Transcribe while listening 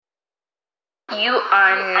You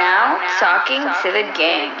are now talking to the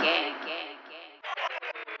gang.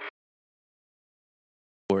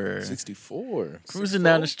 We're 64. cruising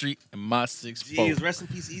down the street in my 6'4". Jeez, rest in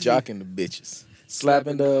peace, Easy. Jocking the bitches.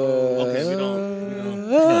 Slapping the... Okay, we don't We don't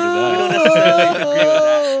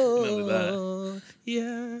do that.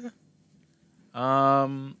 Yeah.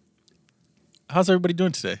 How's everybody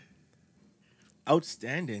doing today?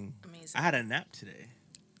 Outstanding. Amazing. I had a nap today.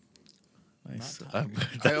 Nice. I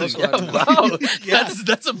also had a- Wow.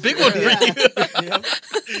 That's a big one for you.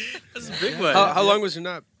 That's a big one. How long was your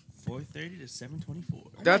nap? 4:30 to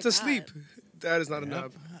 7:24. That's my a sleep. That is not a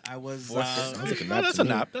nap. I was. Sounds like a No, nap that's to a me.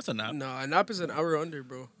 nap. That's a nap. No, a nap is an hour under,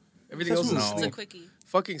 bro. Everything That's else is no. It's a sleep. quickie.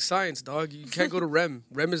 Fucking science, dog. You can't go to REM.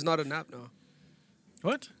 REM is not a nap now.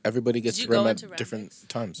 What? Everybody gets Did to you REM go at into REM different phase?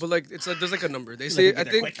 times. But like, it's like there's like a number. They Like say you get I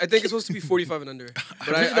there think quick. it's supposed to be 45 and under. But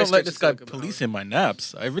I really don't let stretch this it to guy like an police hour. in my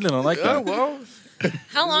naps. I really don't like Oh that. well.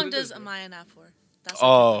 How long what it does is, a Maya nap for? That's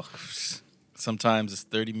Oh, sometimes it's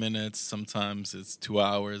 30 minutes. Sometimes it's 2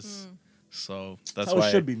 hours. So that's That's how why.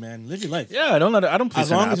 it should be, man. Live your life. Yeah, I don't police As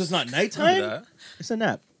long naps. as it's not Don't do nighttime, that. it's a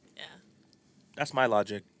nap. Yeah. That's my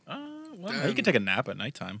logic. Well, Damn. you can take a nap at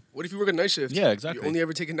nighttime. What if you work a night shift? Yeah, exactly. You only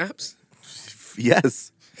ever taking naps?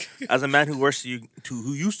 Yes. As a man who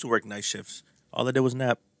who used to work night shifts, all I did was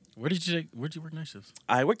nap. Where'd you work night shifts?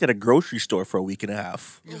 I worked at a grocery store for a week and a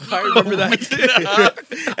half, I remember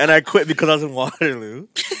that. and I quit because I was in Waterloo.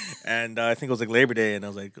 And I think it was like Labor Day, and I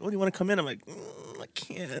was like, "Oh, do you want to come in?" I'm like, "I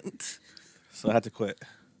can't," so I had to quit.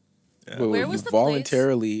 Wait, Where you was the place?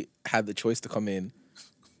 voluntarily had the choice to come in.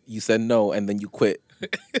 You said no, and then you quit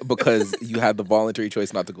because you had the voluntary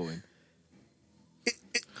choice not to go in.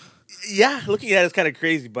 Yeah, looking at it, it's kind of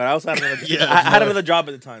crazy, but I also had another, Yeah, I had no. another job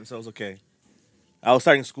at the time, so it was okay. I was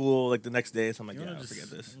starting school like the next day, so I'm like, You yeah, wanna I'll just-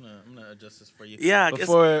 forget this. I'm gonna adjust this for you. Yeah, I guess-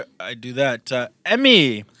 Before I do that,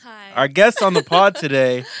 Emmy, Hi. our guest on the pod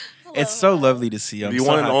today. It's so lovely to see you. I'm The so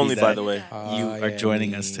one and happy only, by that the way. You are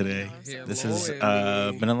joining us today. Yeah, This hello, has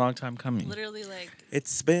Emmy. been a long time coming. Literally like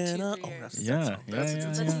It's been 2-3 a years. Yeah, That's yeah.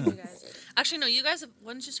 That's you guys. Actually, no. You guys.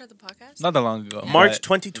 When did you start the podcast? Not that long ago. March but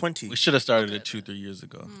 2020. We should have started it 2-3 years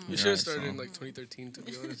ago. We should have started in like 2013, to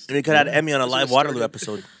be honest. And we could have had Emmy on a That's live when it Waterloo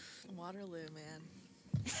started. episode. Waterloo, man.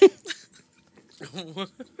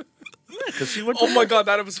 Cause she went Oh my god,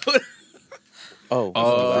 that episode. Oh,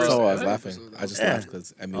 Oh, that's how I was first laughing. episode. I just Yeah. laughed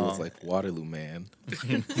because Emmy was like Waterloo, man.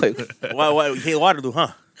 Like, why you hate Waterloo, huh?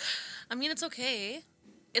 I mean, it's okay.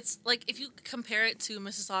 It's like if you compare it to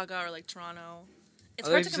Mississauga or like Toronto, it's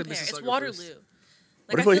I hard thought to you said compare. It's Mississauga Waterloo. first.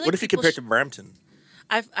 Like, What if you compare it to Brampton?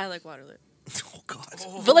 I like Waterloo, Oh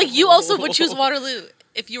God. but like you also would choose Waterloo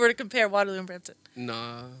if you were to compare Waterloo and Brampton.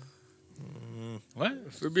 Nah. What?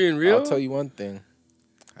 If we're being real. I'll tell you one thing.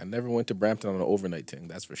 I never went to Brampton on an overnight thing.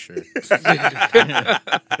 That's for sure.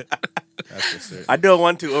 That's for sure. I do a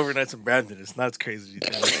 1-2 overnights in Brampton. It's not as crazy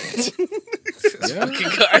as you think. Yeah. A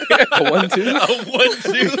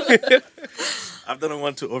 1-2? 1-2. I've done a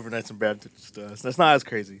 1-2 overnights in Brampton. That's not as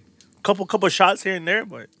crazy. Couple shots here and there,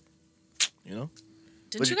 but you know.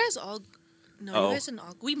 Didn't you guys all? No, Oh. you guys didn't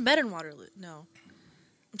all. We met in Waterloo. No,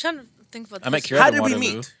 I'm trying to think about. I met this. Kira How in did we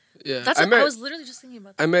Waterloo. meet? Yeah. That's I what met, I was literally just thinking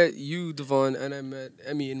about. That. I met you, Devon, and I met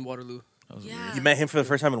Emmy in Waterloo. That was Yeah. weird. You met him for the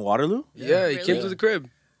first time in Waterloo? Yeah, he came Really? to the crib.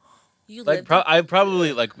 You Like, lived. I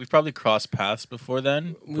probably we've probably crossed paths before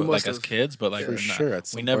then, We but, must like as have. kids, but like For nah, sure, at we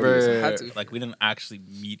some never Had to. like we didn't actually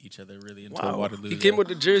meet each other really until Wow. Waterloo. He yeah. came with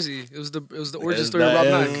the jersey. It was the origin Is story of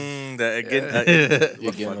that- Rob Mack.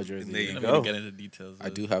 You're getting my jersey. There yeah. you I'm go. gonna get into details. I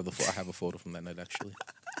do have I have a photo from that night actually.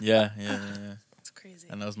 Yeah. It's crazy.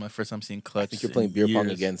 And that was my first time seeing Clutch. I think you're in playing beer pong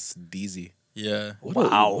years. against DZ. Yeah,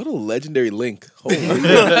 Wow. What a legendary link. Holy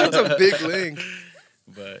That's a big link.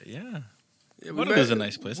 but yeah, Yeah, we Waterloo's met- a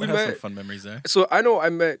nice place. I we have some met- fun memories there. So I know I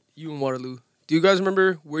met you in Waterloo. Do you guys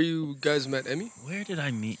remember where you guys met Emmy? Where did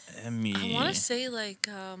I meet Emmy? I want to say like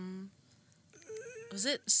was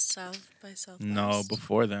it South by Southwest? No,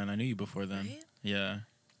 before then. I knew you before then. Right? Yeah.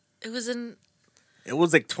 It was in. It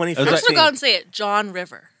was like was I'm just 2015. gonna go and say it, John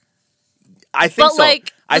River. I think But so.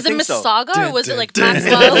 like, I was it think so. Mississauga or was it like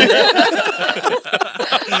Maxwell? Or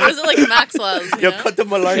was it like Maxwell's? You Yo, know? cut the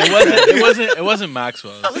malarkey. It wasn't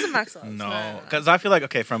Maxwell's. It wasn't Maxwell's. No, because I feel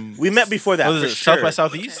like from We met before that. what is for it, sure. South by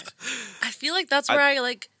Southeast. I feel like that's where I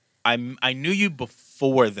like. I knew you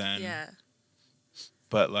before then. Yeah,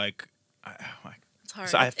 But like, it's hard.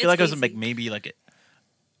 so I It's feel like it was hazy. like maybe like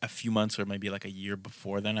a few months or maybe like a year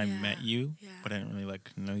before then I Yeah, met you, yeah. but I didn't really like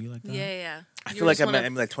know you like that. Yeah. I You feel were like just I one met of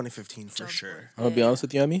him like 2015 for John's sure. boys. I'm gonna be honest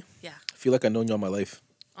with you, Emmy. Yeah, I feel like I known you all my life.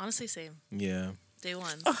 honestly, same. Yeah. Day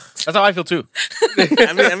one. That's how I feel too.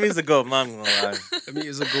 Emmy's the goat. I'm not gonna lie. Emi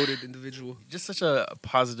is a goated individual. Just such a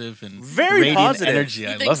positive and Very radiant positive. energy.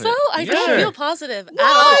 I Think love so? it. I Yeah. don't feel positive at all.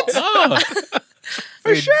 Oh,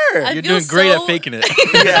 For sure. I you're feel doing great so- at faking it.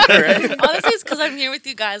 Yeah, right. Honestly, it's because I'm here with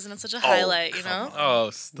you guys, and it's such a highlight, you know. Oh,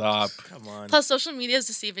 stop. Come on. Plus, social media is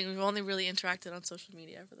deceiving. We've only really interacted on social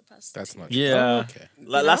media for the past. That's not. Yeah. Oh, okay.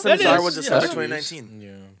 Last time That we saw her is- was December yeah. 2019,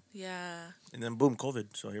 Yeah. Yeah, and then boom, COVID.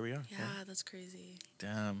 So here we are. yeah, that's crazy.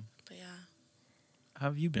 Damn. But yeah, How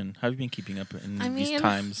have you been? How have you been keeping up in I mean, these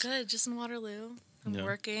times? good. Just in Waterloo. I'm Yeah.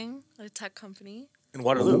 working at a tech company. In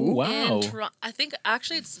Waterloo. Ooh, wow. In I think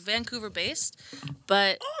actually it's Vancouver based,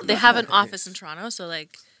 but they have an office in Toronto. So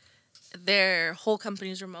like, their whole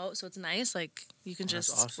company's remote, so it's nice. Like you can That's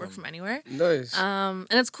just awesome. work from anywhere. Nice. And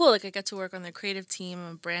it's cool. Like I get to work on their creative team.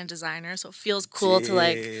 I'm a brand designer, so it feels cool to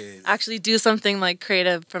like Jeez. actually do something like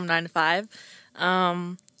creative from 9 to 5.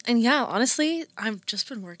 And yeah, honestly, I've just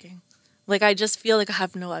been working. Like I just feel like I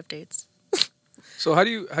have no updates. So how do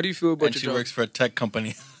you feel about And she your job? works for a tech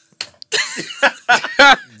company.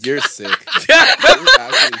 You're sick. You're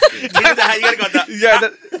actually sick. You gotta go down. Yeah,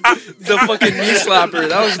 the fucking knee slapper.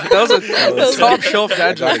 That was a top shelf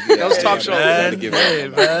dad joke. That was top shelf. Gotta give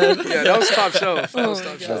it up. Yeah, that was top shelf. That was Oh,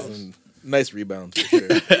 top God. shelf. Nice rebound for sure.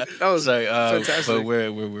 That was Sorry, fantastic. but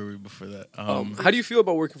where were we before that? How do you feel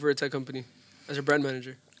about working for a tech company as a brand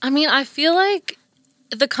manager? I mean, I feel like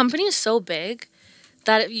the company is so big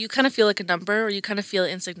that you kind of feel like a number or you kind of feel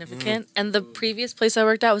insignificant. And the previous place I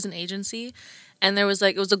worked at was an agency. And there was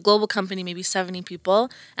like, it was a global company, maybe 70 people.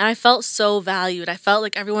 And I felt so valued. I felt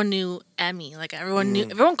like everyone knew Emmy. Like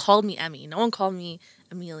everyone called me Emmy. No one called me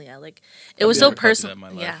Amelia. Like it was so never called you that personal. in my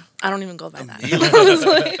life. Yeah, I don't even go by that.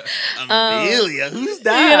 Honestly. Amelia, who's You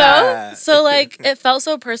that? know? So like it felt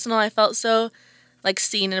so personal. I felt so like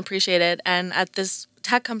seen and appreciated. And at this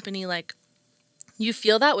tech company, like you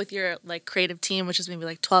feel that with your like creative team, which is maybe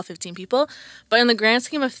like 12, 15 people. But in the grand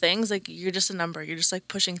scheme of things, like you're just a number. You're just like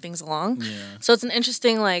pushing things along. Yeah. So it's an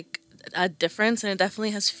interesting like a difference, and it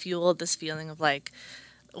definitely has fueled this feeling of like,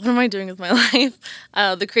 what am I doing with my life?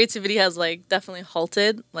 The creativity has like definitely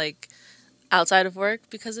halted like outside of work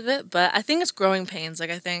because of it. But I think it's growing pains.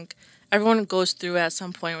 Like I think everyone goes through at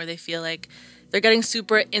some point where they feel like they're getting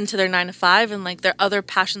super into their 9 to 5 and like their other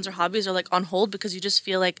passions or hobbies are like on hold because you just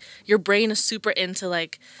feel like your brain is super into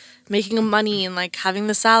like making money and like having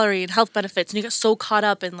the salary and health benefits, and you get so caught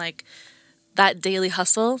up in like that daily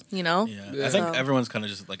hustle, you know? Yeah. Yeah. I think So- everyone's kind of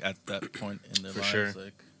just like at that point in their For lives, sure.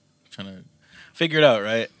 like trying to figure it out,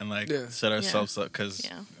 right? And like Yeah. set ourselves up because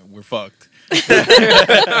Yeah. we're fucked.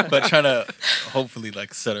 But trying to hopefully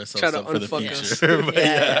like set ourselves Try to up for the unfuck us. future. But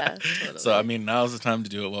Yeah, totally. So I mean, now's the time to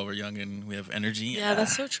do it while we're young and we have energy. Yeah,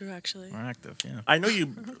 that's so true actually. We're active. Yeah. I know you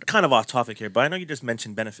kind of off topic here, but I know you just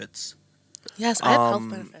mentioned benefits. Yes, I have health Um,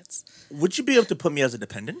 benefits. Would you be able to put me as a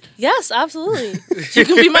dependent? Yes, absolutely. You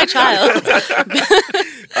can be my child.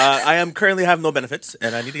 I am currently have no benefits,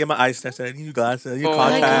 and I need to get my eyes tested. I need new glasses, I need Oh,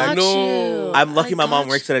 I got contacts. No. you. I'm lucky I my mom got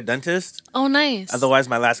works you. at a dentist. Oh, nice. Otherwise,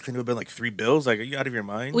 my last clinic would have been like 3 bills. Like, are you out of your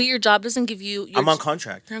mind? Wait, your job doesn't give you. I'm on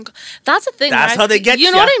contract. That's the thing. That's right? how they get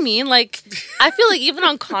You know ya. what I mean? Like, I feel like even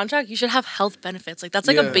on contract, you should have health benefits. Like, that's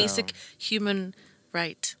like Yeah. a basic human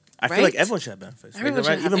right. I feel like Right? everyone should have benefits. Like, Everyone right?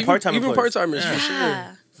 should have- Even part time. Even part timers, Yeah. for sure.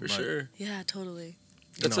 Yeah. For But- sure. Yeah, totally.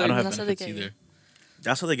 That's I like don't have That's how they benefits get you. either.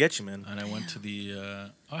 That's how they get you, man. And I went to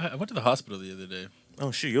the I went to the hospital the other day.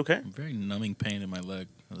 Oh, shoot, you okay? Very numbing pain in my leg.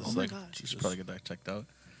 I was Oh my like, God. should probably get that checked out.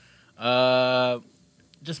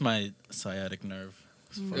 Just my sciatic nerve.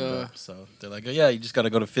 is fucked Yeah. up. So they're like, oh, yeah, you just got to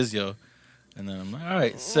go to physio. And then I'm like, all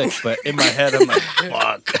right, sick. But in my head, I'm like,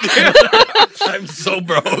 fuck. I'm so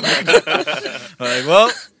broke. I'm like,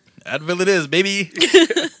 well, Advil it is, baby.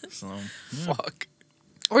 So, yeah. Fuck.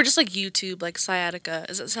 Or just like YouTube, like sciatica.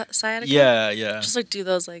 Is it sciatica? Yeah, yeah. Just like do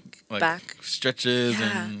those like back. stretches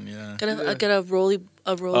Yeah. and yeah. Get a roly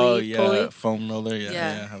Oh yeah, poly. foam roller. Yeah,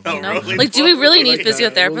 Yeah. yeah. have Oh, one You know? of those. Like, do we really I need like that.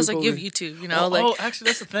 physiotherapists? Like, you have Roly-poly. YouTube, you know? Well, Like, actually,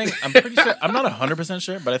 that's the thing. I'm pretty sure. I'm not 100%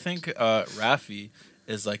 sure, but I think Rafi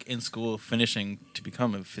is like in school finishing to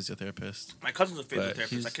become a physiotherapist. My cousin's a But physiotherapist.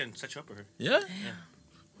 he's- I can set you up with her. Yeah.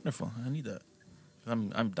 Wonderful. I need that.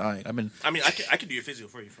 I'm dying. I've been. I mean, I can do your physio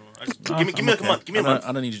for you. Give I'm me like okay. a month. Give me a month.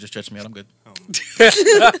 I don't need you to stretch me out. I'm good.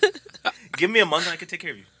 Give me a month and I can take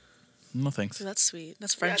care of you. No thanks. dude, that's sweet.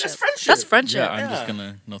 That's Yeah, friendship. that's friendship. That's friendship. Yeah, I'm Yeah. just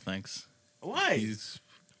gonna. No thanks. Why? He's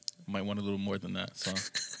might want a little more than that. So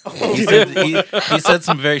Oh, he said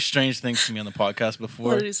some very strange things to me on the podcast before.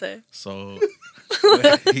 What did he say? So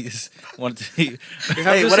he's wanted to.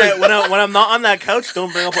 Hey, when I'm not on that couch,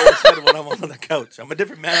 don't bring up what I said when I'm on the couch. I'm a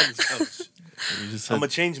different man on this couch. He just I'm said a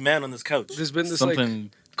changed man on this couch. There's been this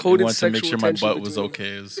something Coded wanted to make sexual sure my tension butt was between-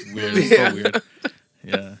 okay. It was weird. It's so weird.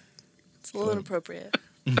 Yeah. It's a little inappropriate.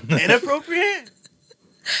 Inappropriate.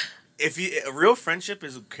 If you a real friendship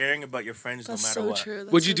is caring about your friends That's no matter so what. true.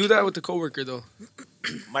 That's Would you so do true. that with the coworker though?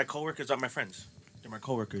 My coworkers aren't my friends. They're my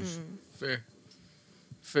coworkers. Fair.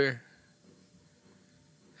 Fair.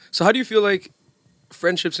 So how do you feel like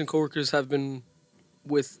friendships and coworkers have been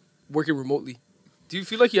with working remotely? Do you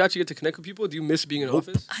feel like you actually get to connect with people? Do you miss being in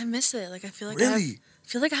office? I miss it. Like I feel like Really? I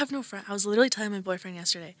feel like I have no friends. I was literally telling my boyfriend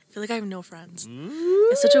yesterday. I feel like I have no friends.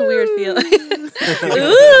 It's such a weird feeling.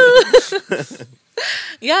 Ooh.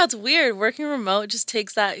 Yeah, it's weird. Working remote just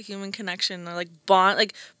takes that human connection or like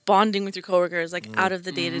bonding with your coworkers like out of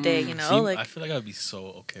the day to day. You know, See, like I feel like I would be so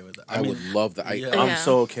okay with that. I would love that. yeah. I'm Yeah.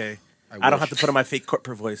 so okay. I don't have to put on my fake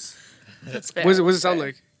corporate voice. that's fair. What does it sound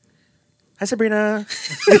like? Hi, Sabrina.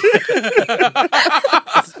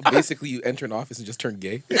 Basically, you enter an office and just turn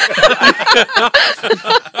gay.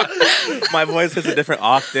 My voice has a different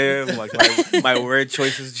octave. Like my word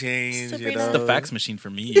choices change. You Sabrina. know? It's the fax machine for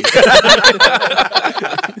me.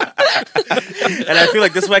 And I feel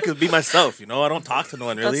like this way I could be myself. You know, I don't talk to no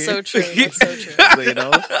one really. That's so true. That's so true. So, you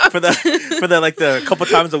know, for the like the couple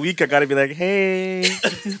times a week, I gotta be like, hey.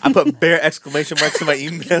 I put bare exclamation marks in my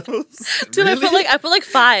emails. Dude, I put like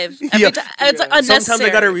 5 every Yeah. time. It's like unnecessary. Sometimes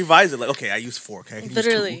I gotta revise it. Like, okay, I use 4. Okay, I can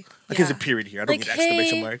Literally, use 2. Like, there's a yeah. period here. I don't Like, need an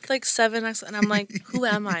exclamation hey, mark. like 7, and I'm like, who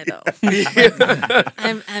am I though?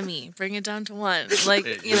 I'm Emmy. Bring it down to 1. Like,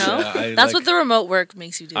 you know, Yeah, I, that's like- what the remote work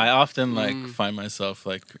makes you do. I often like find myself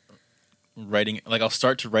like writing, like I'll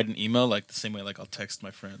start to write an email like the same way like I'll text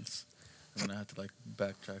my friends, and then I have to like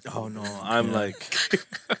backtrack. Oh no, I'm Yeah. like,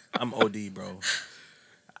 I'm OD, bro.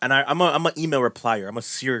 And I'm an email replier. I'm a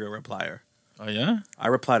serial replier. Oh yeah. I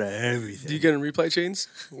reply to everything. Do you get in reply chains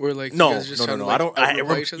where like No, you guys are just no. trying to, I like, don't.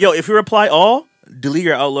 out-reply each other? Yo, if you reply all, delete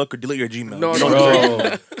your Outlook or delete your Gmail. No, You no, don't no. deserve Bro,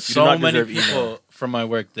 email. so not many deserve people email. from my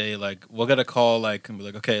work, they like we'll get a call like and be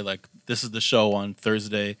like, okay, like this is the show on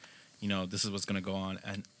Thursday, you know, this is what's gonna go on,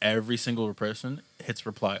 and every single person hits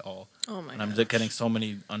reply all, oh my and I'm god. just getting so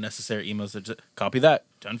many unnecessary emails that just copy that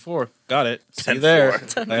 10-4, got it, see you 10-4. there.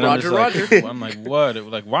 And I'm just Roger, like, I'm like, what?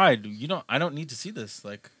 Like, why? I don't need to see this.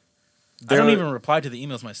 Like, I don't There- even reply to the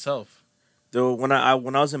emails myself. Though when I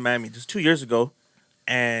was in Miami just 2 years ago,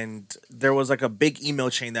 and there was like a big email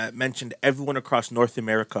chain that mentioned everyone across North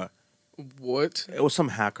America. What? It was some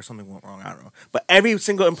hack or something went wrong. I don't know. But every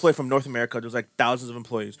single employee from North America, there was like thousands of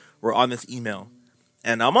employees, were on this email.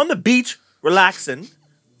 And I'm on the beach relaxing.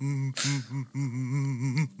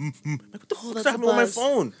 Like, what the fuck's that's happening a on my buzz.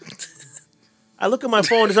 phone? I look at my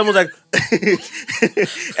phone and someone's like,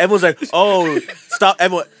 everyone's like, oh, stop.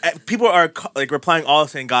 Everyone, people are like replying all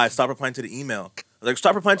saying, guys, stop replying to the email. Like,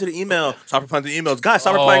 stop replying to the email. Stop replying to the emails. Guys,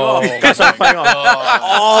 stop replying all. Guys, stop replying all.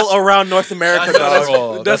 All around North America, That's dog.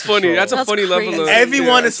 troll. That's funny. troll. That's a That's funny level crazy. of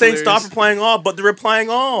Everyone yeah, is saying hilarious. stop replying all, but they're replying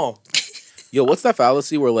all. Yo, what's that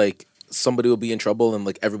fallacy where like somebody will be in trouble and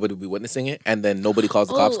like everybody will be witnessing it, and then nobody calls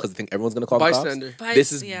the cops Oh. because they think everyone's gonna call the Bystander. cops?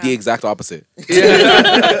 This is Yeah. the exact opposite.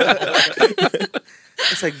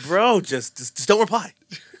 It's like, bro, just don't reply.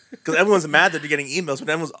 Because everyone's mad that they're getting emails, but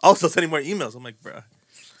everyone's also sending more emails. I'm like, bro.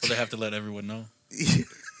 So they have to let everyone know.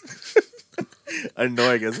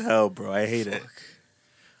 Annoying as hell, bro. I hate it.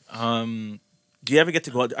 Do you ever get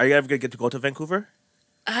to go? Are you ever gonna get to go to Vancouver?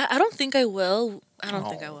 I don't think I will. I don't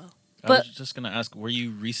think I will. I But was just gonna ask, were you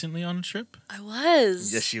recently on a trip? I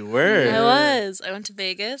was. Yes, you were. I was. I went to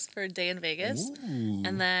Vegas for a day in Vegas,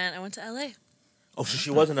 and then I went to LA. Oh, so she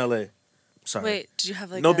was in LA. Sorry. Wait, did you have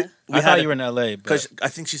like No, a... we I thought had you were in LA, because but I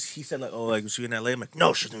think he said like, oh, like was she in LA? I'm like,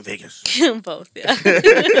 no, she's in Vegas. both? Yeah.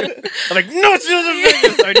 I'm like, no, she was in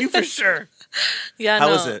Vegas. I knew for sure. Yeah. How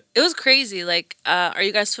no. was it? It was crazy. Like, are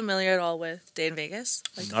you guys familiar at all with Day in Vegas?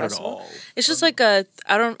 Like the Not at festival? all. It's just like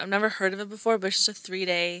I've never heard of it before, but it's just a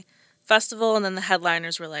 3-day festival, and then the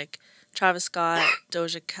headliners were like Travis Scott,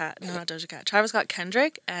 Travis Scott,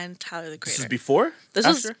 Kendrick, and Tyler the This Creator. is before.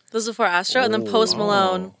 This was before Astro, and then Post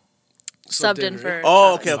Malone subbed in for.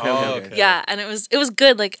 Oh, Travis. okay. okay. Yeah, and it was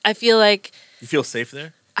good. Like I feel like You feel safe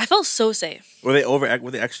there? I felt so safe. Were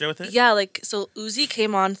they extra with it? Yeah, like so Uzi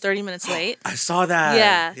came on 30 minutes late. I saw that.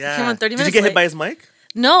 Yeah, he yeah. came on 30 Did minutes you get hit late. by his mic?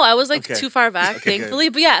 No, I was like Okay. too far back, Okay, thankfully.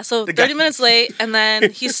 But yeah, so The 30 guy- minutes late, and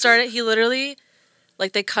then he literally,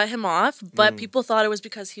 like, they cut him off, but people thought it was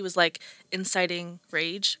because he was, like, inciting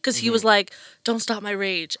rage. Because he was like, don't stop my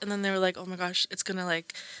rage. And then they were like, oh my gosh, it's gonna,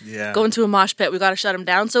 like, Yeah. go into a mosh pit. We gotta shut him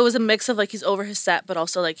down. So it was a mix of, like, he's over his set, but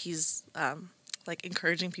also, like, he's like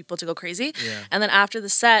encouraging people to go crazy. Yeah. And then after the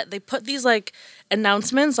set, they put these like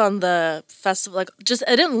announcements on the festival. Like just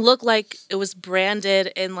it didn't look like it was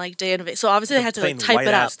branded in like day and so obviously they had to like Plain type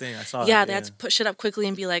it up. white-ass thing, I saw Yeah, that, they had to put shit up quickly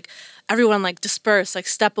and be like, everyone like disperse, like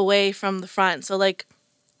step away from the front. So like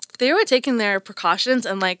they were taking their precautions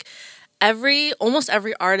and like almost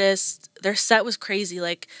every artist, their set was crazy.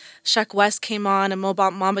 Like Sheck West came on and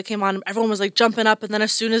Mamba came on. And everyone was like jumping up, and then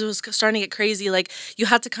as soon as it was starting to get crazy, like you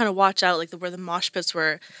had to kind of watch out, like where the mosh pits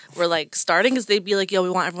were like starting, because they'd be like, "Yo,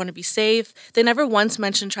 we want everyone to be safe." They never once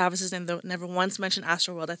mentioned Travis's name. They never once mentioned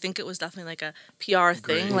Astroworld. I think it was definitely like a PR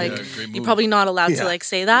thing. Like great you're move. probably not allowed to Yeah. like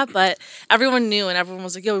say that, but everyone knew, and everyone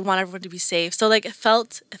was like, "Yo, we want everyone to be safe." So like it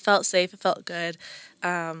felt safe. It felt good.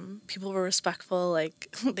 People were respectful.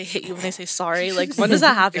 Like they hit you when they say sorry. Like when does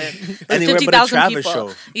that happen? Like Anywhere but a 50,000 Travis people.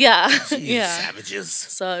 show. Yeah, Jeez, yeah. Savages.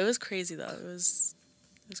 So it was crazy though. It was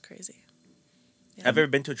crazy. Yeah. Have you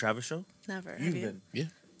ever been to a Travis show? Never. You've Have you? been. Yeah.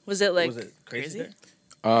 Was it like Was it crazy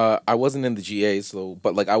there? I wasn't in the GA, so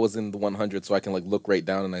but like I was in the 100, so I can like look right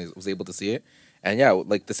down and I was able to see it. And yeah,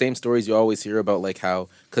 like the same stories you always hear about, like how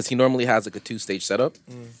because he normally has like a 2-stage setup,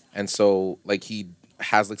 and so like he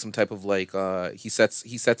has like some type of like he sets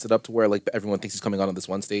it up to where like everyone thinks he's coming on this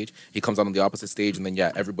one stage. He comes on the opposite stage, and then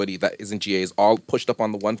yeah, everybody that is in GA is all pushed up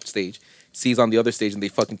on the one stage, sees on the other stage, and they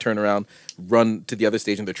fucking turn around, run to the other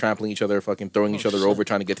stage, and they're trampling each other, fucking throwing each other over,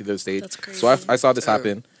 trying to get to the other stage. That's crazy. So I saw this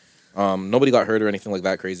happen. Nobody got hurt or anything like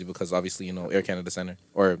that crazy because obviously, you know, Air Canada Center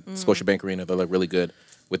or Scotiabank Arena, they're like really good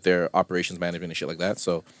with their operations management and shit like that.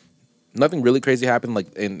 So nothing really crazy happened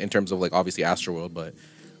like in terms of like obviously Astroworld, but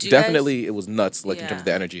Do you definitely it was nuts like in Yeah. terms of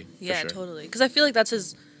the energy. yeah, for sure. totally. Because I feel like that's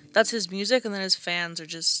his music, and then his fans are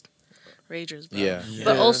just ragers, bro. Yeah.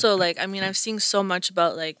 But Yeah. also, like, I mean, I've seen so much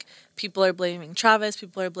about like people are blaming Travis,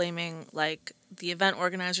 people are blaming like the event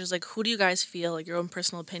organizers. Like, who do you guys feel? Like your own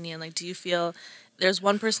personal opinion. Like, do you feel there's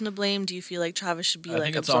one person to blame? Do you feel like Travis should be I like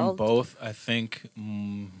think it's absolved? on both. I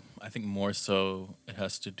think more so it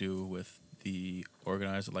has to do with the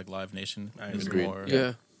organizer, like Live Nation, is agree. more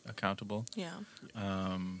Yeah. accountable. Yeah.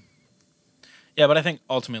 Yeah, but I think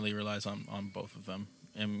ultimately it relies on both of them.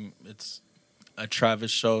 And it's a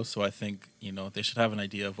Travis show, so I think, you know, they should have an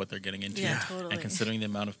idea of what they're getting into. Yeah, totally. And considering the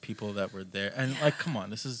amount of people that were there. And, like, come on,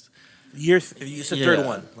 this is... It's the Yeah. third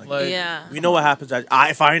one. Like, Yeah. we know what happens at.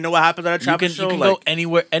 If I know what happens at a You Travis can show, go like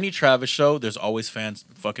anywhere, any Travis show, there's always fans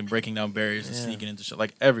fucking breaking down barriers and Yeah. sneaking into shit.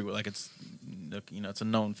 Like, everywhere. Like, it's, you know, it's a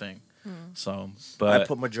known thing. Hmm. So, I but...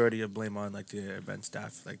 put majority of blame on like the event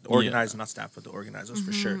staff, like the organizers, not staff, but the organizers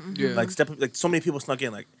for sure. Yeah. Like like so many people snuck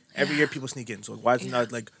in. Like every year people sneak in. So why is it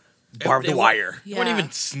not like They barbed weren't- wire? They weren't Yeah.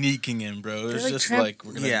 even sneaking in, bro. It was like just tramp- like,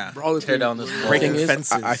 we're gonna Yeah. Brawl it tear through. down this wall. Breaking Thing is,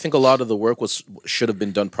 fences. I think a lot of the work should have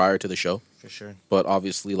been done prior to the show. For sure. But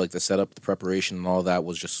obviously like the setup, the preparation and all that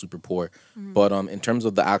was just super poor. Mm-hmm. But in terms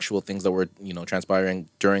of the actual things that were, you know, transpiring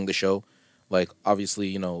during the show, like obviously,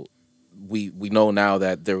 you know, we know now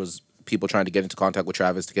that there was people trying to get into contact with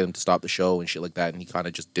Travis to get him to stop the show and shit like that, and he kind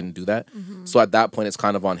of just didn't do that. Mm-hmm. So at that point it's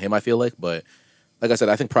kind of on him, I feel like. But like I said,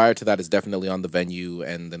 I think prior to that it's definitely on the venue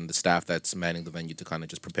and then the staff that's manning the venue to kind of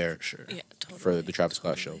just prepare Yeah, totally. for the Travis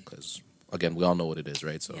Scott show, because again, we all know what it is,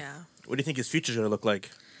 right? So Yeah. What do you think his future's gonna look like?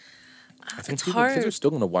 I think It's people, kids hard. are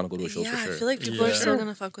still gonna want to go to a show Yeah, for sure. I feel like people are Yeah. still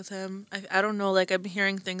gonna fuck with him. I don't know. Like I'm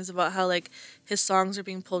hearing things about how like his songs are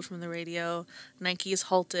being pulled from the radio. Nike is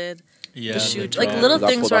halted. Yeah, The they shoot, dropped- like little He got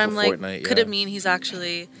things pulled where off I'm of like, Fortnite, could yeah. it mean he's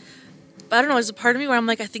actually? But I don't know. There's a part of me where I'm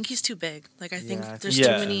like, I think he's too big. Like I think I there's think-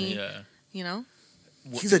 too many. Yeah. You know,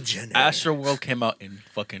 He's a Gen A. Astroworld came out in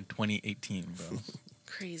fucking 2018, bro.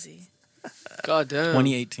 crazy. God damn.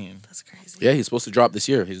 2018. That's crazy. Yeah, he's supposed to drop this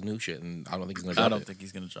year his new shit, and I don't think he's gonna drop I don't it. think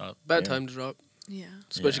he's gonna drop. Bad Yeah. time to drop. Yeah.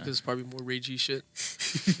 Especially Yeah. because it's probably more ragey shit.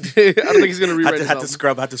 I don't think he's gonna rewrite his had album.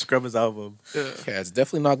 to scrub his album. Yeah. Yeah, it's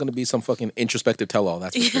definitely not gonna be some fucking introspective tell-all.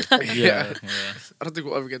 That's for sure. Yeah, I don't think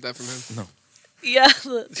we'll ever get that from him. Yeah.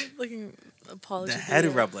 Looking apology. The head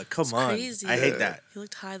video. rub, like, come It's on. crazy. I hate that. He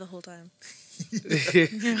looked high the whole time.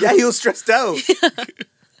 Yeah, he was stressed out.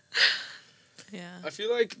 Yeah. I feel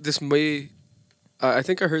like this may. I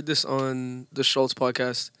think I heard this on the Schultz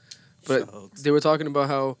podcast, but Schultz. they were talking about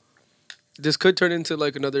how this could turn into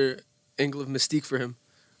like another angle of mystique for him,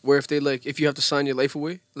 where if you have to sign your life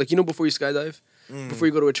away, like before you skydive, before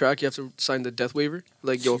you go to a track, you have to sign the death waiver.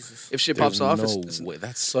 Like Jesus. if shit There's pops off, no it's way.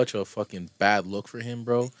 That's such a fucking bad look for him,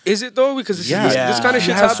 bro. is it though? Because Yeah, this kind of he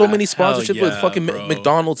shit has so happen. many sponsorships Hell with yeah, fucking bro.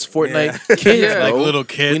 McDonald's, Fortnite Yeah. kids, Yeah. bro. Like little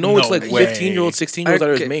kids. We know it's no like way. 15-year-olds, 16-year-olds that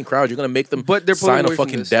are Okay. his main crowd. You're gonna make them But they're pulling sign a away from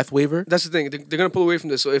fucking this. death waiver. That's the thing. They're gonna pull away from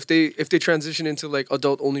this. So if they transition into like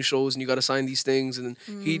adult only shows and you gotta sign these things, and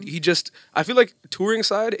then he just I feel like touring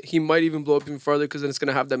side he might even blow up even farther because then it's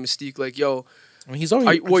gonna have that mystique like, yo, I mean, he's already.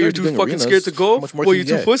 Are, he's what, you're already too doing fucking arenas. scared to go? How much more What, can you you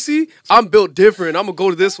too get? pussy? I'm built different. I'm gonna go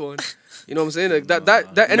to this one. You know what I'm saying? Like that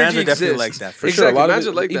Mans energy are definitely exists. like that, for For sure, Exactly. a lot Mans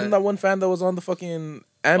of are like even that. that one fan that was on the fucking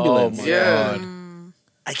ambulance. Oh my Yeah. god.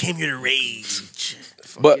 I came here to rage.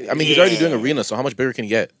 But I mean, he's already doing arena, so how much bigger can he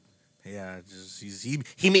get? Yeah, just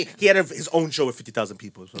he had his own show with 50,000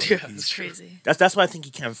 people. So Yeah, he's- It's crazy. that's why I think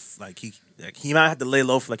he can't he might have to lay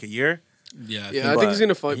low for like a year. Yeah, Yeah, I think he's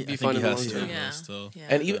gonna I be think fine he in the has long to, term. Yeah. still. Yeah.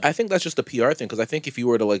 And even, I think that's just a PR thing because I think if you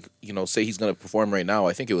were to like say he's gonna perform right now,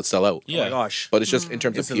 I think it would sell out. Oh my gosh. But it's just in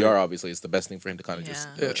terms of Instantly. PR, obviously, it's the best thing for him to kind of just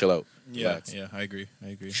Yeah. chill out. Yeah, relax. yeah, I agree. I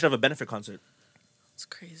agree. You should have a benefit concert. It's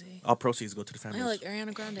crazy. All proceeds go to the I families. like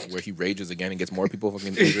Ariana Grande. Where he rages again and gets more people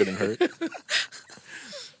fucking injured and hurt.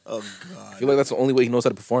 oh I god. feel like that's the only way he knows how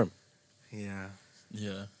to perform. Yeah.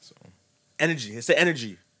 Yeah. Energy. It's the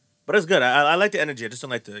energy. But it's good. I like the energy. I just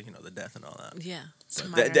don't like the the death and all that. Yeah. It's a The,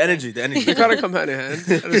 minor the energy. The energy. They kind of come hand in hand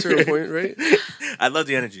at a certain point, right? I love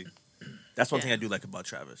the energy. That's one Yeah. thing I do like about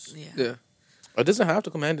Travis. thing. Yeah. Yeah. It doesn't have to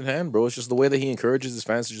come hand in hand, bro. It's just the way that he encourages his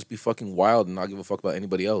fans to just be fucking wild and not give a fuck about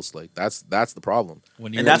anybody else. Like that's the problem.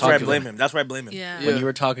 When you And were that's where I talking- blame him. That's where I blame him. Yeah. When Yeah. you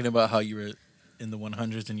were talking about how you were in the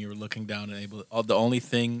 100s and you were looking down and the only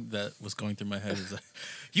thing that was going through my head is like,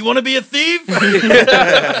 you want to be a thief?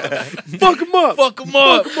 Fuck him up. Fuck him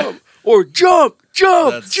up. Fuck him up. Or jump.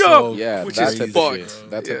 That's so Yeah, Which that is type of fucked. shit.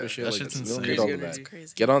 That type Yeah. of shit. That like, shit's we don't insane. need all of Crazy that. energy.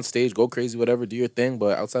 Crazy. Get on stage, go crazy, whatever, do your thing.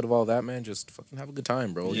 But outside of all that, man, just fucking have a good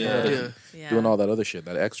time, bro. You know, Yeah. like, Yeah. Yeah. doing all that other shit,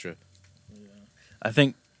 that extra. I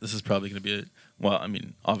think this is probably going to be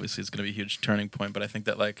obviously it's going to be a huge turning point, but I think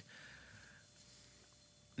that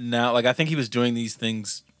now, I think he was doing these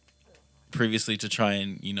things previously to try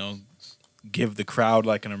and, give the crowd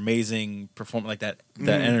an amazing performance, like that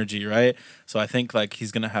energy, right? So I think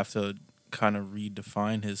he's going to have to kind of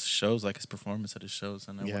redefine his shows, his performance at his shows,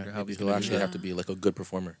 and I wonder how Maybe he's he'll going to actually that. have to be like a good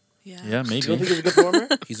performer. Yeah. Yeah, You don't think maybe. he's a good performer?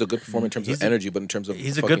 He's a good performer in terms He's of a- energy, but in terms of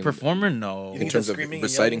He's a fucking- good performer? No. In think terms the of screaming and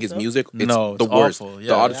reciting yelling his stuff? music, it's No, the it's worst. awful, The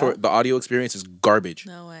yeah. the audio experience is garbage.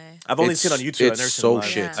 No way. I've only It's- seen it on YouTube. I've it's never seen so it live.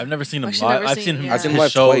 shit. Yeah. I've never seen him Actually, live. never I've seen- seen him yeah. I've seen his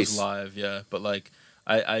live shows twice. live, yeah, but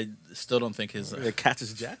I still don't think his. The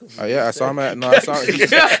Cactus Jack. Oh yeah, I saw him at. No, I saw.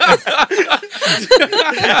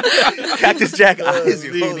 Cactus Jack eyes.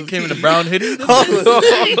 you Dude, he came in a brown hoodie.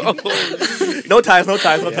 No ties. No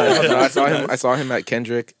ties. No ties. No, I saw him. I saw him at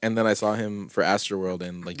Kendrick, and then I saw him for Astroworld,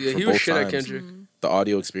 and Yeah, for he was both shit times, at Kendrick. the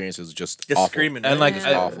audio experience was just Just awful. screaming. And right?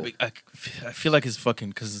 Yeah. awful. I feel like his fucking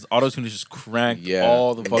because his auto tune is just cranked Yeah.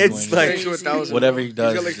 all the fucking It's way. like- Thanks to 1,000. Whatever he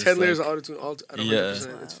does, He's got is like just 10 layers like- of auto-tune at Yeah.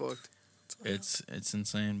 100%. It's fucked. it's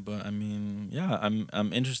insane. But I mean, yeah,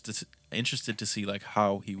 I'm interested to see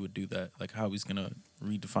how he would do that, how he's gonna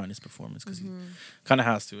redefine his performance because he kind of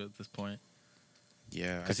has to at this point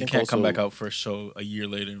Yeah, I because he think can't come also- back out for a show a year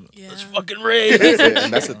later. And, Yeah. Let's fucking rage.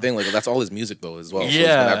 and that's the thing. Like that's all his music though, as well. So he's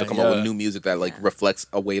Yeah, gonna have to come up yeah. with new music that Yeah. reflects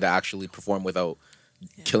a way to actually perform without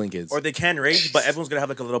killing kids. Or they can rage, but everyone's gonna have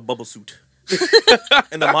a little bubble suit.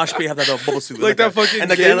 In the mosh pit, you have that little bubble suit. Like that fucking and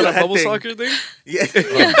game, little that head bubble thing. soccer thing. Yeah.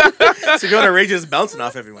 So you're gonna rage is bouncing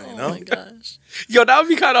off everyone, you Oh know? my gosh. Yo, that would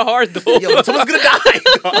be kind of hard though. Yo, someone's gonna die.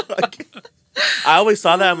 dog. I always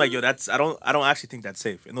saw that. I'm like, yo, that's I don't actually think that's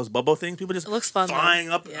safe. And those bubble things, people just It looks fun, though. flying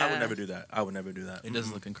up. I Yeah. would never do that. I would never do that. It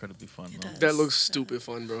does look incredibly fun. It though. does. That looks stupid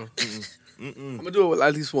fun, bro. I'm Mm-mm. gonna do it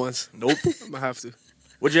at least once. Nope. I'm gonna have to.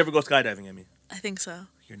 Would you ever go skydiving, Emmy? I think so.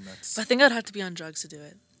 You're nuts. But I think I'd have to be on drugs to do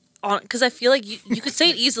it. Because I feel like you could say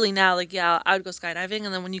it easily now, yeah, I would go skydiving,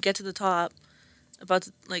 and then when you get to the top,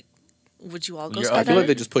 would you all go You're- skydiving? I feel like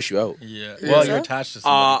they just push you out. Yeah. Yeah. Well, So? you're attached to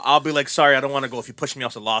somebody. I'll be like, sorry, I don't want to go. If you push me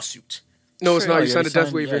off the lawsuit. No, it's True. not. Oh, You you signed a already death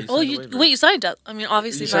signed- waiver. yeah, Oh, signed a you waiver. wait, you signed up. I mean,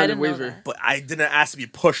 obviously, You but I signed a didn't know waiver. that. But I didn't ask to be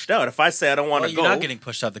pushed out. If I say I don't want Well, to you're go, not getting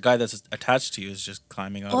pushed out. The guy that's attached to you is just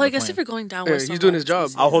climbing out. Oh, of I the guess plane. if you're going down, Yeah, with he's someone, doing his it's job.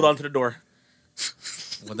 easy. I'll hold on to the door.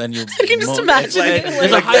 Well, then you. I can just imagine like- it.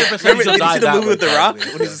 There's a higher percentage Remember, of did you die see the that movie way, with The Rock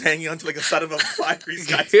probably. when he's just hanging onto like a side of a fiery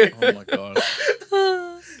skyscraper? Oh my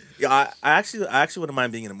god. Yeah, I actually wouldn't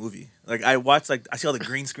mind being in a movie. Like I watch, I see all the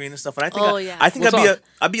green screen and stuff, and I think Oh, yeah. I think We'll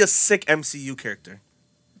I'd be a sick MCU character.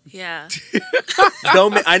 Yeah.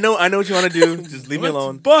 I know what you want to do. Just leave me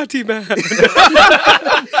alone. Body man. Feels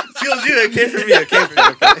you. It came from me. It came from me.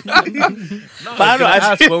 Okay. No, But I don't know, I-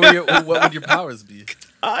 ask, what would your powers be?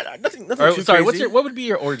 Nothing Or, too sorry, crazy. what would be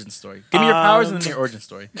your origin story? Give me your powers and then your origin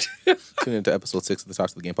story. Tune into episode 6 of the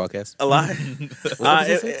Talks to the Game podcast. A lot.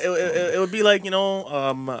 was it? It would be like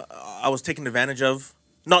I was taken advantage of.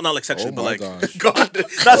 Not like sexually, Oh but my like gosh. God,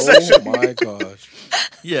 not sexually, Oh my gosh.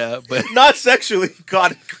 Yeah, but not sexually.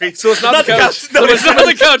 God, crazy. So it's not the couch. No, So it's not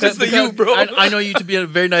the couch. It's the you, bro. I know you to be a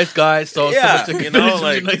very nice guy, so Yeah, so much you know, to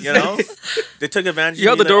like nice they took advantage. You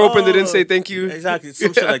held of the me, door like, open. They didn't oh, say thank you. Exactly,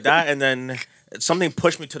 some shit like that, and then something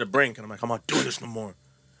pushed me to the brink, and I'm like, I'm not doing this no more.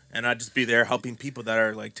 And I'd just be there helping people that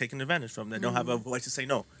are like taking advantage from, that don't have a voice to say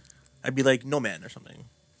no. I'd be like, no man or something.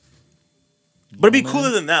 But it'd be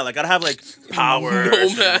cooler than that. Like I'd have like power.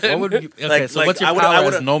 No man. What would you, okay, Like, so like, what's your I power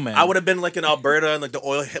would've- as no man? I would have been like in Alberta, and like the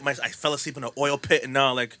oil hit my. I fell asleep in an oil pit, and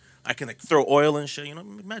now like I can like throw oil and shit. You know,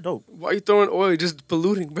 mad dope. Why are you throwing oil? You're just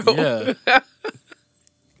polluting, bro. Yeah.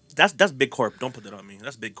 That's big corp. Don't put that on me.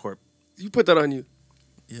 That's big corp. You put that on you.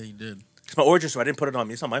 Yeah, you did. It's my origin story. I didn't put it on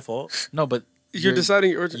me. It's not my fault. No, but You're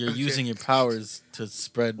deciding your. You're okay. using your powers to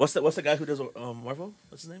spread. What's the guy who does Marvel?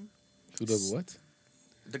 What's his name? Who does what?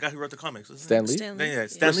 The guy who wrote the comics. What's his Stan name? Lee? Stanley. Yeah,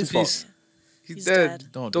 Stan Rest in Lee's fault. peace. He's He's dead.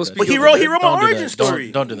 dead. Don't Don't do speak that. But he ill wrote of he him. wrote my Don't do origin that. Don't-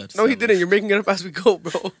 story. Don't do that. No, he Stanley. didn't. You're making it up as we go,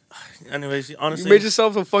 bro. Anyways, You honestly, made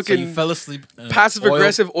yourself a So fucking you fell asleep. in an passive oil-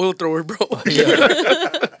 aggressive oil thrower, bro.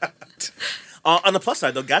 Yeah. on the plus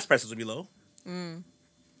side though, gas prices would be low.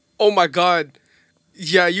 Oh my god.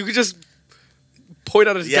 Yeah, you could just point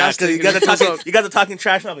out his Yeah, gas because tank. you guys are and it fills talking. up. You guys are talking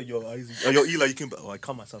trash now. Like, yo, Isaac. Oh, yo, Eli, you can. Oh, I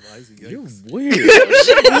call myself Isaac. You're Yikes. weird.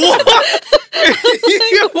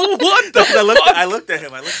 What the? I looked at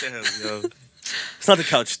him. Yo, it's not the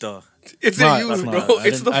couch though. It's Nah, a use, that's bro. not- I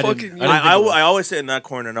It's didn't- the I didn't- fucking I use. didn't think about I always sit in that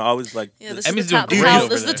corner, and I always like. Yeah, this Emmy's is the doing towel. great Towel. over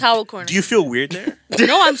This is the there. towel corner. Do you feel weird there?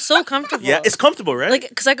 No, I'm so comfortable. Yeah, it's comfortable, right? like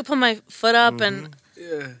because I could put my foot up and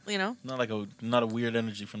Yeah. you know. Not a weird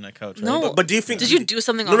energy from that couch. Right? No. but do you think? Did you do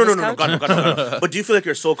something No, on no, this no, no, no, couch? God, no, God, no, God, no. But do you feel like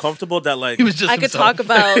you're so comfortable that like He was just I could himself. talk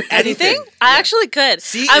about anything. Anything. I actually could.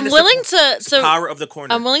 See, I'm and it's willing the to. power of the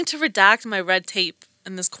corner? I'm willing to redact my red tape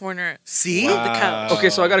in this corner. See? Wow. the couch. Okay,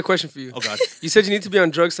 so I got a question for you. Oh God, You said you need to be on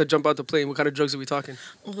drugs to jump out the plane. What kind of drugs are we talking?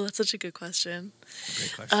 Oh, that's such a good question.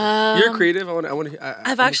 great question. You're creative. I want to.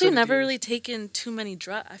 I've actually never really taken too many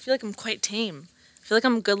drugs. I feel like I'm quite tame. I feel like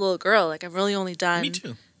I'm a good little girl. Like I've really only done. Me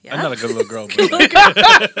too. Yeah? I'm not a good little girl, but like,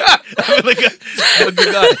 I'm a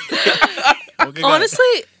good guy. I'm a good guy.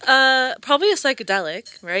 Honestly, probably a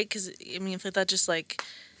psychedelic, right? Because I mean, I feel like that just like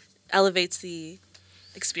elevates the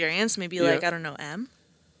experience. Maybe like Yeah. I don't know, M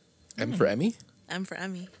for Emmy? M for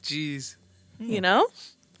Emmy. Jeez. You know,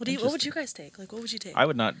 what would you guys take? Like, what would you take? I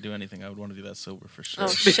would not do anything. I would want to do that sober for sure. Oh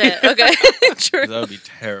shit. Okay. True. 'Cause I would be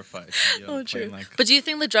terrified. To be on Oh, a plane, true. Like, But do you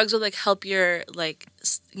think the drugs would like help your like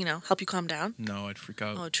help you calm down? no, I'd freak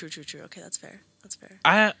out. Oh, true. Okay, that's fair. That's fair.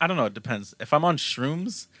 I don't know. It depends. If I'm on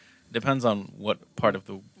shrooms, depends on what part of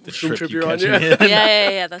the Shroom trip, trip you you're on, catch yeah. me in.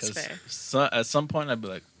 Yeah, that's 'Cause fair. at some point, I'd be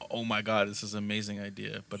like, "Oh my god, this is an amazing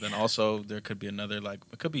idea." But then also, there could be another like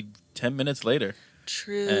it could be 10 minutes later,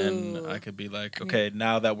 True. and I could be like, And "Okay,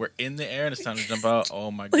 now that we're in the air and it's time to jump out, oh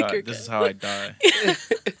my Like god, you're this good. is how I die."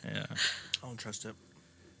 Yeah, I don't trust it.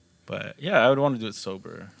 but yeah, I would want to do it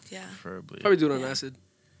sober, Yeah. preferably. Probably do it on Yeah. acid.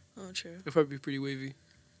 Oh, true. It'd probably be pretty wavy.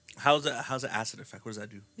 How's the acid effect? What does that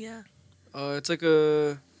do? Yeah. It's like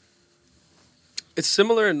a. It's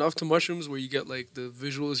similar enough to mushrooms where you get like the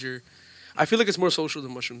visuals. I feel like it's more social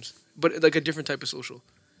than mushrooms, but like a different type of social.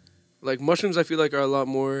 Like mushrooms, I feel like are a lot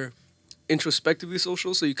more introspectively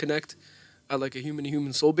social, so you connect at like a human to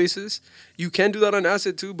human soul basis. You can do that on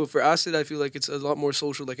acid too, but for acid, I feel like it's a lot more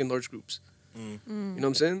social, like in large groups. You know what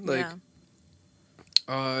I'm saying? Like,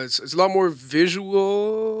 yeah. it's a lot more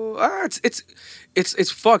visual.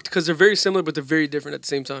 It's fucked because they're very similar, but they're very different at the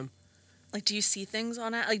same time. Like, do you see things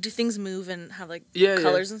on it? Like, do things move and have like Yeah, yeah.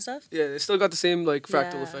 colors and stuff? Yeah, it's still got the same like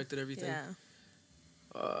fractal Yeah. effect and everything. Yeah.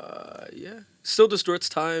 Yeah. Still distorts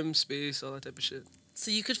time, space, all that type of shit.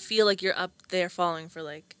 So you could feel like you're up there falling for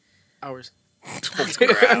like Hours.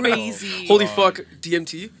 crazy. Holy fuck,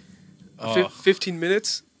 DMT. Oh. 15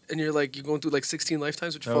 minutes, and you're going through like 16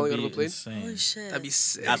 lifetimes, which you're That would falling out of a be plane. insane. Holy shit. That'd be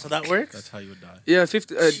sick. That's how that works. That's how you would die. Yeah,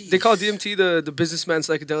 50. They call DMT the businessman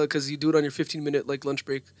psychedelic because you do it on your 15-minute like lunch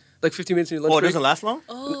break, like 15 minutes in your lunch Oh, it break. doesn't last long.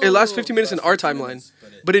 Oh. It lasts 15 minutes in our timeline,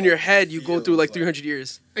 but in your head you go through like 300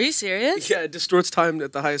 years. Are you serious? Yeah, it distorts time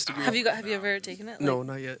at the highest degree. Have you ever taken it? Like, No,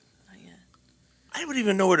 not yet. Not yet. I don't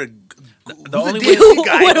even know where to. The only DMT way,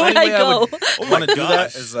 guy? Where do the only I way go? would want to do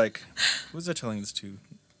that gosh. is like, who was I telling this to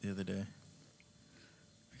the other day?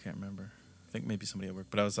 I can't remember. I think maybe somebody at work,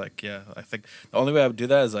 but I was like, yeah, I think the only way I would do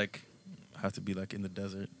that is like, have to be like in the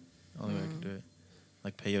desert. The only way I could do it,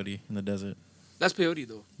 like peyote in the desert. That's peyote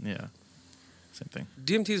though. Yeah, same thing.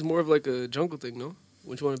 DMT is more of like a jungle thing, no?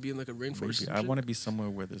 Wouldn't you want to be in like a rainforest? Maybe. I want to be somewhere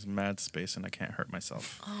where there's mad space and I can't hurt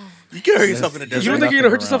myself. You can hurt yourself in the You You desert. don't think you're nothing gonna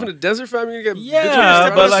hurt yourself in around. the desert, fam? You're gonna get Yeah,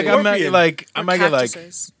 bit but by like a I might scorpion. I Or might get like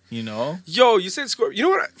cactuses. Yo, you said scorpion. You know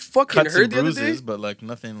what I fucking cuts heard and the other bruises, day? but like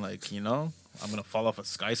nothing like I'm gonna fall off a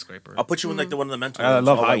skyscraper. I'll put you in like the one of the mental. I ones,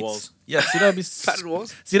 love all white heights. walls. Yeah, see that would be Padded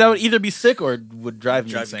walls. See that would either be sick or would drive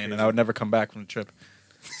me Drive you insane, and crazy. I would never come back from the trip.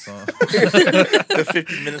 So The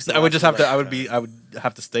 50 minutes. I would just have to. I would be.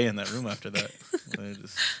 have to stay in that room after that. I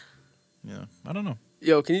just, I don't know.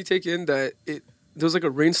 Yo, can you take in that there was like a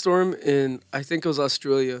rainstorm in, I think it was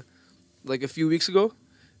Australia, like a few weeks ago,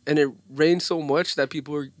 and it rained so much that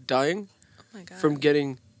people were dying Oh my god. from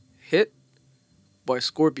getting hit by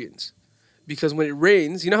scorpions. Because when it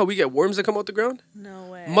rains, you know how we get worms that come out the ground? No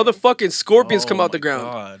way. Motherfucking scorpions come Oh out the my ground.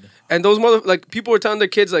 God. And those people were telling their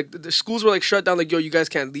kids, like, the schools were like shut down, like, yo, you guys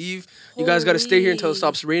can't leave. You guys got to stay here until it Holy.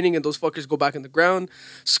 stops raining, and those fuckers go back in the ground.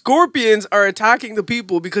 Scorpions are attacking the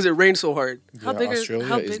people because it rained so hard. How big are- Australia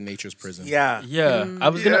how is big- nature's prison. Yeah. Yeah, I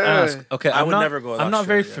was gonna Yeah. ask. Okay, I I'm would not, never go to I'm not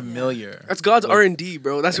very Australia. familiar. That's God's Like- R&D,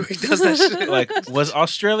 bro. That's where he does that shit. Like, was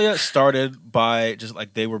Australia started by just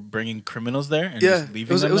like they were bringing criminals there and Yeah, just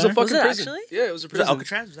leaving it was them a there? fucking Was it prison. actually? Yeah, it was a Was it prison.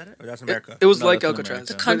 Alcatraz? Was that it? Or that's America? It was No, like that's in Alcatraz.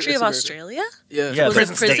 America. The country It's of America. Australia? Yeah, Yeah, Was the,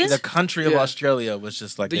 it prison? the country of Yeah. Australia was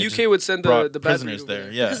just like the they UK just would send brought the bad prisoners breed over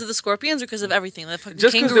there. Yeah, Because of the scorpions or because of everything? The fucking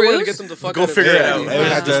Just because kangaroos? they wanted to get them the fuck Go out of figure there. it out. It They was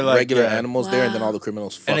had just just like, regular yeah. animals there, and then Wow. all the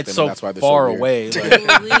criminals fucked and them, it's so and that's why they're far so weird. away. Like,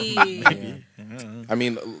 Holy. I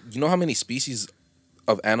mean, you know how many species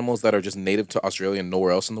of animals that are just native to Australia and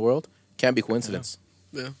nowhere else in the world? Can't be coincidence.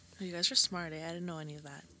 Oh, you guys are smart, eh? I didn't know any of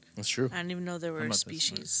that. That's true. I didn't even know there I'm were not that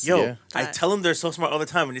species. Yo, Yeah. I tell them they're so smart all the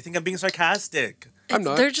time, and you think I'm being sarcastic. I'm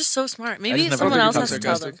not. They're just so smart. Maybe just never someone think else you're has to being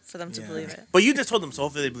tell them sarcastic. for them to Yeah. believe it. But you just told them, so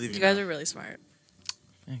hopefully they believe you. You guys now. are really smart.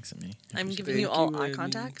 thanks, me. I'm giving Thank you all you, eye Annie.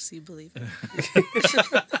 contact, so you believe it.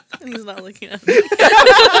 And he's not looking at me.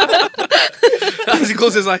 As he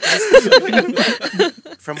closes his eyes.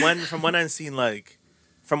 From when I've seen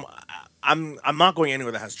I'm not going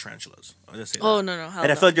anywhere that has tarantulas. I'll just say that. Oh, no. Hell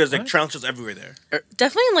And I no. feel like there's like What? tarantulas everywhere there.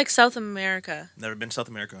 Definitely in like South America. Never been to South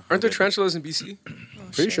America. Aren't there Okay. tarantulas in BC? Oh,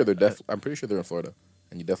 Pretty shit. sure I'm pretty sure they're in Florida,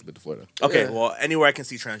 and you definitely been to Florida. Okay, Yeah. well, anywhere I can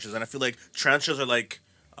see tarantulas, and I feel like tarantulas are like,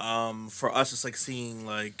 for us, it's like seeing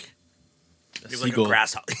like, maybe like a seagull.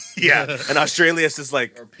 grasshopper. Yeah, in Australia, it's just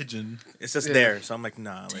like Or pigeon. it's just Yeah. there. So I'm like,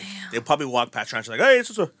 nah. Like Damn. they'll probably walk past tarantulas like, hey, it's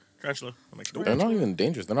just a tarantula. I'm like, They're nope. not even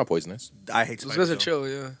dangerous. They're not poisonous. I hate Those spiders. guys are though. chill,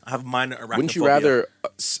 yeah. I have mine arachnophobia. Wouldn't you rather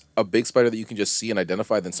a big spider that you can just see and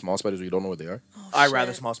identify than small spiders where you don't know where they are? Oh, I shit.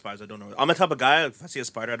 rather small spiders. I don't know. I'm the type of guy. If I see a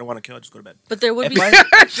spider, I don't want to kill. I just go to bed. But there would If be.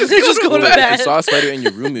 I- just go to If bed. you saw a spider in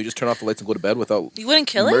your room, you just turn off the lights and go to bed without You wouldn't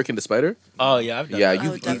kill it? murking the spider. Oh yeah, I've done Yeah, that. I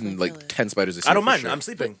you've would definitely eaten kill like it. 10 spiders this I year don't for mind. sure. I'm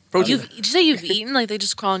sleeping. Did you say you've eaten? Like they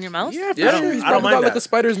just crawl in your mouth? Yeah, for Yeah, sure. He's I don't probably got mind like that. a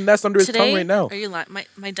spider's nest under his Today, tongue right now. Are you lying?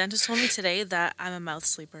 My dentist told me today that I'm a mouth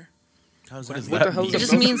sleeper. How's What that? is What that the hell mean? is It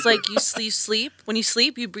a just means like you sleep. When you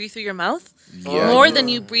sleep, you breathe through your mouth Yeah, more you- than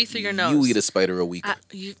you breathe through your nose. You eat a spider a week.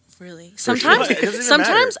 You really? sure. Sometimes, It doesn't even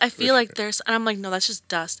sometimes matter. I feel like there's, and I'm like, no, that's just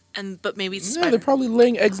dust. But maybe it's a Yeah, spider. they're probably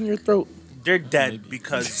laying eggs in your throat. They're dead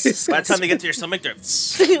because by the time they get to your stomach, they're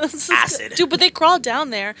acid. Dude, but they crawl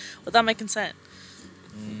down there without my consent.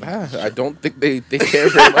 I don't think they care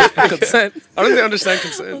very much for consent. I don't think they understand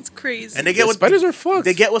consent. That's crazy. and they get The what spiders are fucked.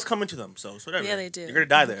 They get what's coming to them. So it's whatever. Yeah, they do. You're gonna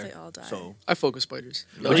die there. They all die. So I fuck with spiders.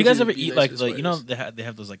 Would you guys ever Be eat nice like to you know spiders. they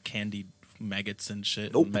have those like candied maggots and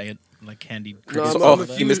shit? Nope. Maggot, like candied. No, crickets I'm and Oh, stuff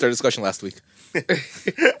like you that? missed our discussion last week.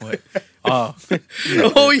 What? Oh,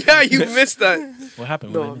 Oh yeah, you missed that. what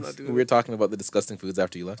happened? No, What did I I'm miss? not We doing were it. talking about the disgusting foods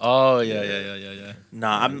after you left. Oh yeah.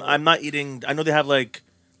 nah, I'm not eating. I know they have like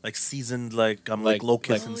seasoned like Like-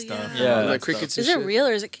 locusts like- and Oh, stuff. yeah. Yeah, Like that crickets Is and it shit. real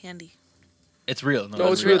or is it candy? It's real. No,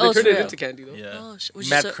 No, it's real. Oh, They it's turned it real. into candy though. Yeah. Oh, would you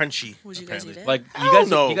Mad so- crunchy. would you guys apparently. eat it? Like I don't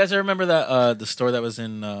know. you guys remember that the store that was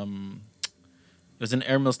in it was in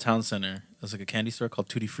Air Mills Town Center. It was like a candy store called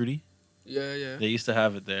Tutti Frutti. Yeah. They used to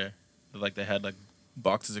have it there. Like they had like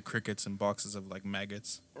boxes of crickets and boxes of like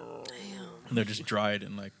maggots, Damn. and they're just dried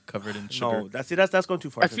and like covered in sugar. No, that's going too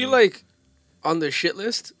far. I for feel me. like on the shit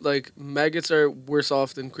list, like maggots are worse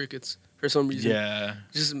off than crickets for some reason. Yeah,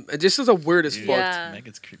 Just is a weird as Dude, fuck. Yeah.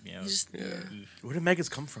 maggots creep me out. You just Yeah. where do maggots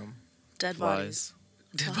come from? dead Flies.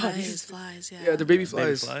 bodies. Flies, yeah. Yeah, they're baby Baby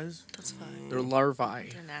flies. flies. That's fine. They're larvae.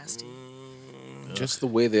 They're nasty. Just the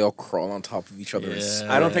way they all crawl on top of each other. is-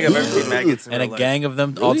 Yeah. I don't think I've ever seen maggots. In And a real life. gang of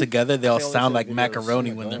them all Really? together, they all I only sound saw like videos.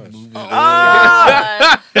 macaroni Oh my when they're gosh. moving.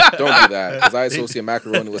 Ah! Don't do that, because I associate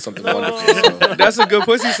macaroni with something wonderful. So. That's a good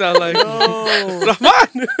pussy sound like. No.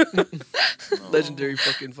 Rahman! Legendary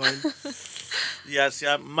fucking find. Yeah, see,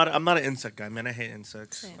 I'm not an insect guy, man. I hate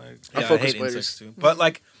insects. Same. Like, Yeah, I fuck with hate spiders. insects too. But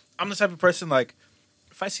like, I'm the type of person like,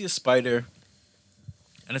 if I see a spider,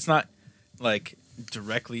 and it's not like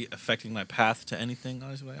directly affecting my path to anything,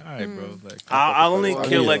 I'll just be like, all right, bro. Like, I'll only I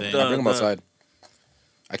kill mean, like I I the. bring them the- outside.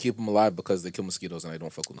 I keep them alive because they kill mosquitoes, and I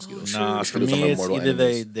don't fuck with mosquitoes. nah, for Mosquitoes are my me, it's mortal either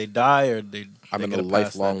enemies. they die or they. I'm they in get a a pass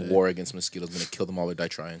lifelong that day. war against mosquitoes. I'm gonna kill them all or die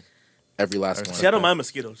trying. Every last one. See, I don't mind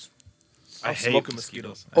mosquitoes. I hate smoke a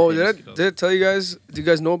mosquitoes. I Oh, hate did mosquitoes. I tell you guys? Do you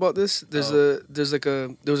guys know about this? There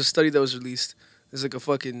was a study that was released. There's like a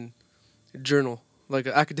fucking journal, like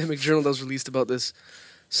an academic journal that was released about this.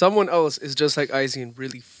 Someone else is just like Izzy and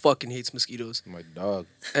really fucking hates mosquitoes. My dog.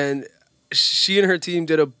 And she and her team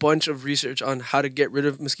did a bunch of research on how to get rid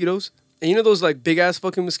of mosquitoes. And you know those like big ass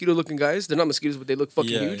fucking mosquito looking guys? They're not mosquitoes, but they look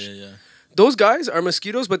fucking huge. Yeah. Those guys are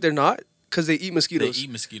mosquitoes, but they're not because they eat They mosquitoes. eat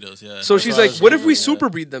mosquitoes. Yeah. So That's she's what I like, was what if we reading, super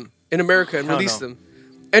breed them in America and Hell release no. them?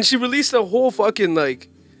 And she released a whole fucking like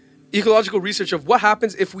ecological research of what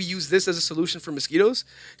happens if we use this as a solution for mosquitoes.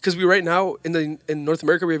 Because we right now in North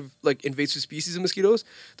America we have like invasive species of mosquitoes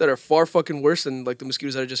that are far fucking worse than like the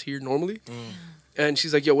mosquitoes that are just here normally. And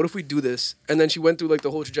she's like, yo, what if we do this? And then she went through like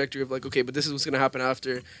the whole trajectory of like, okay, but this is what's gonna happen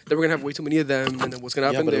after. Then we're gonna have way too many of them, and then what's gonna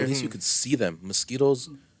Yeah, happen but there? at least you could see them. Mosquitoes.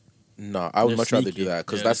 No, I would They're much rather sneaky. do that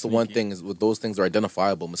because Yeah, that's the they're one sneaky. thing is with those things are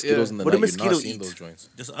identifiable. Mosquitoes Yeah. in the What do night, you're not mosquitoes seeing eat? those joints.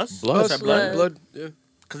 Just us? Blood. Us, our blood? Blood, yeah.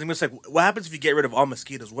 Because it's like, what happens if you get rid of all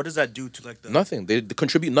mosquitoes? What does that do to like the? Nothing. They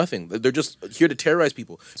contribute nothing. They're just here to terrorize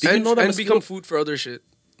people. Do you And, know that and mosquito- become food for other shit,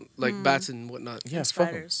 like bats and whatnot. Yeah, And fuck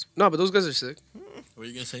 'em. spiders. No, but those guys are sick. What were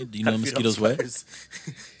you gonna say? Do you Gotta know feed off mosquitoes what? spiders.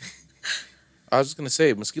 I was just gonna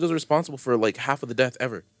say mosquitoes are responsible for like half of the death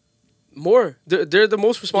ever. More. They're the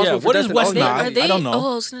most responsible Yeah, for what death is in West all Nile? humanity. Are they? I don't know.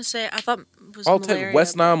 Oh, I was gonna say. I thought it was All malaria. type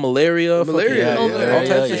West Nile, malaria, Malaria, fucking, oh, all malaria,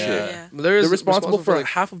 types of yeah. shit. Yeah. Malaria is They're responsible for like,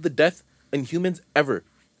 half of the death in humans ever.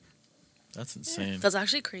 That's insane. That's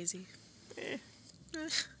actually crazy.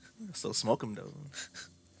 Still smoke them though.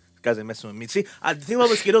 Guys ain't messing with me. See, the thing about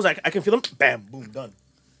mosquitoes, I can feel them. Bam, boom, done.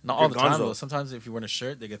 Not You're all the time gonzo. though. Sometimes if you're wearing a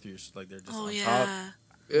shirt, they get through your like they're just Oh on top. yeah.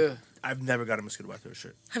 yeah. I've never got a mosquito bite through a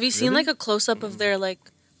shirt. Have you seen like a close up of their like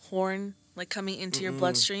horn like coming into your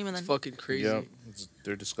bloodstream and It's then fucking crazy. Yeah,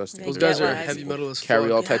 they're disgusting. Yeah, Those you guys get are why I heavy see. metal as Carry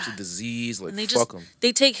fuck. all types Yeah. of disease. Like and they fuck just them.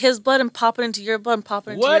 they take his blood and pop it into your blood and pop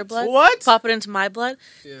it into What? your blood. What? Pop it into my blood.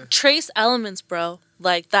 Yeah. Trace elements, bro.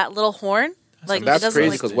 Like that little horn. Like it That's doesn't, crazy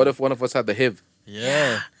like- because what if one of us had the HIV?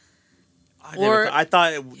 Yeah. I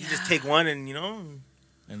thought you just take one and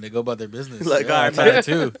And they go about their business. Like, yeah, I alright, thought man. it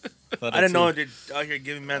too. Thought I it didn't know too. they're out here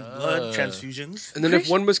giving man blood transfusions. And then if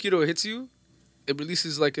one mosquito hits you, it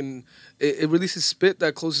releases like it releases spit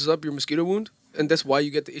that closes up your mosquito wound, and that's why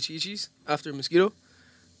you get the itchies after a mosquito.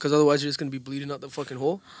 Because otherwise you're just gonna be bleeding out the fucking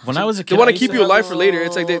hole. When I was a They kid, want I to used keep you alive for later.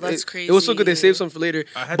 It's like Oh, that's it was so good they crazy. saved some for later.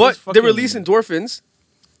 I had But this they fucking- release endorphins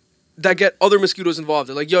that get other mosquitoes involved.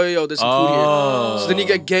 They're like, yo, there's some food here. So then you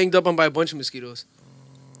get ganged up on by a bunch of mosquitoes.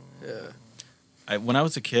 Yeah. When I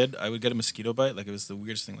was a kid, I would get a mosquito bite. Like it was the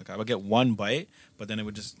weirdest thing. Like I would get one bite, but then it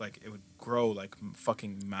would just like it would grow like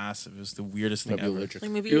fucking massive. It was the weirdest thing Might be ever. allergic.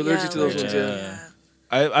 Like maybe You're allergic to those ones, yeah.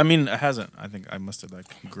 I mean, it hasn't. I think I must have like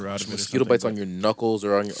grew out of it. or Mosquito something, bites but- on your knuckles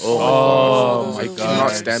or on your. Oh Oh my I God.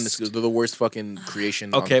 cannot stand mosquitoes. They're the worst fucking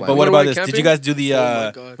creation. on Okay, but planet. what When about I this? went Did you camping- guys do the Oh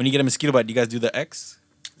my God. when you get a mosquito bite? Do you guys do the X?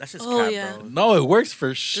 That's just Oh, cap, yeah. bro. No, it works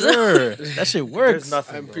for sure. That shit works. There's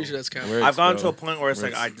nothing. I'm bro. pretty sure that's count. Works, I've gone bro. to a point where it's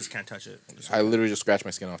like Works. I just can't touch it. I literally just scratch my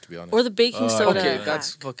skin off, to be honest. Or the baking Oh, soda. Okay, hack.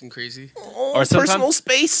 that's fucking crazy. Or sometimes- personal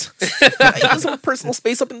space. I use some personal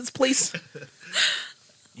space up in this place.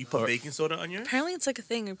 You put baking soda on your? Apparently it's like a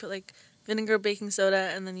thing. You put like vinegar, baking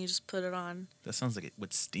soda, and then you just put it on. That sounds like it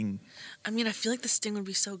would sting. I mean, I feel like the sting would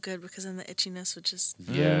be so good because then the itchiness would just,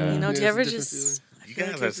 Yeah. you know, do Yeah, you it's ever a different just? I You feel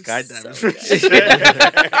guys like have it'd be skydivers. so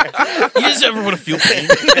good. You just ever want to feel pain?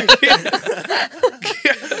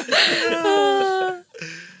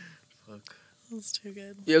 That's too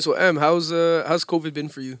good. Yeah, so how's COVID been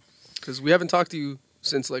for you? Because we haven't talked to you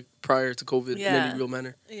since like prior to COVID in Yeah. any real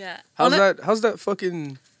manner. Yeah. How's that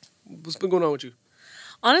fucking what's been going on with you?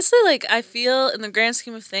 Honestly, like I feel in the grand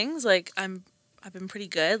scheme of things, like I've been pretty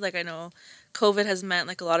good. Like I know COVID has meant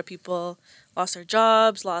like a lot of people lost their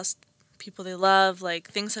jobs, lost people they love. Like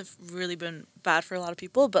things have really been bad for a lot of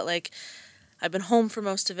people, but like I've been home for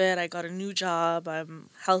most of it. I got a new job. I'm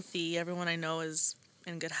healthy. Everyone I know is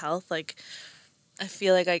in good health. Like I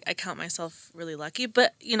feel like I count myself really lucky,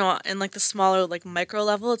 but you know, in like the smaller like micro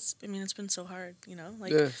level, it's been so hard, you know?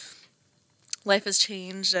 Like Yeah. life has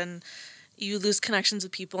changed and you lose connections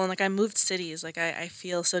with people, and like I moved cities, like I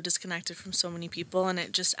feel so disconnected from so many people, and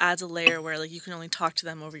it just adds a layer where like you can only talk to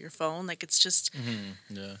them over your phone. Like it's just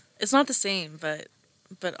Yeah. it's not the same, but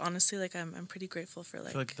honestly, like I'm pretty grateful for I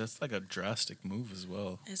like, feel like that's like a drastic move as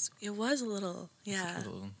well. it was a little, yeah,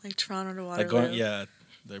 little- like Toronto to Waterloo. Like going, yeah,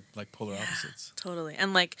 they're like polar opposites. Totally.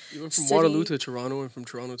 And like You went from city- Waterloo to Toronto and from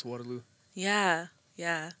Toronto to Waterloo. yeah,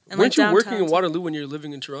 and Weren't like you working in downtown, too. Waterloo when you were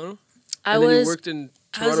living in Toronto? I And then you was worked in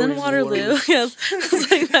I was Toronto in when you Waterloo. Yes.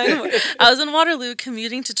 I was in Waterloo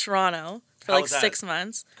commuting to Toronto for How like was that? 6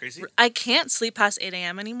 months. Crazy. I can't sleep past 8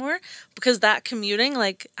 a.m. anymore because that commuting,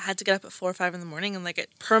 like, I had to get up at 4 or 5 in the morning, and like it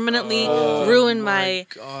permanently ruined my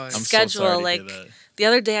God. I'm schedule. so sorry to like hear that. the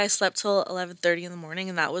other day, I slept till 11:30 in the morning,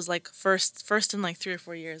 and that was like first in like 3 or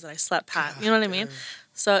 4 years that I slept past. You know what I mean?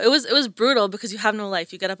 So it was brutal because you have no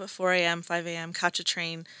life. You get up at 4 a.m., 5 a.m., catch a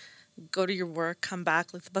train, go to your work, come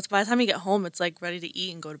back. Like, but by the time you get home, it's like ready to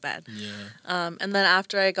eat and go to bed. Yeah. And then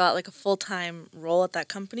after I got like a full-time role at that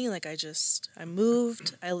company, like I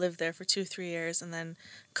moved. I lived there for 2-3 years, and then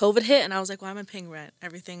COVID hit, and I was like, why am I paying rent?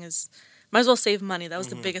 Everything is, might as well save money. That was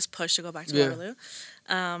the biggest push to go back to Waterloo.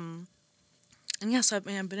 And yeah, so I've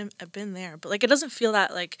been there, but like it doesn't feel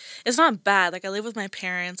that like it's not bad. Like I live with my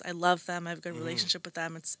parents, I love them, I have a good relationship with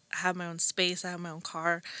them. I have my own space, I have my own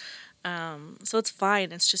car, so it's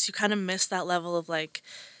fine. It's just you kind of miss that level of like.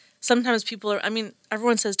 Sometimes people are. I mean,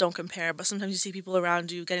 everyone says don't compare, but sometimes you see people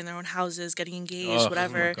around you getting their own houses, getting engaged,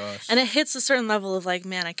 whatever, gosh. and it hits a certain level of like,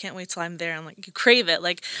 man, I can't wait till I'm there. And like you crave it.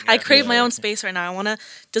 Like I crave my own space right now. I want to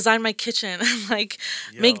design my kitchen and like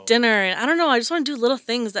make dinner. And I don't know. I just want to do little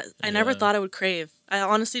things that I never thought I would crave. I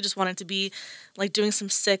honestly just wanted to be like doing some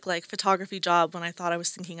sick like photography job when I thought I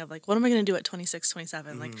was thinking of like, what am I gonna do at 26,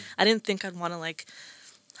 27? Like I didn't think I'd want to like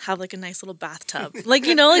have like a nice little bathtub, like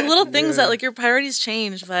you know, like little things that like your priorities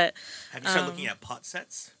change. But Have you started looking at pot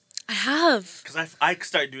sets? I have. Because I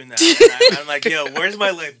started doing that. And I'm like, yo, where's my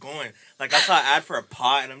life going? Like, I saw an ad for a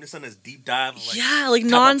pot, and I'm just on this deep dive of like, Yeah, like type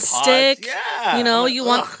of non-stick. pots. Yeah. You know, I'm like, you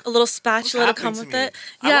want ugh, a little what's spatula to happening come to with me? it.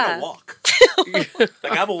 I Yeah. want to walk.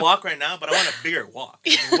 Like, I have a walk right now, but I want a bigger walk.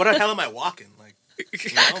 What the hell am I walking? Like,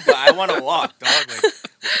 you know, but I want to walk, dog. Like,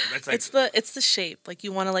 it's like, It's the shape. Like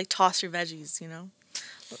you want to like toss your veggies, you know.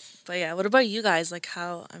 But yeah, what about you guys? Like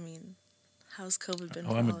how's COVID been?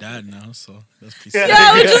 Oh, for I'm a all of dad you? now, so that's peace.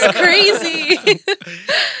 Yeah, which is crazy.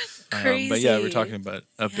 Crazy. But yeah, we were talking about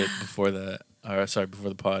a bit before that. Or sorry, before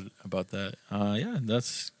the pod about that. Yeah,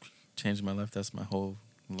 that's changed my life. That's my whole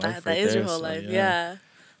life. That right is there, your whole so, life. Yeah.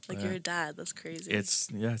 Like Yeah. you're a dad. That's crazy. It's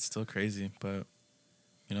still crazy, but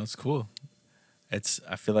you know, it's cool. I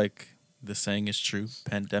feel like the saying is true.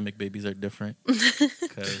 Pandemic babies are different.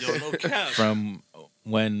 'Cause yo, no cap. from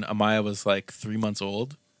when Amaya was like 3 months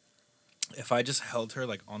old, if I just held her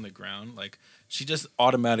like on the ground, like she just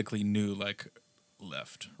automatically knew like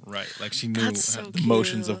left, right. Like she knew That's so the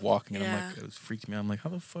motions of cute. walking, and I'm Yeah. like, it was freaking me out. I'm like, how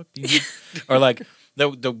the fuck do you? Or like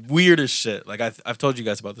the weirdest shit. Like I've told you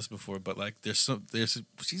guys about this before, but like she's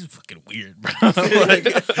fucking weird, bro. Like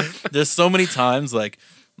there's so many times like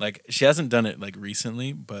she hasn't done it like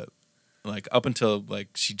recently, but like up until like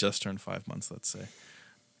she just turned 5 months, let's say.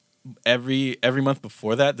 Every month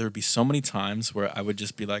before that, there would be so many times where I would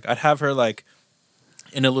just be like, I'd have her like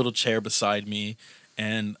in a little chair beside me,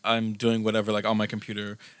 and I'm doing whatever like on my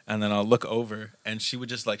computer, and then I'll look over, and she would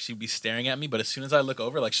just like she'd be staring at me, but as soon as I look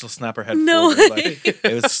over, like she'll snap her head No forward. way. Like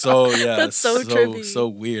it was so That's so trippy. so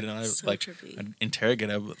weird, and I So like trippy. I'd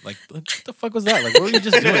interrogate. I would like, what the fuck was that? Like, what were you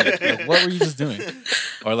just doing? Like, what were you just doing?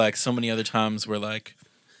 Or like so many other times where like,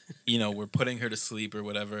 you know, we're putting her to sleep or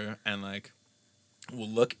whatever, and like we'll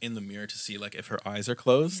look in the mirror to see like if her eyes are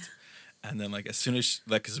closed, and then like as soon as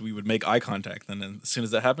like because we would make eye contact, and then as soon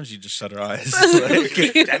as that happens, she just shut her eyes. Like,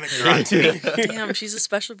 Damn it, you're on to me. Damn, she's a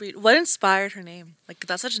special breed. What inspired her name? Like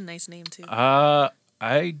that's such a nice name too.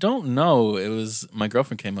 I don't know. It was my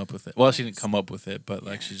girlfriend came up with it. Well, she didn't come up with it, but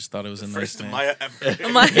like she just thought it was a nice First name. Maya ever.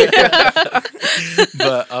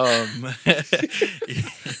 But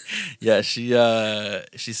yeah, she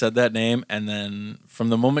said that name, and then from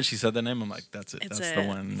the moment she said that name, I'm like, that's it. It's That's it. the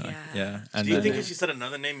one. Like, Yeah. yeah. And Do you then, think if she said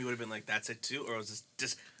another name, you would have been like, that's it too? Or was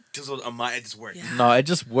this just Amaya, it just worked? Yeah. no, it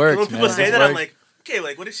just worked. When people man. It say just that, I'm worked. like, okay,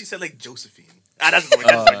 like, what if she said like Josephine? That's the word.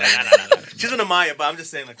 She's an Amaya, but I'm just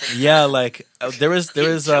saying like. yeah, like there was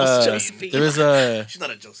Josephine. there was a She's not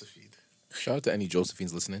a Josephine. Shout out to any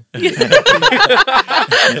Josephines listening. I'm not.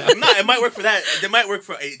 It might work for that. It might work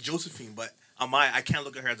for a Josephine, but Amaya, I can't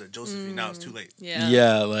look at her as a Josephine now. It's too late.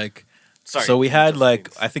 yeah, like Sorry. so we had like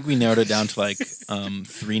Josephines. I think we narrowed it down to like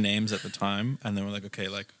 3 names at the time, and then we're like, okay,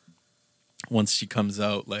 like once she comes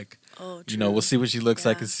out, like Oh, you know, we'll see what she looks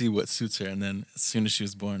like Yeah. and see what suits her, and then as soon as she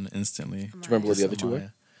was born, instantly. Do you remember what the other two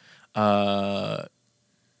were?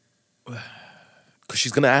 Because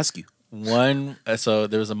she's gonna ask you. One, so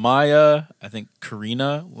there was a Maya. I think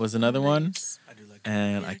Karina was another one, I do like.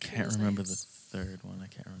 and Yeah, I can't Karina's remember nice. the third one. I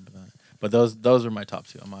can't remember that. But those were my top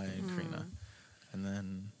 2, Amaya and Karina. And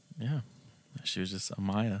then yeah, she was just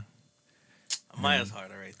Amaya. Amaya's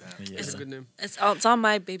hard. I write that. Yeah. That's a good name. It's on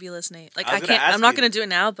my baby list, Nate. Like I I was gonna can't. ask I'm not you. gonna do it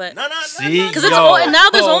now, but No. See? because it's Yo, now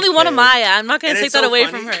there's only one of okay. Maya. I'm not gonna And take it's that so away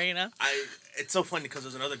funny. from her. You know. It's so funny because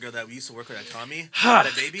there's another girl that we used to work with at Tommy. Had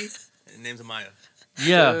a baby, Name's Amaya.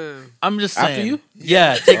 Yeah. Damn. I'm just After saying. you?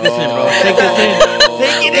 Yeah, take this in, bro. Take this in.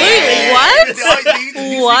 Take it in.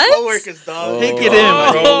 What? What? Co-workers, dog. Take it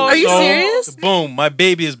in, bro. Are you So, serious? Boom, my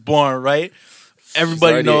baby is born, right?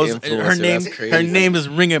 Everybody already knows an influencer, her name. that's Her crazy. name is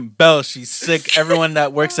ringing bells. She's sick. Everyone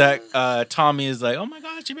that works at Tommy is like, "Oh my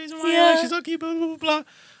gosh, she made Yeah. She's so cute." Blah blah blah. Blah.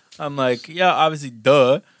 I'm like, yeah, obviously,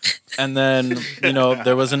 duh. And then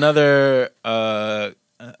there was another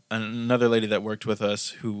lady that worked with us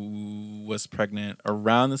who was pregnant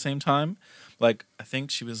around the same time. Like, I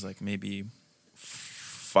think she was like maybe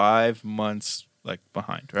 5 months like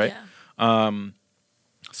behind, right? Yeah.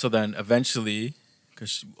 So then eventually,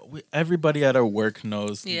 because everybody at our work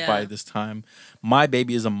knows Yeah. by this time, my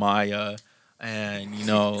baby is a Maya, and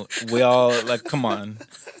we all like, come on.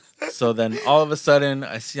 So then all of a sudden,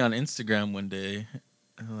 I see on Instagram one day,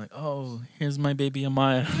 and I'm like, oh, here's my baby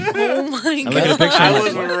Amaya. Oh my I look at the god. picture. I I'm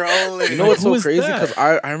was like, rolling. You know what's Who so is crazy? that? Because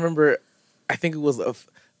I remember, I think it was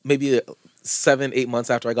maybe 7-8 months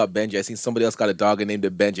after I got Benji, I seen somebody else got a dog and named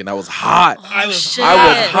it Benji, and I was hot. I was Shit. I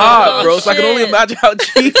was hot, Oh, bro. So I can only shit. imagine how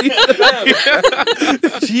cheesy.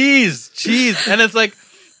 cheese, and it's like,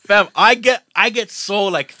 fam, I get so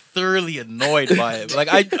like thoroughly annoyed by it. Like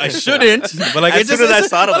I shouldn't, but like As it just soon as I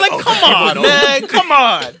saw it, I'm like, like, come oh, on, people man, come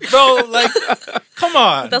on, bro, like, come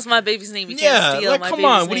on. That's my baby's name. You can't Yeah, steal like my come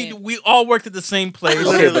baby's on. name. We all worked at the same place. Okay,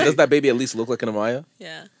 Literally. but does that baby at least look like an Amaya?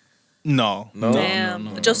 Yeah. No, No?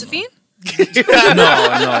 Damn. Josephine? no,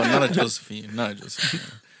 not a Josephine, not a Josephine.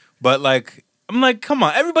 But like, I'm like, come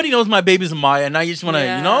on. Everybody knows my baby's Maya, and now you just want to,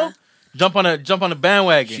 Yeah. jump on a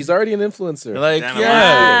bandwagon. She's already an influencer. like, Damn,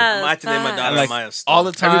 yeah. I'm about to name my facts. daughter And, like, Amaya. All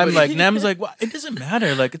the time, Everybody- like Nam's like, well, it doesn't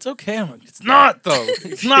matter. Like, it's okay. I'm like, it's not though.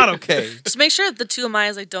 It's not okay. Just make sure the two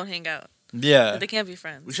Amayas like don't hang out. Yeah. They can't be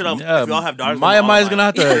friends. We should all, Yeah, if we all have daughters, Maya then all Maya's gonna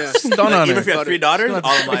have to Yeah. stun Like, on even her. if you have 3 daughters,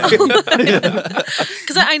 all of Maya.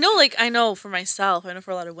 Because I know for myself, I know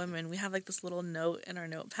for a lot of women, we have like this little note in our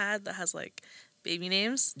notepad that has like baby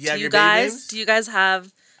names. You have do you your baby guys? names? Do you guys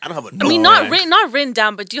have? I don't have a. I mean, notepad. not written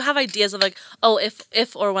down, but do you have ideas of like, oh,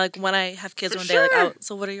 if or like when I have kids For one day, like, sure. oh,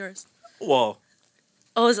 so what are yours? Well,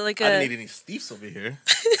 Oh, is it like I didn't a? need any Steves over here,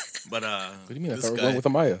 but What do you mean? I This thought we were guy. going with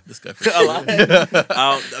Amaya. This guy. For a sure.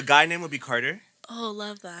 lot. A guy name would be Carter, Oh,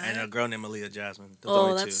 love that. and a girl named Aaliyah Jasmine. Those Oh,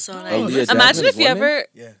 only that's two. so Oh, nice. Aaliyah Imagine Jasmine if is you one name? ever.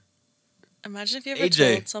 Yeah. Imagine if you ever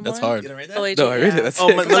AJ, told someone. that's hard. You didn't write that? Oh, AJ. No, I read yeah. it. That's Oh,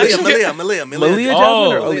 it. Malia Malia Jasmine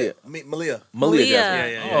Oh. or Aaliyah? Malia. Malia Malia.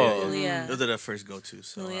 Jasmine. Yeah. Oh. Malia. Those are the first go-tos.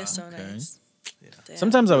 So, Malia's so Okay. nice. Yeah. Damn.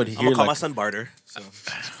 Sometimes I would I'm hear gonna call like, my son Barter. So.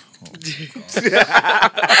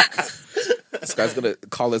 This guy's gonna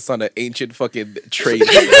call his son an ancient fucking trade.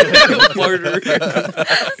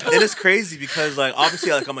 It is crazy because like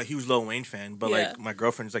obviously like I'm a huge Lil Wayne fan, but Yeah. like my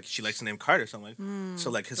girlfriend's like she likes the name Carter, so I'm like,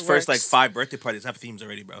 so like his it first like works. 5 birthday parties have themes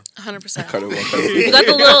already, bro. 100%. Carter won't come. You got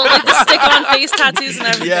the little like the stick-on face tattoos and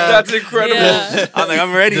everything. Yeah. That's incredible. Yeah. I'm like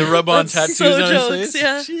I'm ready. the rub-on That's tattoos so on his jokes,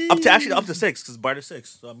 face. yeah. Up to 6 because Barter's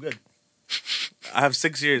 6, so I'm good. I have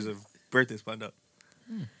 6 years of birthdays planned up.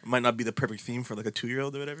 It might not be the perfect theme for like a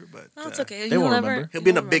 2-year-old or whatever, but No, it's okay. They You'll won't never- remember. he'll be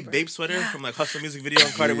in a you'll big remember. babe sweater from like Hustler music video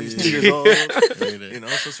on Carter when he's 2 years old. You know,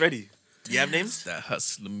 so it's ready. Do you have names? That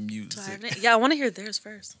hustler Do I have music. names? Yeah, I want to hear theirs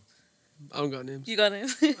first. I don't got names. You got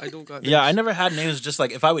it. I don't got Yeah, I names. never had names. Just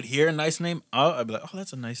like if I would hear a nice name, I'd be like, "Oh,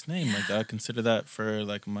 that's a nice name." Like I consider that for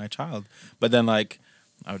like my child. But then like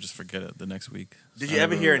I would just forget it the next week. Did So you I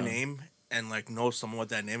ever don't hear a know. name and like know someone with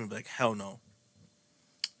that name and be like, hell no?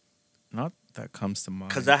 Not that comes to mind.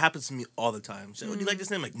 Because that happens to me all the time. So, would you like this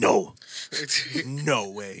name? Like, no. No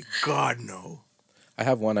way. God, no. I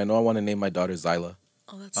have one. I know I want to name my daughter Zyla.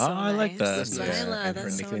 Oh, that's Oh, so I like nice. that. Zyla, and her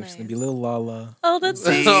that's so nickname's nice. gonna be Little Lala. Oh, that's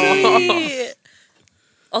so sweet.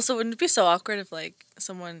 Also, wouldn't it be so awkward if like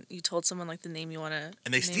you told someone like the name you want to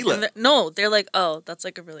And they steal it. No, they're like, oh, that's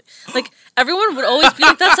like a really like everyone would always be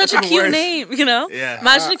like, that's such a Even cute worse. name, you know? Yeah.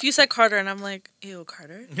 Imagine if you said Carter and I'm like, ew,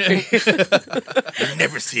 Carter. You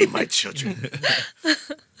never see my children.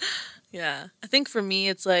 Yeah, I think for me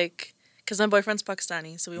it's like because my boyfriend's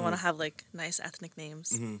Pakistani, so we want to have like nice ethnic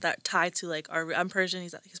names that tie to like our. I'm Persian,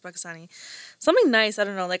 he's Pakistani. Something nice. I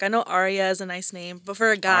don't know. Like I know Arya is a nice name, but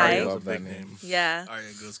for a guy, Arya's a love that big name. name. yeah. Arya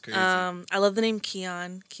goes crazy. I love the name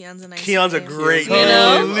Keon. Keon's a nice. Keon's a name. great You name.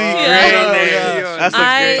 know? Holy Yeah. great name. Keon. That's a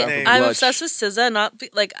great name. I'm Blush. obsessed with SZA.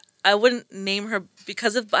 Like I wouldn't name her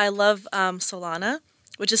because of. I love Solana,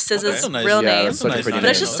 which is That's SZA's a nice real Yeah, name. that's such a Nice pretty name.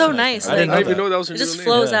 But it's just so That's nice, I like- didn't I know didn't even that. know that was It her just real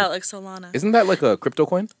flows name. out like Solana. Isn't that like a crypto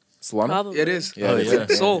coin? Solana? Probably. It is. Yeah, it yeah.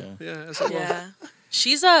 is. Soul. Yeah. That's a Yeah.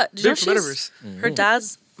 She's a. Did you know Big from she's Metaverse. her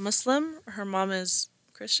dad's Muslim. Her mom is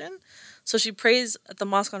Christian, so she prays at the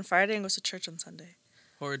mosque on Friday and goes to church on Sunday.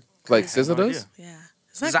 Hard. Like Crazy. SZA No does? idea. Yeah,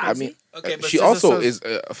 Isn't that I crazy? mean, Okay, but she SZA also says-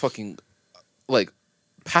 is a fucking like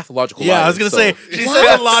pathological. Yeah, liar, I was gonna so- say she What?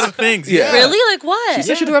 says a lot of things. Yeah. Really? Like what? She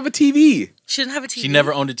said she didn't have a TV. She didn't have a TV. She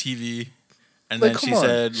never owned a TV, and Like, then she come on.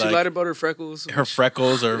 said She like lied about her freckles. her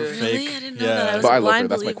freckles are Yeah. fake. Really? I didn't know yeah. that. I was But I a love her. blind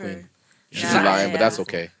That's my believer. queen. She's Yeah, lying, but yeah. that's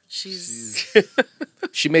okay. She's.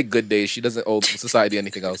 She made good days. She doesn't owe society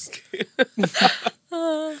anything else.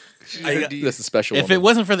 She's I- her D. That's a special If woman. it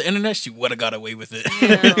wasn't for the internet, she would have got away with it.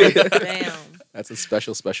 Damn. That's a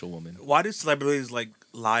special woman. Why do celebrities like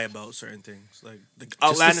lie about certain things? Like the Just to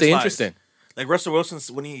outlandish stay lies. interesting. Like Russell Wilson,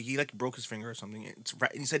 when he like broke his finger or something, it's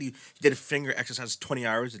right. He said he did a finger exercise 20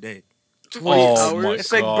 hours a day. 20 Oh hours. my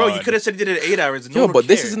It's like, bro, you God. could have said you did it 8 hours. And no Yo, one but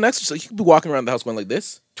this cared. is an exercise. You could be walking around the house going like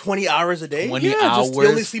this. 20 hours a day. 20 He only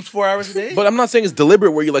hours? sleeps 4 hours a day. But I'm not saying it's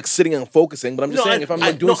deliberate where you're like sitting and focusing. But I'm just saying if I'm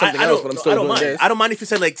like doing something else, but I'm still I don't doing mind. this. I don't mind if you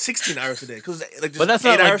said like 16 hours a day, because like just But that's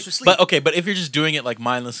 8 not like, hours for sleep. but okay, but if you're just doing it like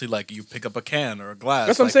mindlessly, like you pick up a can or a glass,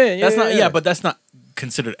 That's what I'm like, saying. Yeah, that's yeah, not yeah. but that's not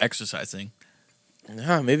considered exercising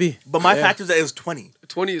Yeah, maybe. But my Yeah. fact is that it was 20.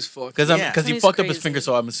 20 is fucked. because Yeah. because he He's fucked up his crazy. finger,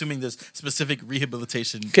 so I'm assuming there's specific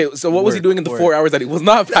rehabilitation. Okay, so what was he Work, doing in the work. 4 hours that he was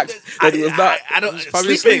not that he was not? I don't.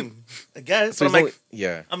 probably Sleeping. I guess. So But he's only,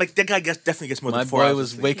 yeah. I'm like that guy definitely gets more My than 4 boy hours.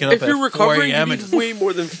 was of sleep. waking up If you're at 4 recovering, you a.m. need and way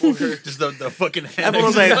more than 4. just the fucking hand Everyone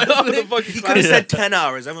was like, The fucking he could have Yeah. said 10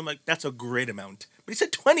 hours. I'm like, that's a great amount. But he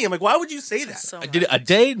said 20. I'm like, why would you say that? So I did it a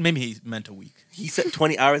day, maybe he meant a week. He said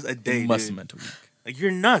 20 hours a day. He must dude. have meant a week. Like,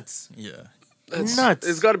 you're nuts. Yeah. That's Nuts.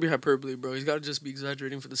 It's got to be hyperbole, bro. He's got to just be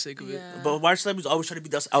exaggerating for the sake of it. Yeah. But why are celebrities always trying to be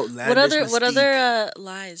this outlandish? What mystique? other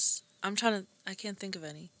lies? I'm trying to. I can't think of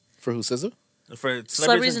any. For who, SZA? For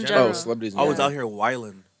Celebrities in Oh, general. celebrities. Always yeah. out here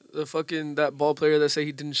wilding. The fucking that ball player that said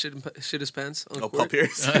he didn't shit his pants on Oh, court. Paul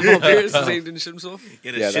Pierce. Paul Pierce saying he didn't shit himself.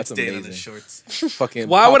 Get a Yeah, shit that's stain on amazing. his shorts. Fucking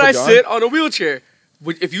Why would Papa I John? sit on a wheelchair?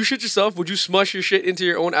 If you shit yourself, would you smush your shit into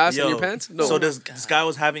your own ass and your pants? No. So this guy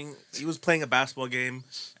he was playing a basketball game,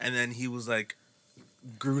 and then he was like,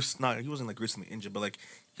 he wasn't like gruesomely injured, but like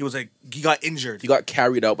he got injured, He got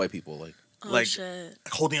carried out by people. Like, Oh like- shit.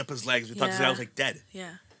 holding up his legs. We thought this guy Yeah. was like dead,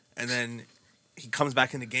 Yeah. and then he comes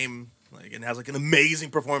back in the game like and has like an amazing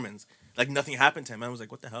performance. Like nothing happened to him. I was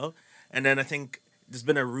like, what the hell? And then I think there's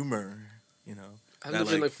been a rumor, Has that, there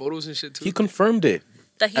been like photos and shit too? he confirmed it.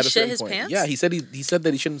 That he at a shit certain his point. pants. Yeah, he said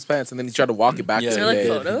that he shit his pants, and then he tried to walk it back Yeah, the Is other there, day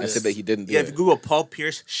like, and photos? said that he didn't do yeah. it. If you Google Paul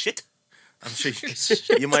Pierce shit, I'm sure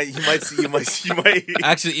you might see.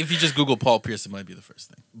 Actually, if you just Google Paul Pierce, it might be the first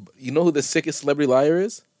thing. You know who the sickest celebrity liar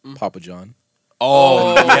is? Papa John.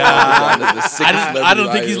 Oh, Papa yeah. John is the sickest I don't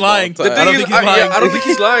celebrity think he's liar of all lying. time. The thing I don't is- think he's lying. I don't think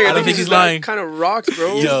he's lying. I don't think he's lying. Kind of rocks,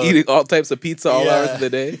 bro. Yo. He's eating all types of pizza all Yeah. hours of the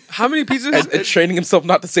day How many pizzas? and training himself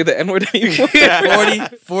not to say the N-word anymore.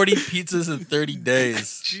 40 pizzas in 30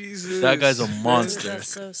 days. Jesus. That guy's a monster. That's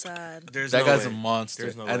so sad. There's That no guy's way. a monster.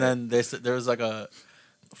 There's no way. and then they said there was like a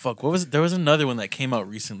fuck. What was there was another one that came out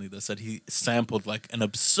recently that said he sampled like an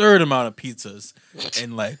absurd amount of pizzas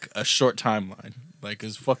in like a short timeline. Like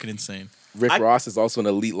it's fucking insane. Rick I- Ross is also an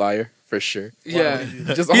elite liar for sure. Yeah.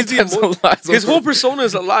 Just all He's the types emo- of lies. His on- whole persona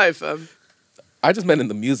is alive, fam. I just meant in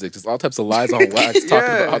the music, just all types of lies on wax, talking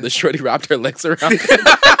Yeah. about how the shorty wrapped her legs around.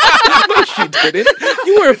 No, she didn't.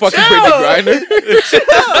 You weren't fucking Brittany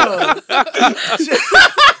Griner.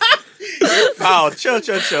 Wow, chill.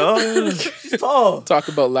 She's tall. Talk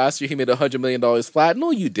about last year he made $100 million flat.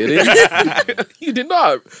 No, you didn't. You did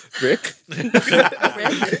not, Rick.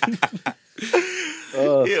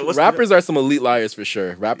 Yeah, what's Rappers are some elite liars for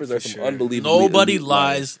sure. Rappers are some sure. unbelievable. Nobody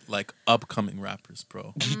lies like upcoming rappers,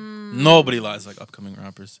 bro. Nobody lies like upcoming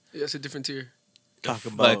rappers. Yeah, it's a different tier. Talk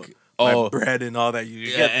about Like my bread and all that. You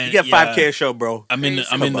Yeah, get and- 5K yeah. a show, bro. I'm in the,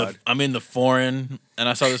 I'm in the I'm in the foreign, and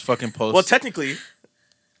I saw this fucking post. Well, technically,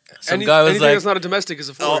 some guy was anything like, that's not a domestic is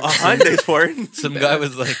a a foreign. Hyundai's foreign. some guy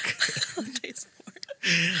was like,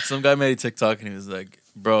 some guy made a TikTok and he was like,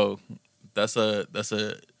 bro, that's a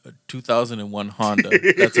 2001 Honda.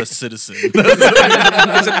 That's a Citizen. It's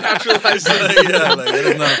a naturalized. yeah, like it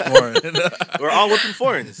is not a foreign. We're all whipping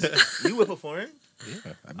foreigns. You whip a foreign?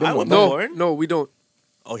 I've been I one. would know. No, Foreign? no, we don't.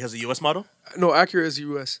 Oh, he has a U.S. model. No, Acura is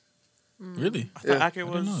US. Really? I thought Yeah. Acura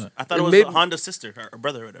didn't was. know that. I thought It it was made- Honda's sister or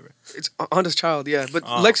brother or whatever. It's Honda's child, yeah. But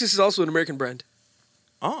Oh. Lexus is also an American brand.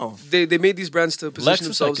 Oh, They made these brands to position Lexus,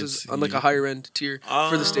 themselves I as could on like see. a higher end tier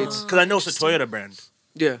for the states. Because I know it's a Toyota brand.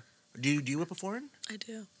 Yeah, Do you whip a foreign? I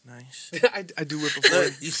do. Nice. I do whip a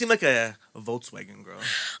foreign. You seem like a Volkswagen girl.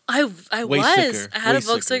 I Way was. sicker, I had way a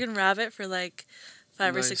Volkswagen sicker. Rabbit for like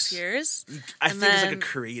 5 or 6 Nice. years, I And think it's like a then-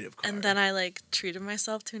 creative car. and then I like treated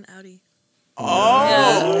myself to an Audi. oh,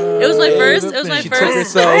 Yeah. It was my first. It was my She took first.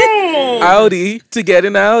 herself Audi to get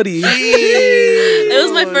an Audi. It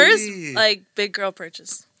was my first Holy. like big girl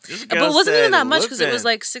purchase. This But girl it wasn't even said that much because it was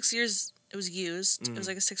whooping. like 6 years. It was used. It was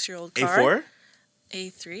like a 6-year-old car. A4.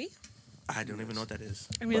 A3. I don't even know what that is.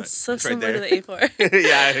 I mean, but it's so right similar to there. the A4.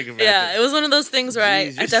 Yeah, I can Yeah, it was one of those things where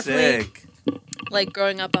Jeez, I you're definitely sick. like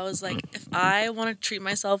growing up. I was like, if I want to treat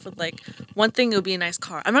myself with like one thing, it would be a nice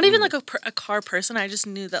car. I'm not even like a car person. I just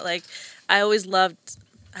knew that like I always loved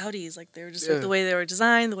Audis. Like they were just like, the way they were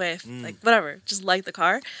designed, the way like whatever, just liked the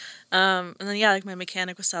car. And then yeah, like my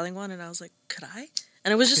mechanic was selling one, and I was like, could I?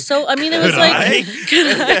 And it was just so. I mean, it was like, could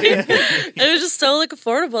I? And it was just so like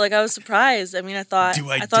affordable. Like I was surprised. I mean, I thought Do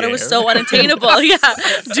I thought it was dare? so unattainable. Yeah,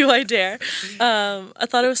 do I dare? I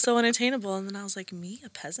thought it was so unattainable, and then I was like, me, a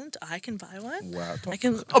peasant, I can buy one. Wow. I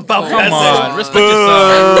can. About Come peasant. on, respect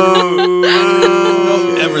yourself.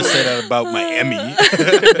 Don't ever say that about my Emmy.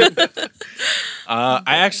 I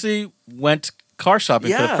actually went car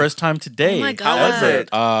shopping for the Yeah. first time today. Oh my God. How was it?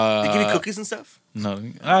 Uh, They give you cookies and stuff? No,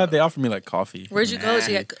 they offered me like coffee. Where'd you go?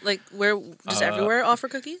 To get like where? Just everywhere offer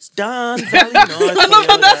cookies? Don Valley North. I love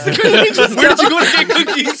how that's the Where did you go to get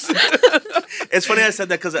cookies? It's funny I said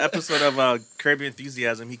that because the episode of Curb Your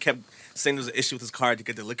Enthusiasm, he kept saying there's an issue with his car to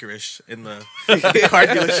get the licorice in the car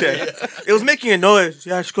dealership. It was making a noise.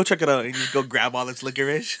 Yeah, just go check it out. And you just go grab all its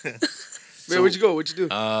licorice. Man, where'd you go? What'd you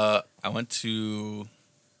do? I went to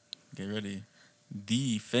get ready.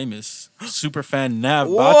 The famous superfan Nav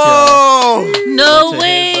Bhatia. Whoa! No to his,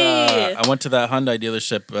 way. I went to that Hyundai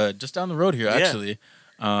dealership just down the road here. Yeah. Actually,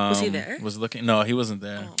 Was he there? Was looking. No, he wasn't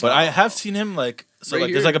there. Oh. But I have seen him like so. Right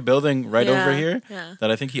Like there's here? like a building right Yeah, over here yeah.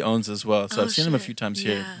 that I think he owns as well. So Oh, I've seen him a shit. few times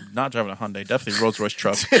here. Yeah. Not driving a Hyundai, definitely Rolls Royce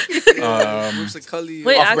truck. Looks like Cully.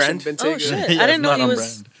 Wait, Off-brand? actually, oh shit! Yeah, I it's didn't know not he on was.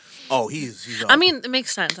 brand. Oh, he's I mean, it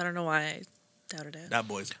makes sense. I don't know why I doubted it. that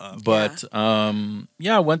boy's up. But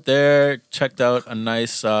yeah, I went there, checked out a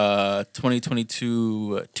nice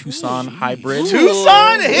 2022 Tucson hybrid.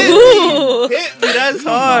 Tucson hit Ooh. me. Hit me. That's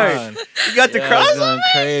Come hard. on. You got the Yeah, cross it's going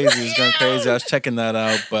crazy. It's going crazy. I was checking that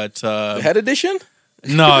out, but The head edition?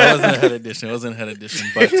 no, it wasn't a head edition. It wasn't a head edition.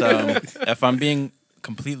 But if I'm being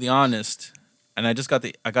completely honest, and I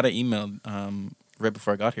got an email right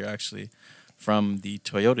before I got here actually from the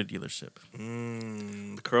Toyota dealership.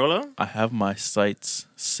 The Corolla? I have my sights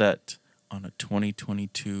set on a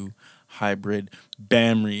 2022 hybrid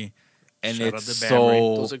Bamry, and Shout out it's to Bamry.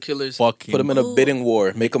 so Those are killers. fucking. Put them in a Ooh. bidding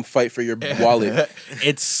war. Make them fight for your wallet.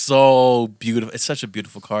 It's so beautiful. It's such a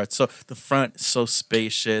beautiful car. It's so the front is so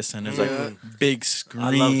spacious, and there's like Yeah. big screens. I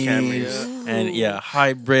love Camrys. And I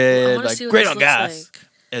hybrid, wanna like see what great this on looks gas. like.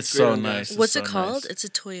 It's Great so on gas. nice. It's What's so it called? nice. It's a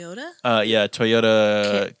Toyota. Yeah,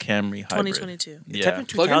 Toyota Camry hybrid. 2022. Yeah. Type in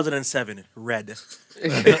Plug-in? 2007. Red. Yo,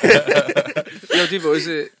 Devo,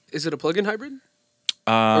 is it a plug-in hybrid?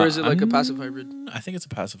 Or is it like a passive hybrid? I think it's a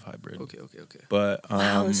passive hybrid. Okay. But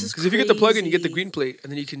Wow, this is Because if you get the plug-in, you get the crazy. green plate,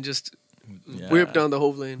 and then you can just yeah, whip down the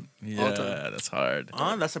whole lane all Yeah, the time. that's hard.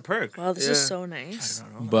 Oh, that's a perk. Wow, this is Yeah. so nice.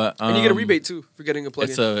 But And you get a rebate too for getting a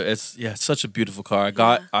plug-in. It's such a beautiful car.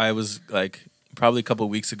 I was like probably a couple of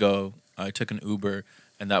weeks ago. I took an Uber,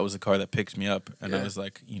 and that was the car that picked me up. And I Yeah. was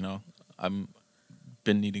like, I'm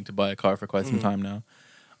been needing to buy a car for quite some time now.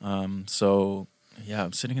 So yeah,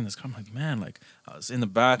 I'm sitting in this car. I'm like, man, like I was in the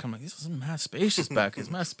back. I'm like, this is mad spacious back. It's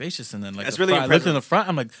mad spacious. And then like That's the really front, I looked in impressive. the front.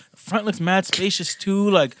 I'm like, the front looks mad spacious too.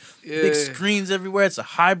 Like big Yeah. screens everywhere. It's a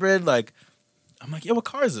hybrid. Like I'm like, yo, what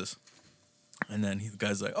car is this? And then the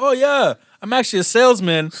guy's like, "Oh yeah, I'm actually a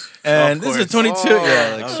salesman, and this is a course. 22." Oh,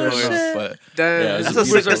 yeah, like of sure course. enough. But Damn, Yeah, this that's is a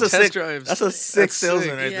where's sick- our that's a test sick- drives. That's a sick That's salesman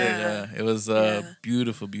sick. right there. yeah, it was Yeah.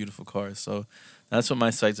 beautiful, beautiful car. So that's what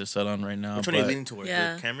my sights are set on right now. Which one are you but- leaning towards?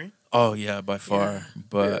 Yeah. The Camry? Oh yeah, by far.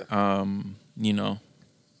 But I'm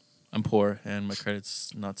poor and my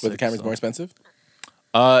credit's not. But the sick, camera's so- more expensive?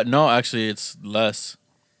 No, actually, it's less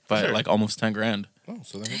by Sure. like almost 10 grand. Oh,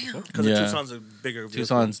 so that makes sense. Because Yeah. the Tucson's a bigger vehicle.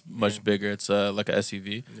 Tucson's much Yeah. bigger. It's like a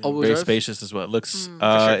SUV. All-wheel Very drive? spacious as well. It looks. sure.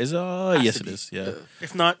 Is Has yes, to it be. is. Yeah,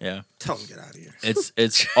 If not, yeah. tell him to get out of here.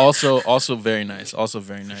 It's also very nice. Also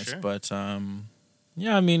very nice. sure. But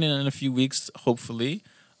yeah, I mean, in a few weeks, hopefully,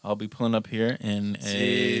 I'll be pulling up here in a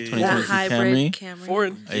See. The 2022 hybrid Camry. Camry.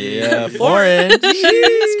 Foreign. Yeah, foreign.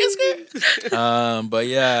 But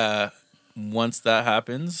yeah, once that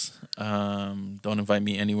happens, don't invite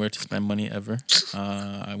me anywhere to spend money ever.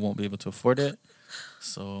 I won't be able to afford it.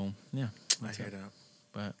 So yeah, I hear that.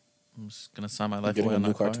 but I'm just gonna sign my You're life getting away a on new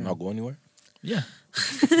that car car. to not go anywhere? Yeah,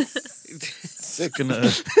 Sick. gonna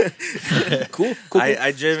Cool.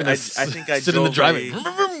 I think I sit in the drove driveway.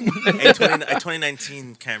 a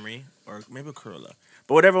 2019 Camry or maybe a Corolla,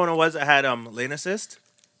 but whatever one it was, I had lane assist,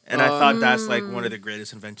 and I thought that's like one of the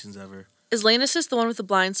greatest inventions ever. Is lane assist the one with the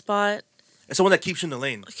blind spot? It's the one that keeps you in the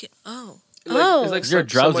lane. Okay. Oh. Oh. it's like You're a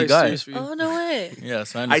drowsy guy. semi-serious for you. Oh no way. Yeah,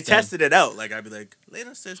 so I I understand. tested it out. Like I'd be like,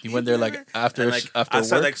 Lena says. You went there like beep, after and, like, after I work.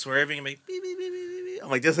 started like swerving and like beep beep beep beep beep, beep. I'm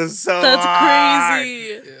like, this is so That's hard.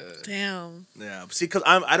 crazy. Yeah. Damn. Yeah, see, because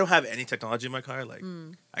I don't have any technology in my car. Like,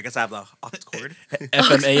 I guess I have the aux cord.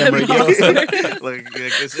 FM AM radio.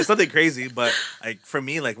 It's nothing crazy, but like for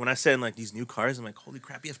me, like when I sit in like these new cars, I'm like, holy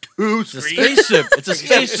crap, you have two It's a screens. spaceship. It's a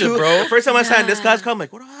spaceship, The bro. first time I sat in this guy's car, I'm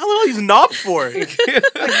like, what the hell are all these knobs for?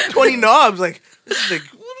 Like 20 knobs. Like, this is like,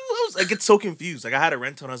 I get so confused. Like, I had a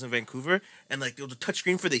rental when I was in Vancouver, and like there was a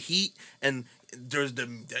touchscreen for the heat, and there's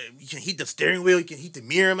you can heat the steering wheel, you can heat the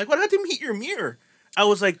mirror. I'm like, what? How do you heat your mirror? I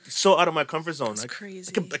was like so out of my comfort zone. That's like,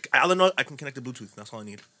 crazy. I don't know. I can connect to Bluetooth. That's all I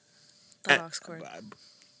need. The And- aux cord.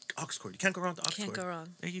 Aux cord. You can't go wrong with the aux Can't cord. go wrong.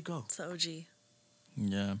 There you go. It's the OG.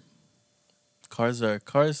 Yeah. Cars.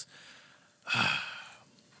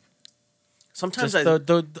 Sometimes Just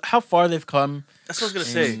the how far they've come. that's what I was gonna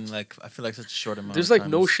say. in, like I feel like such a short amount. There's of like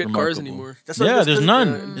time no is shit cars remarkable. anymore. That's Yeah, that's there's 'cause- none.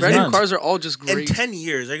 Yeah, There's brand new none. cars are all just In great. 10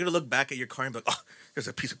 years, you're gonna look back at your car and be like, oh, there's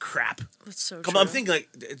a piece of crap. That's so Come true. on, I'm thinking like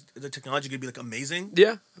the technology could be like amazing.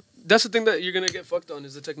 Yeah, that's the thing that you're gonna get fucked on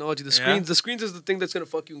is the technology. The Yeah. screens. The screens is the thing that's gonna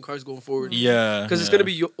fuck you in cars going forward. Yeah, Because it's gonna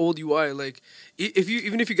be old UI. Like, if you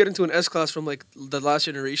even if you get into an S class from like the last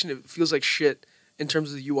generation, it feels like shit in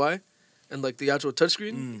terms of the UI and like the actual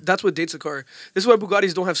touchscreen. That's what dates a car. This is why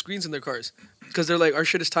Bugattis don't have screens in their cars because they're like, our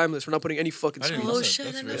shit is timeless. We're not putting any fucking I didn't screens. know Oh that. shit,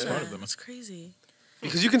 That's I know very smart of that. them. That's crazy.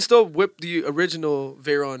 Because you can still whip the original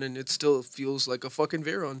Veyron and it still feels like a fucking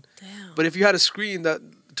Veyron. Damn. But if you had a screen that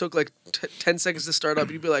took like 10 seconds to start up,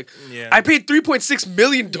 you'd be like, Yeah. I paid $3.6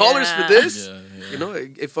 million Yeah. for this. Yeah, yeah. You know,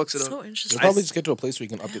 it fucks it So up. interesting. You'll probably just get to a place where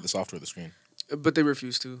you can update the software of the screen. But they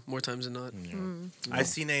refuse to more times than not. I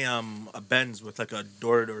seen a Benz with like a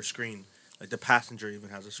door-to-door screen. Like the passenger even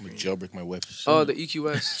has a I'm screen. gonna jailbreak my whip. Oh, the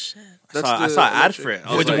EQS. Shit. I saw an ad for it. I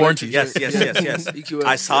was With the like, warranty. Yes. EQS.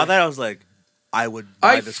 I saw yeah. that. I was like, I would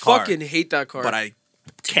buy I this car, fucking hate that car. but I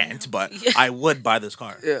can't. But Yeah. I would buy this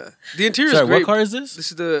car. Yeah. The interior Sorry, is great. what car is this? This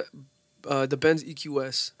is the Benz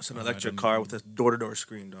EQS. It's an I electric don't car know. with a door-to-door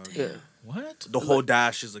screen, dog. Yeah. What? The whole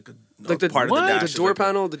dash is like a Like the part what? of the dash. The is door like a-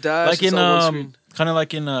 panel, the dash, Like it's in all one screen. kind of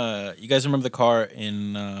like in you guys remember the car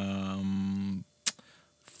in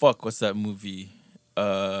fuck, what's that movie?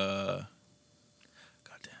 Goddamn.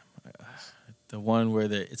 The one where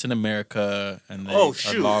it's in America and they Oh, are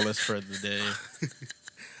shoot. lawless for the day.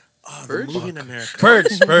 Oh, the Purge? movie in America.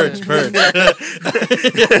 Purge.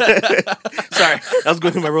 Sorry, I was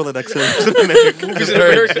going through my Rolodex.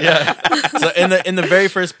 Purge, yeah. So in the very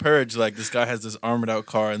first Purge, like this guy has this armored out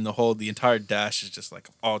car, and the entire dash is just like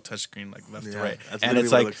all touchscreen, like left to Yeah, right, that's and literally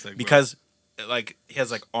it's what it like looks like, bro. because like he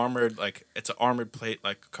has like armored, like it's an armored plate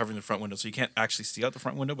like covering the front window, so you can't actually see out the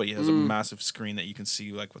front window, but he has a massive screen that you can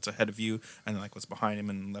see like what's ahead of you and like what's behind him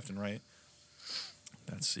and left and right.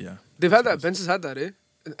 That's yeah. They've had that. Benz has had that, eh?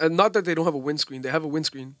 And not that they don't have a windscreen. They have a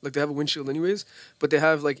windscreen. Like, they have a windshield anyways. But they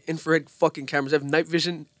have, like, infrared fucking cameras. They have night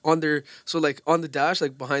vision on their... So, like, on the dash,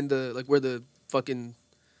 like, behind the... Like, where the fucking...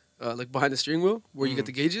 like, behind the steering wheel, where you get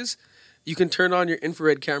the gauges, you can turn on your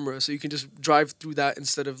infrared camera so you can just drive through that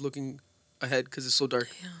instead of looking ahead because it's so dark.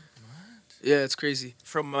 Damn. Yeah, it's crazy.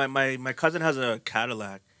 From my cousin has a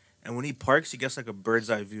Cadillac, and when he parks, he gets like a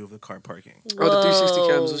bird's eye view of the car parking. Oh, the 360 cams.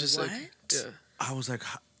 Whoa, It was just what? like... Yeah. I was like,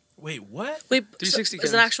 Wait, what? Wait, 360 so is it cams.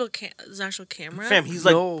 is an actual camera? fam, he's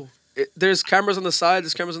like, No. There's cameras on the side,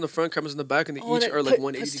 there's cameras on the front, cameras on the back, and they Oh, each and it are like puts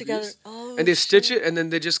 180 together. degrees. Oh, And they stitch shit. it, and then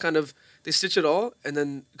they just kind of they stitch it all, and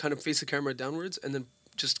then kind of face the camera downwards, and then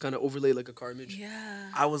just kind of overlay like a car image. Yeah.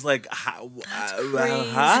 I was like, how? That's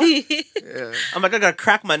Huh? crazy. Yeah, I'm like, I gotta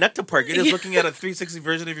crack my neck to park. You're just looking at a 360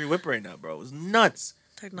 version of your whip right now, bro. It was nuts.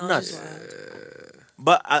 Technology's Nuts. wild.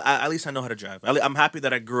 But at least I know how to drive. I'm happy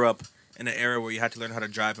that I grew up in an era where you had to learn how to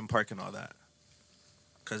drive and park and all that.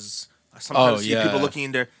 Because I sometimes see yeah. people looking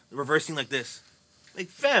in there, reversing like this. Like,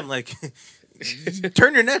 fam, like,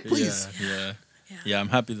 turn your neck, please. Yeah. Yeah. Yeah, I'm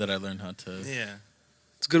happy that I learned how to. Yeah.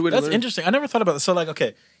 it's a good way to That's learn. interesting. I never thought about this. So like,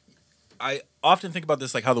 okay, I often think about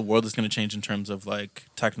this like how the world is going to change in terms of like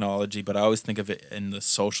technology, but I always think of it in the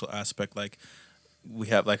social aspect. Like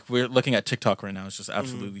we're looking at TikTok right now. It's just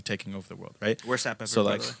absolutely taking over the world, right? Worst app ever. So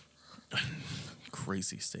by like, the way.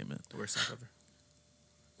 crazy statement. The worst app ever.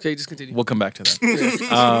 Okay, just continue. We'll come back to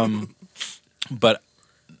that. But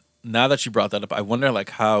now that you brought that up, I wonder like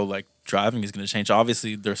how like driving is going to change.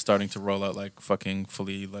 Obviously, they're starting to roll out like fucking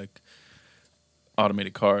fully like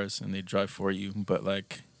automated cars and they drive for you. But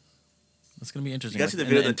like, it's going to be You interesting. guys see the like,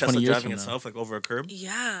 video in of the Tesla 20 years driving from now. itself, like, over a curb?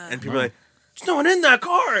 Yeah. And people are like, there's no one in that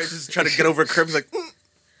car. It's just trying to get over a curb. It's like,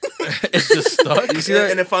 It's just stuck. You see that?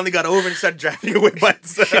 and it finally got over and started driving away by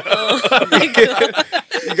itself. Oh my god.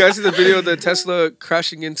 You guys see the video of the Tesla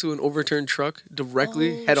crashing into an overturned truck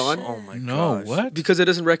directly head on? Oh my No, gosh. what? Because it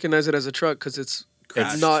doesn't recognize it as a truck because it's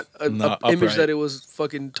Crashed. not an Not image upright. that it was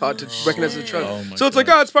fucking taught to recognize as a truck. Oh my So it's like,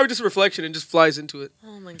 God. oh, it's probably just a reflection and just flies into it.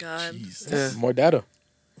 Oh my god. Jeez. Yeah. More data.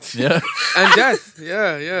 Yeah. And death.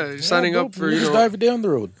 Yeah. You're signing up for, just you know. drive it down the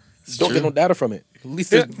road. Don't true. get no data from it. At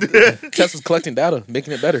least Tesla's collecting data,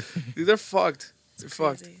 making it better. Dude, they're fucked. They're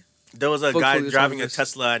fucked. Crazy. There was a Hopefully guy it's driving a autonomous.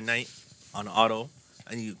 Tesla at night on an auto,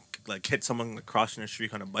 and he like hit someone crossing the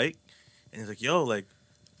street on a bike, and he's like, "Yo, like,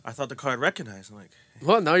 I thought the car had recognized." I'm like,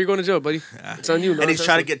 Well, now you're going to jail, buddy. yeah. It's on you. not And on he's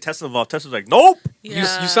trying to Tesla. get Tesla involved. Tesla's like, "Nope,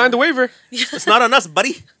 Yeah. You signed the waiver. it's not on us,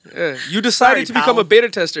 buddy." Yeah. You decided Sorry, to become pal. a beta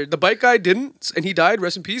tester. The bike guy didn't, and he died.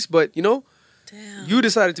 Rest in peace. But you know, Damn. you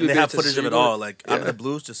decided to And be they a beta have tester. footage so of it you're all. going- Like out of Yeah. the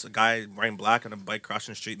blues, just a guy wearing black on a bike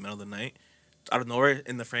crossing the street middle of the night. Out of nowhere,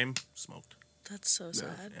 in the frame, smoked. That's so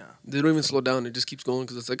sad. Yeah. They don't even slow down. It just keeps going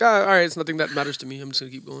because it's like, all right, it's nothing that matters to me. I'm just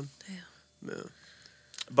gonna keep going. Damn. Yeah.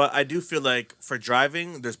 But I do feel like for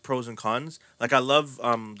driving, there's pros and cons. Like I love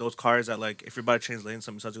those cars that like if your body changes lanes,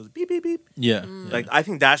 something else goes beep beep beep. Yeah. Like I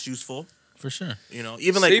think that's useful. For sure. You know,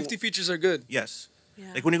 even like Safety features are good. yes.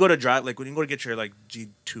 Yeah. Like when you go to drive, like when you go to get your like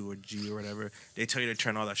G2 or G or whatever, they tell you to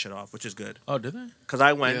turn all that shit off, which is good. Oh, did they? Cause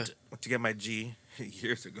I went to get my G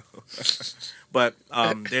years ago, but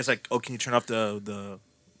there's like, oh, can you turn off the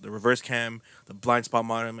reverse cam, the blind spot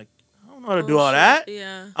monitor? I'm like, I don't know how to do all that.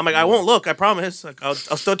 Yeah. I'm like, I won't look. I promise. Like, I'll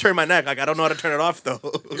still turn my neck. Like, I don't know how to turn it off though.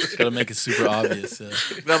 Gotta make it super obvious. Yeah.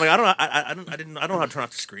 But I'm like, I don't know how to turn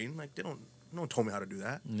off the screen. Like, no one told me how to do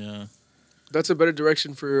that. Yeah. That's a better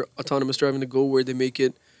direction for autonomous driving to go, where they make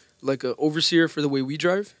it like a overseer for the way we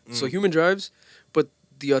drive. So human drives, but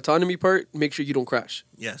the autonomy part, make sure you don't crash.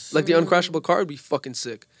 Yes. Like the uncrashable car would be fucking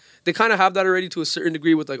sick. They kind of have that already to a certain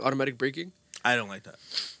degree with like automatic braking. I don't like that.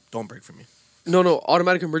 Don't brake for me. No,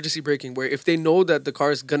 automatic emergency braking, where if they know that the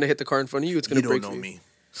car is gonna hit the car in front of you, it's gonna You brake don't for know you. me.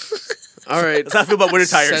 All right, That's how I feel about winter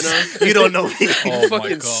tires. Senna. You don't know me. you Oh my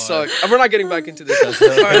fucking God. suck. We're not getting back into this. That's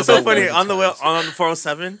how I It's so feel funny. about On the way winter tires. on the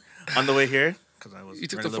 407, on the way here, because I was You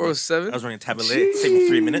took running the a little bit- 407? I was running a tablet. Saved me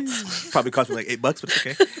 3 minutes. Probably cost me like $8, but it's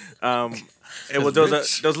okay. There was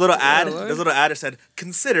rich. there was a little ad. like- There was a little ad that said,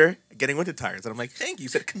 "Consider getting winter tires," and I'm like, "Thank you." You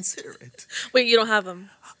said, "Consider it." Wait, you don't have them.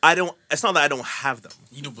 I don't. It's not that I don't have them.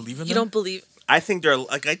 You don't believe in You them? don't believe. I think they're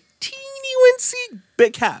like a teeny wincy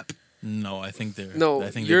bit cap. No, I think they're. No, I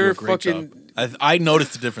think you're they do a great fucking- job. I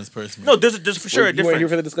noticed the difference personally. No, there's for sure a You weren't here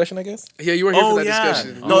difference. for the discussion, I guess? Yeah, you weren't here Oh for that yeah.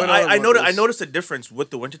 discussion. We No, went on I about noticed. I this. noticed a difference with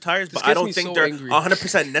the winter tires, but This I gets don't me think so they're angry.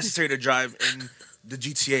 100% necessary to drive in the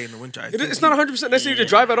GTA in the winter. I think It's not 100% necessary to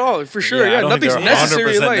drive at all, for sure. Yeah, I Yeah, don't think nothing's they're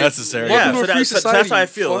necessary in 100% life. necessary. Welcome Yeah, to so, a free that's how I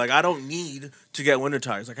society, feel. fuck. Like I don't need to get winter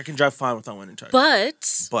tires. Like I can drive fine without winter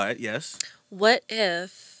tires. But Yes, what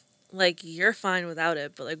if, like, you're fine without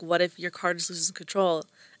it, but like, what if your car just loses control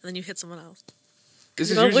and then you hit someone else? This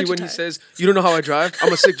You is know, usually winter when he tires. says, "You don't know how I drive.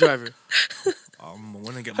 I'm a sick driver." I'm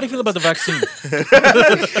gonna get. How do you feel about the vaccine?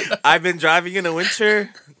 I've been driving in the winter.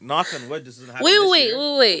 Knock on wood, this doesn't happen. Wait, this wait, year.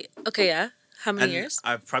 wait, wait. Okay, yeah. How many And years?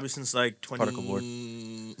 I've probably since like 20. Particle board.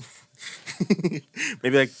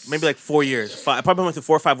 maybe like 4 years. I probably went through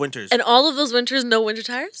 4 or 5 winters. And all of those winters, no winter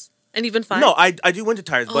tires, and you've been fine. No, I do winter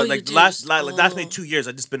tires, Oh, but you like do? last Oh. maybe 2 years,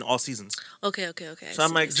 I've just been all seasons. Okay. So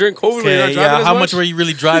I'm like, During COVID, when you're not Okay, driving yeah. as How much, much were you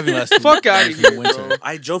really driving last Fuck outta in here, winter? bro.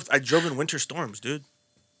 I drove in winter storms, dude.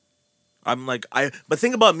 I'm like but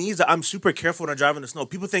thing about me is that I'm super careful when I drive in the snow.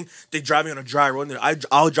 People think they driving on a dry road.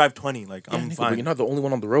 I'll drive 20. Like Yeah, I'm nigga, but fine. you're not the only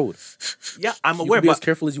one on the road. Yeah, I'm You aware, can be as but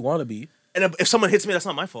careful as you want to be. and if someone hits me, that's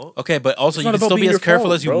not my fault. Okay, but also It's you not can about still be being as your careful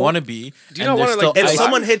fault, as you bro. want to be. Do you and not there's wanna, still like, If ice.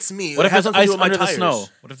 someone hits me, What it if has there's something to do ice with my under the tires. snow?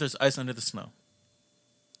 What if there's ice under the snow?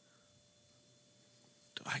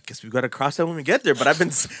 I guess we gotta cross that when we get there. But I've been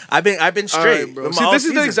All straight. right, bro. with See, my this all is the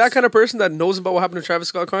seasons. exact kind of person that knows about what happened to Travis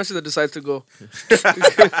Scott concert that decides to go.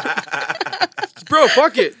 Bro,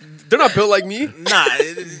 fuck it. They're not built like me. Nah,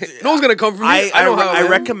 No one's gonna come for me. I know how. I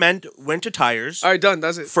man. recommend winter tires All right, done.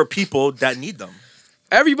 That's it. for people that need them.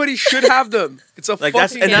 Everybody should have them. It's a Like,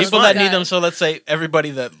 that's- fucking and that's People fine. that need them. So let's say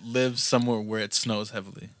everybody that lives somewhere where it snows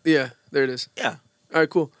heavily. Yeah, there it is. Yeah. All right,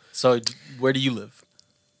 cool. So where do you live?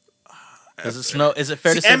 Does it snow? Is it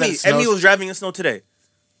fair to say that Emmy it snows? was driving in snow today.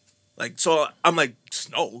 Like, so I'm like,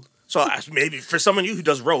 snow. So maybe for someone you who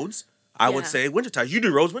does roads, I would Yeah. say winter tires. You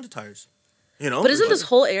do roads, winter tires. You know. But isn't this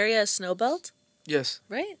whole area a snow belt? Yes,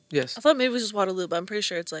 Right? yes. I thought maybe it was just Waterloo, but I'm pretty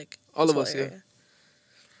sure it's like All this of whole us, yeah. area.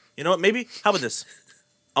 You know what? Maybe. How about this?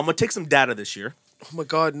 I'm gonna take some data this year, Oh my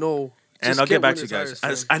God, no. and Just I'll get back to you winter guys.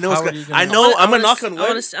 tires, I know. How It's are you gonna, I gonna- know. I'm wanna gonna knock on I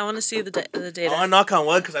want wood. to. I want to see the I data. want to knock on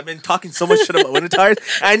wood because I've been talking so much shit about winter tires.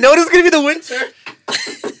 I know this is gonna be the winter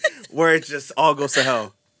where it just all goes to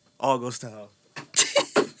hell. All goes to hell.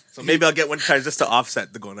 So maybe I'll get one tire just to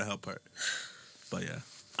offset the going to hell part. But yeah,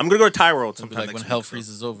 I'm gonna go to Thai World It'll be sometime like next when hell week, so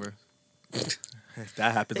freezes over. if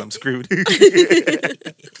that happens, I'm screwed.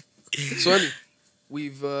 So Emmy,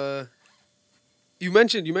 we've you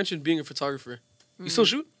mentioned being a photographer. You still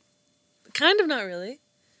shoot? Kind of, not really.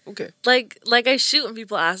 Okay. Like I shoot when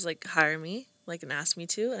people ask, like, hire me, like, and ask me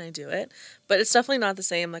to, and I do it. But it's definitely not the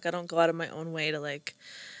same. Like, I don't go out of my own way to, like,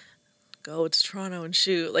 go to Toronto and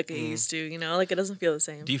shoot like I used to, you know? Like, it doesn't feel the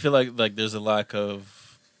same. Do you feel like there's a lack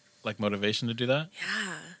of like motivation to do that?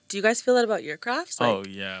 Yeah. Do you guys feel that about your crafts? Like, Oh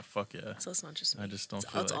yeah, fuck yeah. So it's not just me. I just don't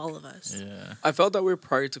It's, feel it's like all of us. Yeah. I felt that way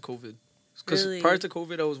prior to COVID. Because Really? prior to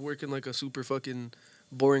COVID, I was working like a super fucking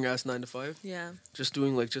boring ass 9 to 5, Yeah. just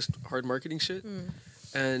doing like just hard marketing shit, Mm.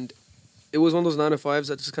 and it was one of those 9 to 5s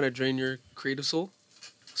that just kind of drain your creative soul.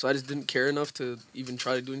 So I just didn't care enough to even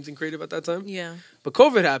try to do anything creative at that time. Yeah. But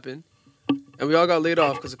COVID happened, and we all got laid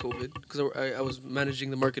off because of COVID. Because I was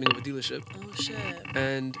managing the marketing of a dealership, Oh, shit.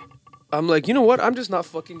 and I'm like, you know what? I'm just not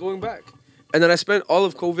fucking going back. And then I spent all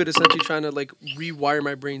of COVID essentially trying to like rewire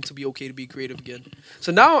my brain to be okay to be creative again.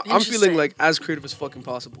 So now I'm feeling Interesting. like as creative as fucking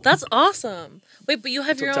possible. That's awesome. Wait, but you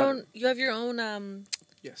have Took your time. own. You have your own.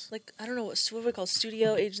 Yes. Like, I don't know what would we call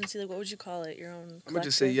studio agency. Like, what would you call it? Your own. I'm gonna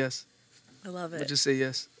just say collective? yes. I love I'm gonna it. just say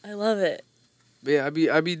yes. I love it. But yeah,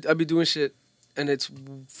 I be doing shit, and it's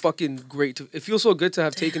fucking great to. It feels so good to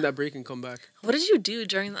have taken that break and come back. What did you do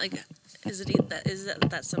during like? Is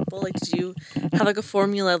that simple? Like, did you have like a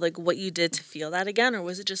formula of like what you did to feel that again, or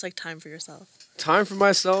was it just like time for yourself? Time for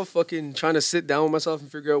myself, fucking trying to sit down with myself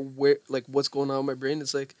and figure out where like what's going on in my brain.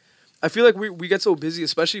 It's like I feel like we get so busy,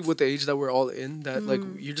 especially with the age that we're all in, that like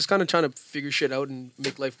you're just kind of trying to figure shit out and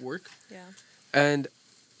make life work. Yeah. And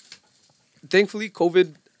thankfully,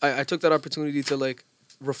 COVID, I took that opportunity to like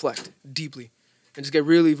reflect deeply and just get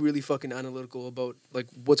really, really fucking analytical about like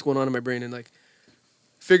what's going on in my brain and like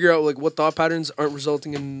figure out like what thought patterns aren't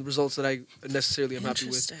resulting in results that I necessarily am happy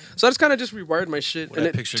with. Interesting. So I just kind of just rewired my shit. What and I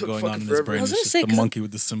it picture took going fucking on in his forever. brain I was is gonna just say, the 'cause- monkey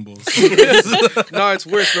with the symbols. No, it's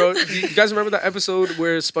worse, bro. You guys remember that episode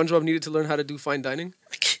where SpongeBob needed to learn how to do fine dining,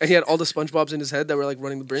 and he had all the SpongeBobs in his head that were like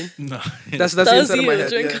running the brain? No. That's That the was inside of my you head.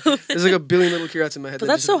 during Yeah. COVID. There's like a billion little curious in my head. But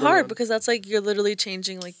that that's just so run hard around. because that's like you're literally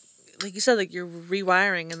changing like you said, like you're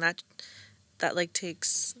rewiring, and that like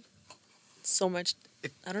takes so much.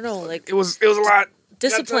 I don't know, like it was a lot.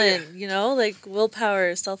 discipline, you know, like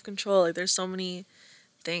willpower, self control. Like there's so many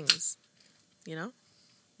things, you know.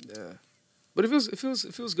 Yeah, but it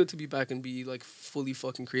feels good to be back and be like fully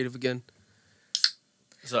fucking creative again.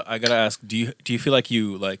 So I gotta ask, do you feel like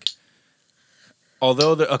you like?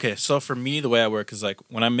 Although okay, so for me the way I work is like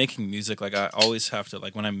when I'm making music, like I always have to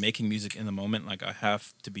like when I'm making music in the moment, like I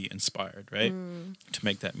have to be inspired, right, to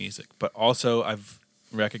make that music. But also I've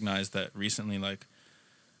recognized that recently, like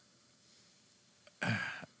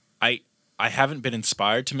I haven't been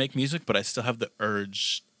inspired to make music, but I still have the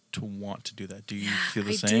urge to want to do that. Do you feel the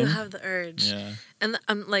I same? do have the urge. Yeah. And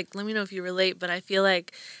I'm like, let me know if you relate, but I feel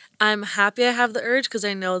like I'm happy I have the urge because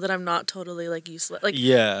I know that I'm not totally like useless. Like,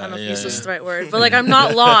 Yeah. I don't know if yeah, useless yeah. is the right word, but like I'm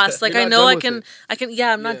not lost. Like You're I not know done I with can, it.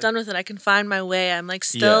 I'm not Yeah. done with it. I can find my way. I'm like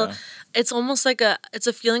still, Yeah. it's almost like it's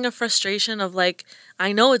a feeling of frustration of like,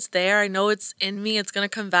 I know it's there. I know it's in me. It's going to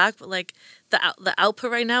come back. But like the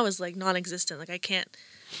output right now is like non-existent. Like I can't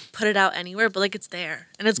put it out anywhere, but like it's there.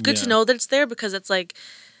 And it's good to Yeah. know that it's there because it's like,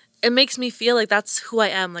 it makes me feel like that's who I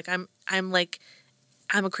am. Like I'm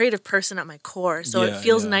a creative person at my core. So Yeah, it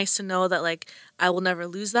feels yeah. nice to know that like I will never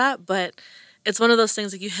lose that. But it's one of those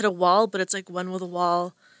things like you hit a wall, but it's like when will the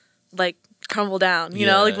wall like crumble down? You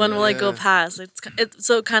know, like when will I go yeah. past?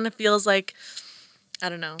 So it kind of feels like, I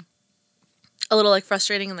don't know, a little like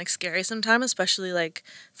frustrating and like scary sometimes, especially like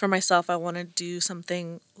for myself. I want to do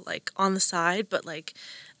something like on the side, but like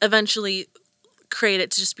eventually create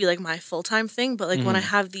it to just be like my full-time thing. But like when I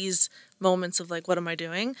have these moments of like, what am I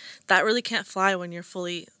doing? That really can't fly when you're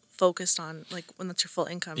fully focused on like when that's your full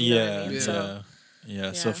income. You know what I Yeah, mean? yeah, So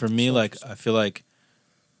yeah. So yeah. for me, like, I feel like,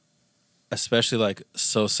 especially like,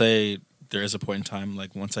 so say there is a point in time,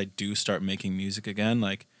 like, once I do start making music again,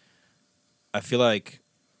 like, I feel like,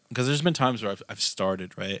 because there's been times where I've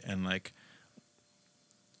started, right, and like,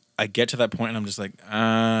 I get to that point and I'm just like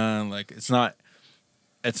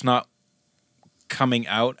it's not coming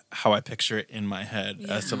out how I picture it in my head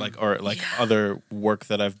as to like, or like Yeah. other work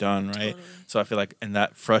that I've done, right? Totally. So I feel like, and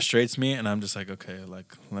that frustrates me, and I'm just like, okay,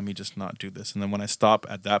 like let me just not do this. And then when I stop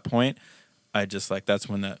at that point, I just like that's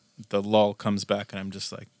when the lull comes back, and I'm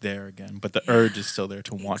just like there again. But the urge is still there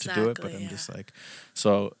to want to do it. But Exactly, I'm yeah. just like,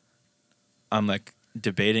 so I'm like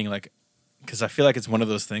debating, like, because I feel like it's one of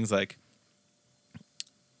those things like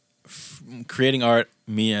creating art.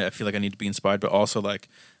 Me, I feel like I need to be inspired, but also like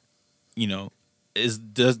you know,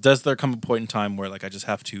 does there come a point in time where like I just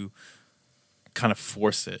have to kind of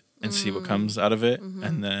force it and see what comes out of it,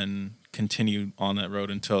 and then continue on that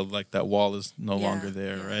road until like that wall is no longer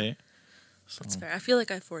there, right? So. That's fair. I feel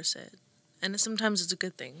like I force it, and sometimes it's a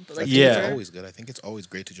good thing. But like, Yeah. It's always good. I think it's always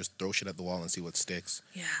great to just throw shit at the wall and see what sticks.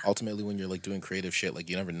 yeah, Ultimately, when you're like doing creative shit, like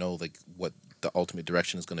you never know like what the ultimate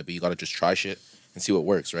direction is going to be. You got to just try shit and see what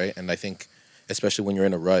works, right? And I think, especially when you're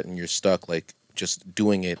in a rut and you're stuck, like just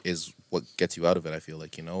doing it is what gets you out of it. I feel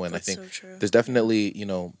like, you know, and That's I think so true. there's definitely, you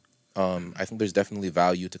know, I think there's definitely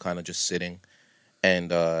value to kind of just sitting and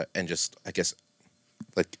just, I guess,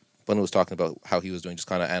 like Bun was talking about how he was doing, just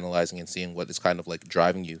kind of analyzing and seeing what is kind of like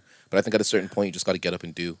driving you. But I think at a certain point, you just got to get up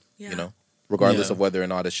and do, Yeah. you know, regardless Yeah. of whether or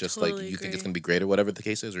not it's just like Totally you think it's agree. going to be great or whatever the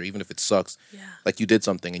case is, or even if it sucks, yeah. like you did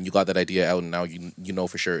something and you got that idea out and now you know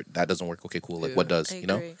for sure that doesn't work. Okay, cool. Like what Yeah. does, I you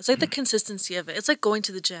know? agree. It's like the consistency of it. It's like going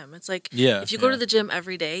to the gym. It's like Yeah, if you go yeah. to the gym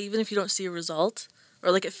every day, even if you don't see a result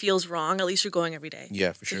or like it feels wrong, at least you're going every day.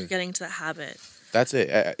 Yeah, for So sure. you're getting to that habit. That's it.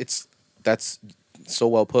 That's so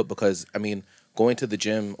well put, because I mean, going to the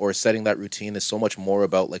gym or setting that routine is so much more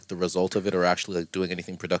about like the result of it, or actually like doing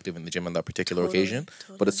anything productive in the gym on that particular Totally, occasion. But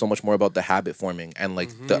totally. it's so much more about the habit forming and like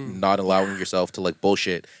the not allowing yourself to like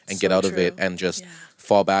bullshit and get So out of it true. and just Yeah.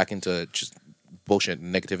 fall back into just bullshit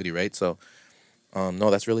and negativity, right? So, no,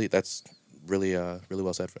 that's really really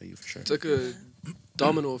well said for you, for sure. It's like a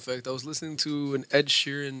domino effect. I was listening to an Ed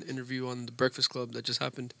Sheeran interview on the Breakfast Club that just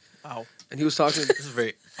happened, Wow. and he was talking. This is a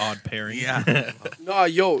very odd pairing. Yeah. Nah,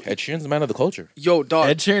 yo, Ed Sheeran's the man of the culture. dog.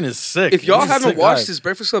 Ed Sheeran is sick. If y'all He's a haven't sick watched guy. his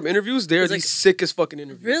Breakfast Club interviews, they're He's the like- sickest fucking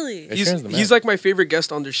interviews. Really? Ed He's Sheeran's the man. he's like my favorite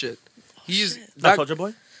guest on this shit. He's Not that Soulja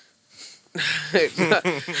Boy?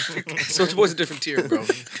 Soulja Boy's a different tier, bro.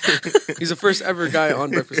 He's the first ever guy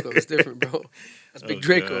on Breakfast Club. It's different, bro. That's Big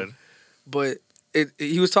Draco. God. But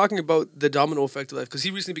he was talking about the domino effect of life because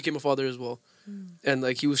he recently became a father as well, and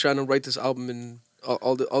like he was trying to write this album and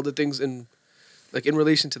all the things in like in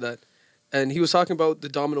relation to that, and he was talking about the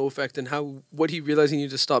domino effect and how what he realized he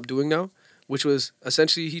needed to stop doing now, which was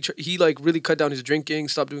essentially he like really cut down his drinking,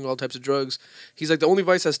 stopped doing all types of drugs. He's like, the only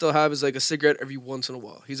vice I still have is like a cigarette every once in a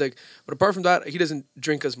while. He's like, but apart from that, he doesn't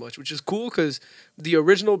drink as much, which is cool because the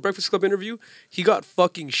original Breakfast Club interview, he got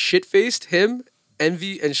fucking shit faced. Him,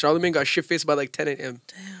 Envy, and Charlemagne got shit faced by like 10 a.m.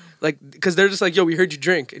 Damn. Like, because they're just like, yo, we heard you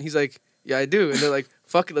drink. And he's like, yeah, I do. And they're like,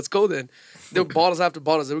 fuck it, let's go then. There were bottles after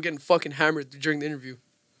bottles. They were getting fucking hammered during the interview.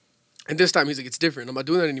 And this time he's like, it's different. I'm not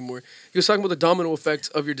doing that anymore. He was talking about the domino effect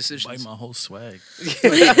of your Bite decisions. my whole swag.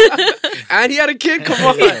 And he had a kid, come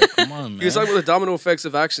on. Yeah, come on, man. He was talking about the domino effects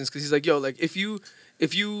of actions because he's like, yo, like if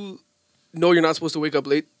you know you're not supposed to wake up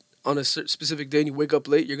late on a specific day and you wake up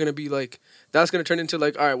late, you're gonna be like, that's gonna turn into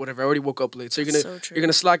like, all right, whatever, I already woke up late. So So true. you're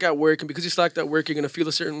gonna slack at work, and because you slacked at work, you're gonna feel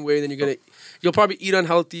a certain way. Then you'll probably eat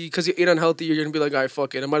unhealthy. Because you ate unhealthy, you're gonna be like, all right,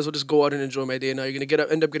 fuck it, I might as well just go out and enjoy my day. Now you're gonna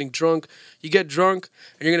end up getting drunk. You get drunk,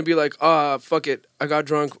 and you're gonna be like, fuck it, I got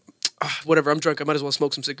drunk. Whatever, I'm drunk. I might as well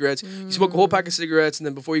smoke some cigarettes. You smoke a whole pack of cigarettes, and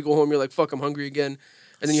then before you go home, you're like, fuck, I'm hungry again,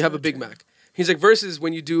 and then you have a Big Mac. He's like, versus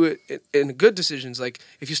when you do it in good decisions, like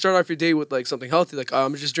if you start off your day with like something healthy, like I'm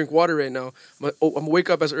gonna just drink water right now. I'm gonna wake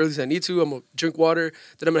up as early as I need to. I'm gonna drink water.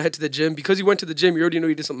 Then I'm gonna head to the gym. Because you went to the gym, you already know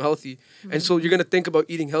you did something healthy, and so you're gonna think about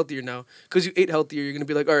eating healthier now. Because you ate healthier, you're gonna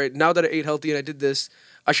be like, all right, now that I ate healthy and I did this,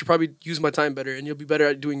 I should probably use my time better, and you'll be better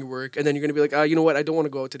at doing your work. And then you're gonna be like, you know what? I don't want to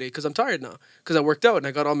go out today because I'm tired now. Because I worked out and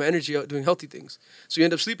I got all my energy out doing healthy things. So you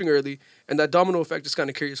end up sleeping early, and that domino effect just kind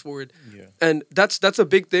of carries forward. Yeah. And that's a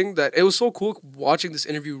big thing that it was so cool watching this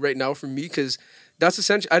interview right now for me because that's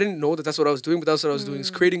essentially, I didn't know that that's what I was doing, but that's what I was doing, is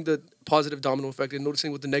creating the positive domino effect and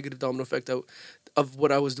noticing what the negative domino effect of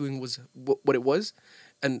what I was doing was what it was.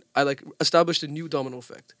 And I like established a new domino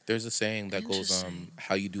effect. There's a saying that goes, Interesting.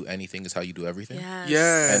 how you do anything is how you do everything. Yes.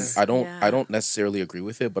 Yeah. And I don't necessarily agree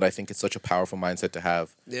with it, but I think it's such a powerful mindset to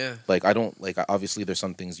have. Yeah. Like I don't like obviously there's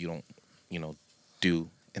some things you don't, do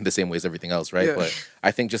in the same way as everything else, right? Yeah. But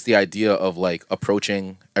I think just the idea of like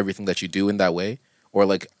approaching everything that you do in that way, or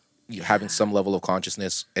like you having some level of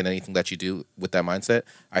consciousness in anything that you do with that mindset,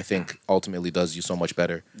 I think ultimately does you so much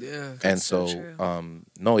better. Yeah. And so so, true.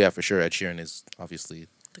 no, yeah, for sure, Ed Sheeran is obviously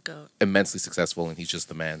The goat. immensely successful, and he's just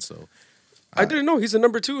the man. So, I didn't know he's a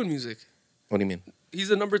number 2 in music. what do you mean? He's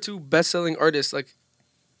a number 2 best-selling artist, like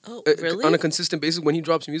Oh, uh, really? on a consistent basis when he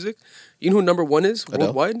drops music. You know who number 1 is Adele?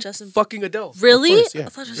 worldwide? Justin- Fucking Adele. Really? course, yeah, I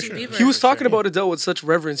thought for Justin sure. Bieber. He was For talking sure, about Adele with such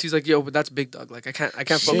reverence. He's like, "Yo, but that's Big Dog. Like, I can't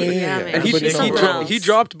fuck with it." Yeah, Yeah, man. And he everybody knows Someone that. else. he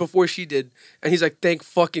dropped before she did, and he's like, "Thank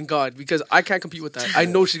fucking God," because I can't compete with that. I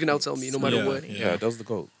know she's gonna outsell me no matter Yeah, what. yeah. Yeah, Adele's the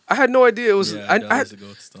goat. I had no idea it was. Yeah, I that is a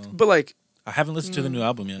goat still. but like, I haven't listened to the new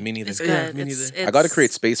album yet. Me neither. It's Yeah, good. me it's, neither. I got to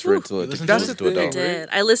create space for it to listen to to listen it? to it That's though. the I did.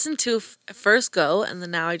 I listened to first go, and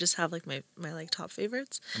then now I just have like my like top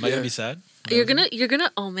favorites. Am I gonna be sad? You're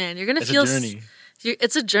gonna oh man, you're gonna It's feel a journey.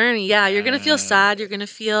 It's a journey. Yeah, you're gonna feel sad. You're gonna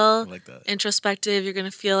I feel like that. introspective. You're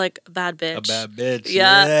gonna feel like a bad bitch. A bad bitch.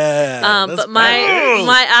 Yeah. Yeah. But That's my bad.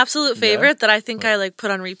 my absolute Yeah? favorite that I think I like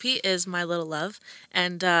put on repeat is My Little Love,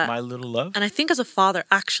 and My Little Love. and I think as a father,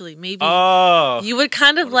 actually, maybe Oh. you would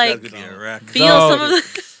kind of like That's gonna be a wreck. feel Dog. some of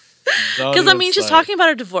the. Because I mean, she's talking. talking about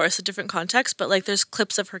her divorce, a different context, but like there's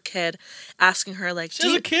clips of her kid asking her like, She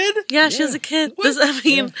has a kid. Yeah, she has a kid. This, I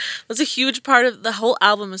mean, that's a huge part of the whole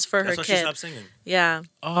album is for That's why her she kid. stopped singing. Yeah,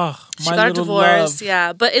 Oh, she my got a little divorce. love.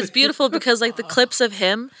 Yeah, but it's beautiful because like the clips of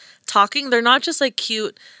him talking, they're not just like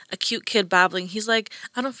a cute kid babbling. He's like,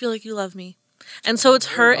 I don't feel like you love me, and so it's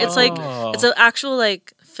her. It's like it's an actual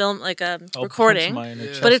like film, like a I'll recording. punch mine in the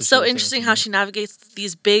chest But if it's so she interesting says how no. she navigates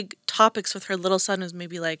these big topics with her little son, who's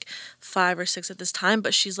maybe like 5 or 6 at this time.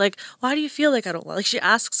 But she's like, "Why do you feel like I don't?" Like she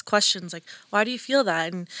asks questions like, "Why do you feel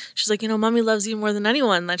that?" And she's like, "Mommy loves you more than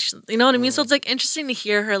anyone." That you know what I mean? So it's like interesting to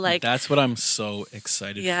hear her like, That's what I'm so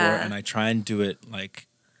excited Yeah. for, and I try and do it like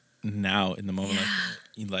now in the moment,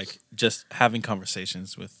 like just having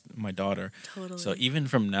conversations with my daughter. totally. So even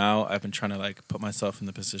from now, I've been trying to like put myself in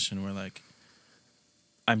the position where like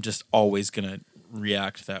I'm just always gonna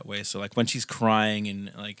react that way. So like when she's crying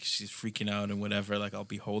and like she's freaking out and whatever, like I'll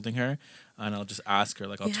be holding her and I'll just ask her,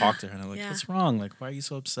 like I'll Yeah. talk to her and I'm like, Yeah. what's wrong? Like why are you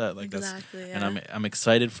so upset? Like Exactly, that's and yeah. I'm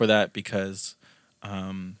excited for that because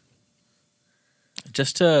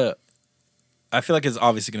just to I feel like it's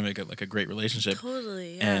obviously gonna make it like a great relationship.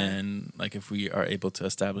 Totally, yeah. And like if we are able to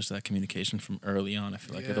establish that communication from early on, I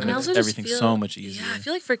feel like Yeah. it'll And I make also just everything feel- so much easier. Yeah, I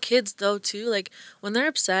feel like for kids though too, like when they're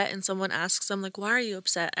upset and someone asks them like, "Why are you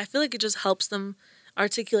upset?" I feel like it just helps them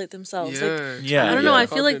articulate themselves. Like Yeah, I don't know. yeah. I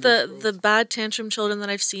feel like Confidence the bad tantrum children that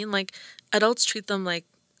I've seen, like adults treat them like,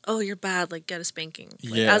 "Oh, you're bad. Like get a spanking."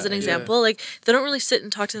 Like, Yeah, as an yeah. example, like they don't really sit and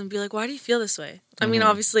talk to them and be like, "Why do you feel this way?" I mean,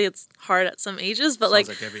 obviously it's hard at some ages, but Sounds like,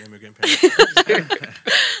 like every immigrant parent.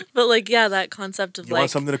 but like, yeah, that concept of You like,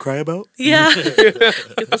 want something to cry about? yeah,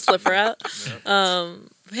 get the slipper out.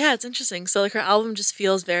 But yeah, it's interesting. So like her album just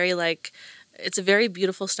feels very like it's a very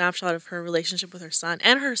beautiful snapshot of her relationship with her son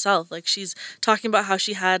and herself. Like she's talking about how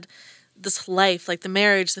she had this life, like the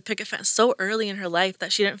marriage, the picket fence, so early in her life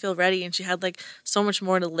that she didn't feel ready, and she had like so much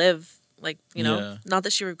more to live. Like Yeah. not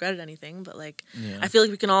that she regretted anything, but like Yeah. I feel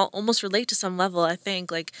like we can all almost relate to some level. I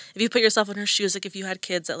think like if you put yourself in her shoes, like if you had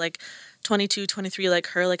kids at like 22, 23 like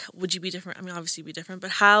her, like would you be different? I mean, obviously you'd be different,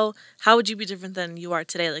 but how would you be different than you are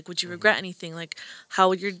today? Like would you regret anything? Like how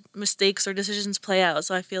would your mistakes or decisions play out?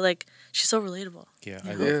 So I feel like she's so relatable. Yeah, I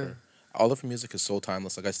Yeah. love Yeah. her. All of her music is so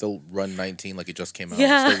timeless. Like I still run 19 like it just came out.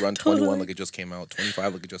 Yeah, I still run 21 totally. like it just came out.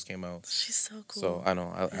 25 like it just came out. She's so cool. So I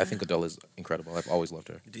know. I think Adele is incredible. I've always loved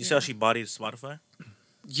her. Did you see how she bodied Spotify?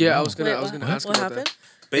 Yeah, I was Wait, gonna what? ask What about happened? that.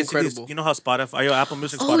 Basically, Incredible. you know how Spotify, Apple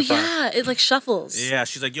Music, Spotify. Oh yeah, it like shuffles. Yeah,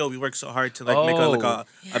 she's like, yo, we work so hard to like make a Oh.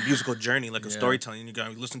 a musical journey, like a Yeah. storytelling. You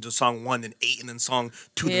gotta listen to song 1, then 8, and then song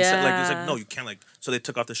 2, then like it's like Yeah. no, you can't like. So they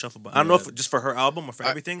took off the shuffle button. I don't know if just for her album or for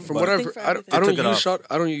everything. From but what I I've, think for I, everything. I don't They took it use off.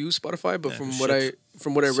 I don't use Spotify, but Yeah, from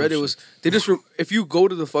shit. what I read, it was they just if you go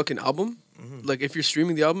to the fucking album, like if you're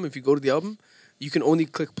streaming the album, if you go to the album, you can only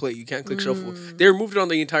click play. You can't click shuffle. They removed it on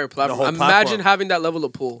the entire platform. whole Imagine platform. having that level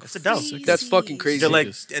of pull. it's a doubt. Crazy. That's fucking crazy. They're like,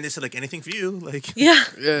 Biggest. and they said like anything for you, like Yeah.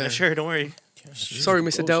 Yeah. sure, don't worry. Sorry,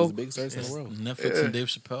 Miss She's Adele. the biggest artist in the world. Netflix and Dave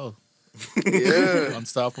Chappelle, Yeah.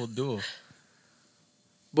 unstoppable duo.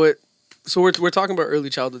 But so we're talking about early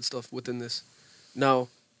childhood stuff within this. Now,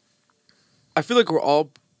 I feel like we're all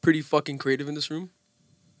pretty fucking creative in this room,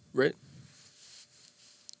 right?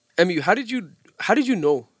 Emmy, how did you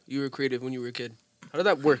know you were creative when you were a kid? How did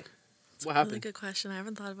that work? What Really happened? good question. I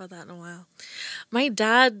haven't thought about that in a while. My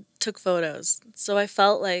dad took photos, so I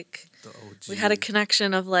felt like we had a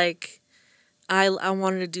connection of like I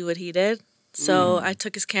wanted to do what he did. So I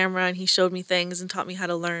took his camera and he showed me things and taught me how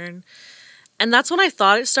to learn. And that's when I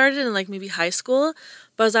thought it started in like maybe high school.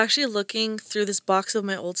 But I was actually looking through this box of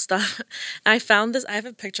my old stuff. And I found this. I have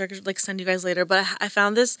a picture I could like send you guys later. But I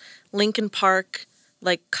found this Linkin Park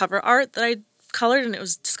like cover art that I colored, and it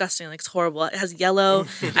was disgusting. Like it's horrible. It has yellow.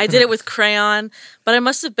 I did it with crayon. But I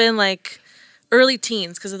must have been like early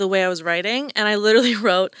teens because of the way I was writing, and I literally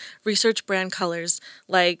wrote research brand colors,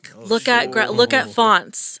 like look at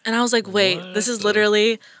fonts, and I was like, wait, this is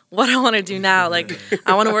literally what I want to do now. Like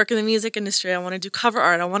I want to work in the music industry. I want to do cover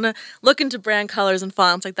art. I want to look into brand colors and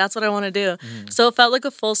fonts. Like that's what I want to do. So it felt like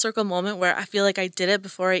a full circle moment where I feel like I did it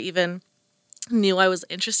before I even knew I was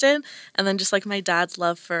interested, and then just like my dad's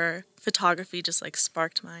love for photography just like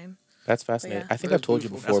sparked mine. That's fascinating. yeah. I think That's I've told you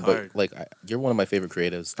beautiful. before, That's but like you're one of my favorite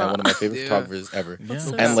creatives Stop. and one of my favorite Yeah. photographers ever. Yeah. That's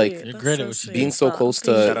so And, like, sweet. you're That's great so at what you sweet. do. Being so Stop. close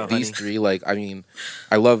Thank to Shout out, these honey. three, like, I mean,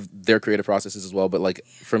 I love their creative processes as well, but like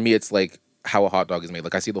for me, it's like how a hot dog is made.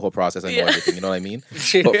 Like I see the whole process, I know Yeah. everything. You know what I mean?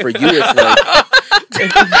 But for you, it's like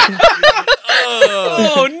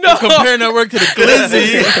Oh no! Comparing that work to the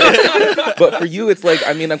glizzy. but for you, it's like,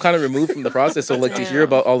 I mean, I'm kind of removed from the process. So like to hear Damn.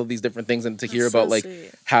 about all of these different things and to hear That's so about like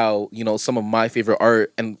sweet. how, you know, some of my favorite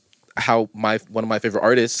art and how one of my favorite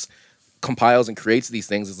artists compiles and creates these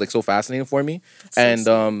things is like so fascinating for me. That's so And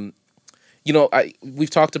sweet. you know, we've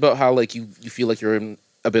talked about how like you feel like you're in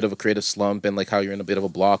a bit of a creative slump and like how you're in a bit of a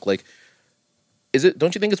block. Like,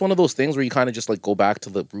 don't you think it's one of those things where you kind of just like go back to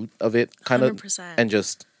the root of it, kind of, 100%. and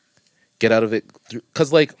just get out of it?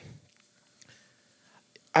 Because like,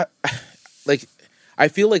 I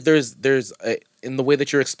feel like there's in the way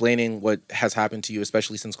that you're explaining what has happened to you,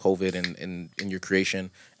 especially since COVID and in your creation,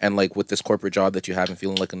 and like with this corporate job that you have and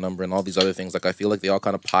feeling like a number and all these other things. Like I feel like they all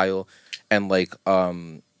kind of pile, and like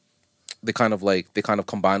they kind of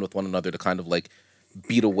combine with one another to kind of like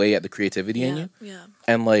beat away at the creativity in Yeah, you. yeah.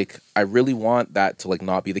 And like I really want that to like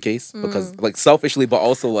not be the case because like selfishly, but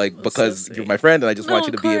also like That's because so you're sweet. my friend and I just No, want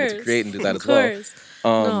you to of be able to course. create and do that Of as well. course.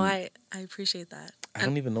 Um, No, I appreciate that. I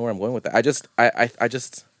don't even know where I'm going with that. I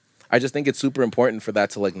just think it's super important for that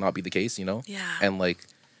to like not be the case, you know? Yeah. And like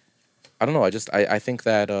I don't know, I think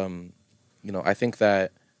that you know, I think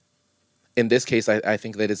that in this case I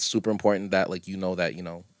think that it's super important that like you know that, you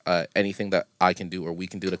know, anything that I can do or we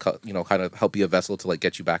can do to you know, kind of help be a vessel to like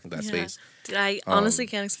get you back in that Yeah. space. Dude, I honestly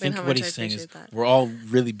can't I explain think how what much I he's saying is appreciate that. we're all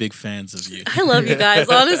really big fans of you. I love you guys,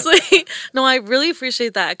 honestly. No, I really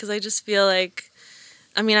appreciate that because I just feel like,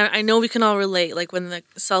 I mean, I know we can all relate, like when the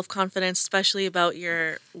self-confidence, especially about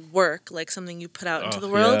your work, like something you put out into the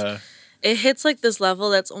world, Yeah. it hits like this level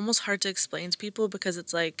that's almost hard to explain to people because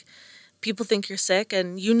it's like people think you're sick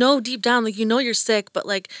and you know deep down, like you know you're sick, but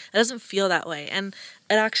like it doesn't feel that way. And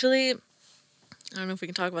it actually, I don't know if we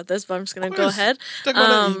can talk about this, but I'm just going to go course. ahead. Talk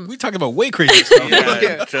about that. We talking about way crazy stuff.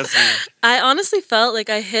 Yeah, trust me. I honestly felt like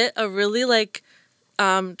I hit a really like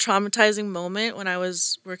traumatizing moment when I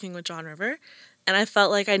was working with John River, and I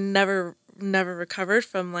felt like I never recovered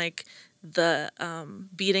from like the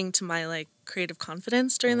beating to my like creative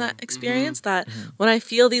confidence during that experience. That when I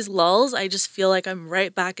feel these lulls, I just feel like I'm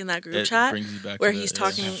right back in that group It chat brings you back to where that, he's yeah.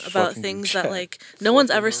 talking about Fucking things group that chat. like no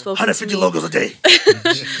one's ever spoken to 150 me. logos a day.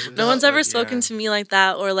 No one's ever Like, spoken yeah. to me like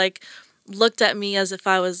that or like looked at me as if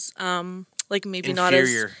I was like maybe not as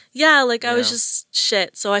Inferior. like I was Yeah. just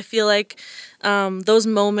shit. So I feel like those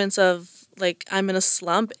moments of like I'm in a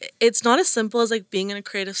slump, it's not as simple as like being in a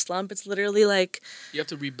creative slump. It's literally like, You have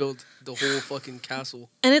to rebuild the whole fucking castle.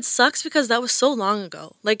 and it sucks because that was so long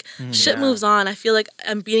ago. Like shit Yeah. moves on. I feel like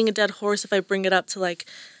I'm beating a dead horse if I bring it up to like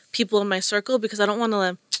people in my circle because I don't want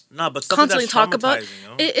to No, but something constantly that's talk about traumatizing, you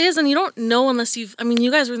know? it is, and you don't know unless you've, I mean,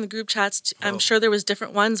 you guys were in the group chats. I'm Oh. sure there was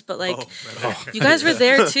different ones, but like Oh. you guys were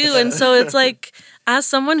there too. And so it's like, as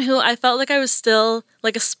someone who I felt like I was still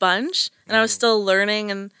like a sponge and I was still learning,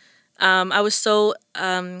 and I was so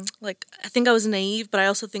like, I think I was naive, but I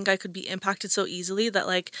also think I could be impacted so easily that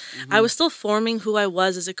like I was still forming who I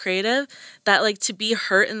was as a creative, that like to be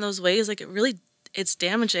hurt in those ways, like it really, it's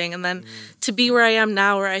damaging. And then to be where I am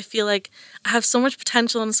now, where I feel like I have so much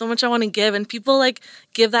potential and so much I want to give, and people like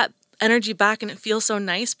give that energy back and it feels so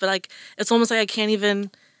nice, but like it's almost like I can't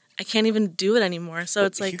even do it anymore. So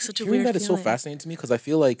it's like such a Hearing weird that is so feeling. fascinating to me because I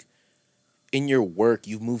feel like in your work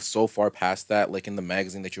you've moved so far past that, like in the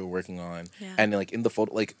magazine that you were working on, Yeah. and like in the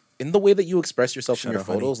photo, like in the way that you express yourself in Shout your out,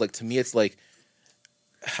 honey. photos. Like to me, it's like,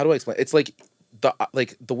 how do I explain? It's like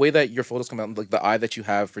the way that your photos come out, like the eye that you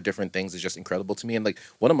have for different things is just incredible to me. And like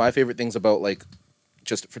one of my favorite things about like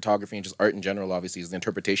just photography and just art in general, obviously, is the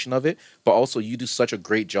interpretation of it. But also, you do such a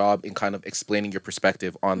great job in kind of explaining your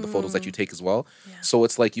perspective on the photos that you take as well. Yeah. So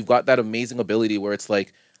it's like you've got that amazing ability where it's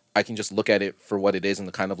like I can just look at it for what it is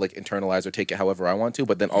and kind of like internalize or take it however I want to.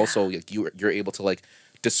 But then also like, you're able to like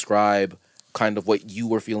describe kind of what you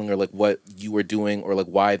were feeling or like what you were doing or like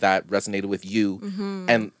why that resonated with you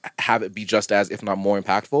and have it be just as if not more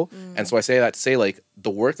impactful. And so I say that to say like the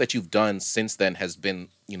work that you've done since then has been,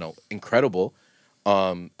 you know, incredible.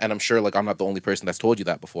 And I'm sure like I'm not the only person that's told you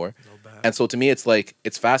that before. And so to me it's like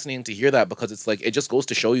it's fascinating to hear that because it's like it just goes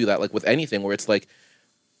to show you that like with anything where it's like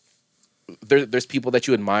there's people that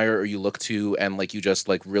you admire or you look to and like you just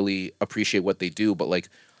like really appreciate what they do, but like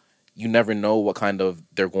you never know what kind of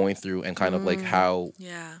they're going through and kind of like how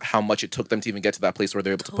much it took them to even get to that place where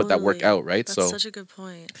they're able to put that work Totally. out, right? That's So such a good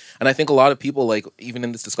point. and I think a lot of people like even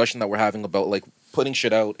in this discussion that we're having about like putting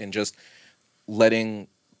shit out and just letting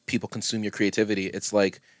people consume your creativity, it's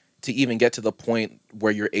like to even get to the point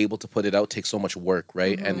where you're able to put it out takes so much work,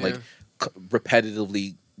 right? And like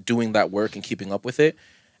repetitively doing that work and keeping up with it,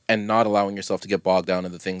 and not allowing yourself to get bogged down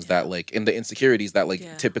in the things that like in the insecurities that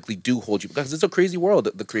like typically do hold you, because it's a crazy world,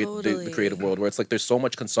 the creative world, where it's like there's so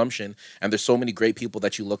much consumption and there's so many great people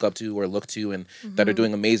that you look up to or look to and that are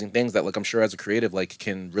doing amazing things that like I'm sure as a creative like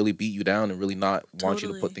can really beat you down and really not want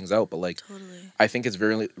you to put things out. But like I think it's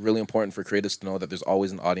really really important for creatives to know that there's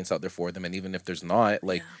always an audience out there for them, and even if there's not,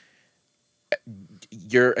 like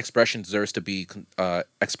your expression deserves to be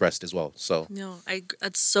expressed as well. So no,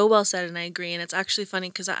 that's so well said, and I agree. And it's actually funny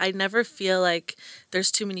because I never feel like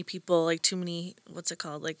there's too many people, like too many, what's it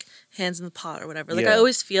called, like hands in the pot or whatever. Like I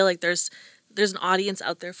always feel like there's an audience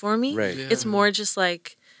out there for me. Right. It's more just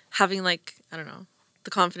like having like, I don't know,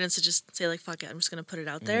 the confidence to just say like, fuck it, I'm just gonna put it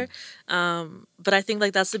out there. But I think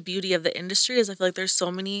like that's the beauty of the industry, is I feel like there's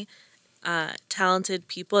so many talented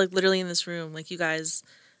people, like literally in this room, like you guys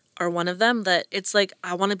are one of them, that it's like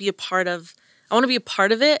I want to be a part of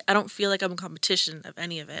it. I don't feel like I'm in competition of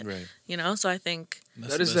any of it. Right. You know? So I think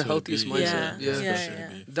that is the healthiest mindset. Yeah.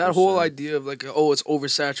 That whole idea of like, oh, it's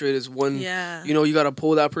oversaturated is one, you know, you got to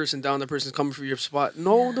pull that person down, the person's coming for your spot.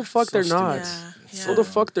 No, the fuck they're not. So the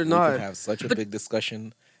fuck they're not. We can have such a big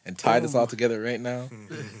discussion and tie this all together right now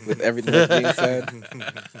with everything that's being said.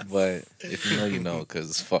 But if you know, you know,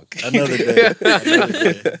 because fuck. Another day.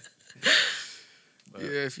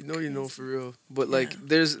 Yeah, if you know, you know, for real. But like,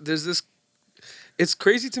 there's this. It's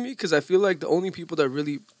crazy to me because I feel like the only people that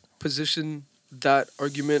really position that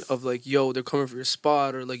argument of like, yo, they're coming for your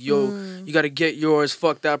spot, or like, yo, you got to get yours.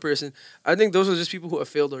 Fuck that person. I think those are just people who have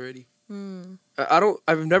failed already.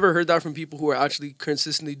 I've never heard that from people who are actually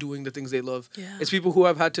consistently doing the things they love. Yeah. It's people who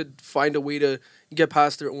have had to find a way to get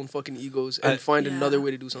past their own fucking egos and find another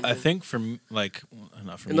way to do something. I think for me, like,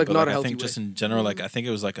 not for me, like, but not like, a I think healthy just way. in general, like, I think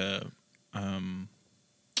it was like a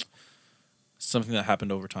something that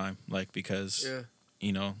happened over time, like, because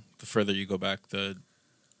you know, the further you go back, the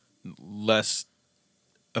less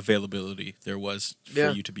availability there was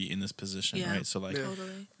for you to be in this position, right? So like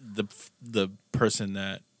the person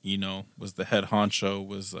that, you know, was the head honcho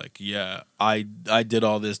was like, yeah, I did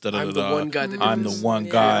all this, I'm the one guy that did I'm this. the one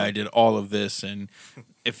guy, I did all of this. And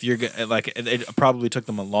if you're like, it probably took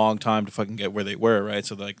them a long time to fucking get where they were, right?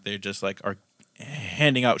 So like they just like are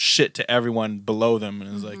handing out shit to everyone below them,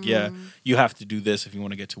 and it's like, yeah, you have to do this if you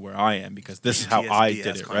want to get to where I am, because this is how I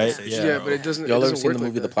did it, right? Yeah, but it doesn't. Y'all it ever doesn't seen work the like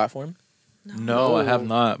movie The that. Platform? No, I have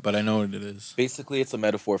not, but I know what it is. Basically, it's a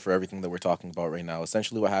metaphor for everything that we're talking about right now.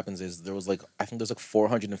 Essentially, what happens is there was like, I think there's like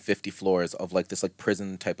 450 floors of like this like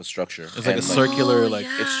prison type of structure. It's like a circular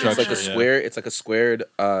It's structure. like a square. It's like a squared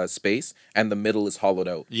space, and the middle is hollowed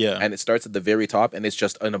out. Yeah. And it starts at the very top, and it's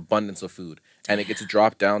just an abundance of food, and it gets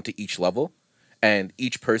dropped down to each level, and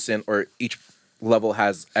each person or each level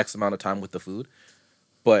has X amount of time with the food.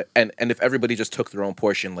 But and if everybody just took their own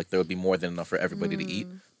portion, like there would be more than enough for everybody to eat.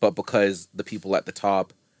 But because the people at the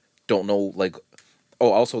top don't know, like,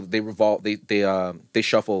 also they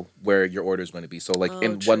shuffle where your order is going to be. So like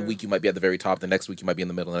in 1 week you might be at the very top, the next week you might be in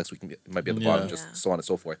the middle, the next week you might be at the bottom, just so on and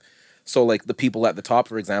so forth. So like the people at the top,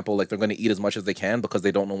 for example, like they're going to eat as much as they can because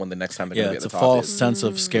they don't know when the next time they're going to be at the top. It's a false sense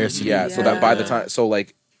of scarcity. Yeah, so that by the time, so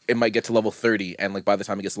like it might get to level 30, and like by the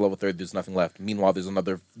time it gets to level 30, there's nothing left. Meanwhile, there's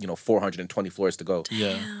another 420 floors to go.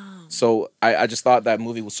 Yeah. So I just thought that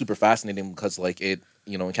movie was super fascinating because like it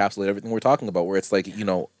encapsulated everything we're talking about. Where it's like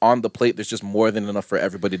on the plate, there's just more than enough for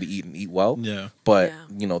everybody to eat and eat well. Yeah. But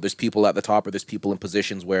there's people at the top, or there's people in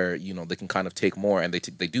positions where they can kind of take more, and they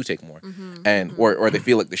do take more, and or they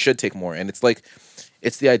feel like they should take more, and it's like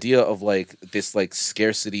it's the idea of like this like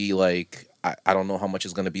scarcity, like I don't know how much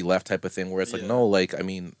is going to be left type of thing, where it's like, no, like, I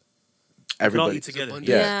mean, everybody eat together.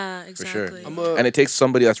 Yeah, exactly. for sure. And it takes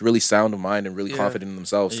somebody that's really sound of mind and really confident in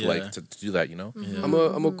themselves to like to do that, Yeah.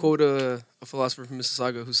 I'm a quote a philosopher from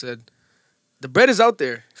Mississauga who said, "The bread is out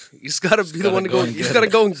there. You just gotta be the one to go. You just gotta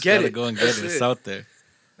go and get it. Go and get it. It's out there.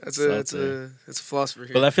 That's a philosopher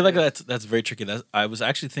here. But I feel like that's very tricky. I was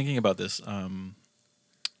actually thinking about this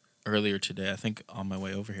earlier today. I think on my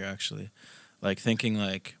way over here, actually, like thinking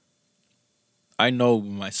like I know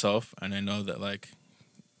myself, and I know that like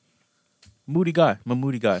moody guy. I'm a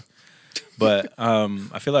moody guy, but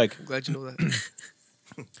I feel like I'm glad you know that.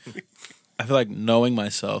 I feel like knowing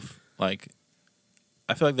myself, like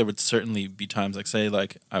I feel like there would certainly be times, like say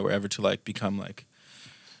like I were ever to like become like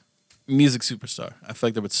music superstar. I feel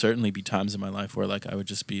like there would certainly be times in my life where like I would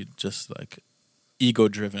just be just like ego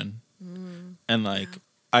driven, and like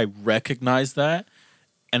I recognize that,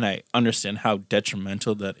 and I understand how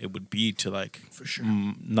detrimental that it would be to like For sure.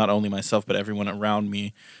 Not only myself but everyone around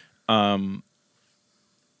me, and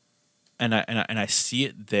I see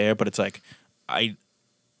it there, but it's like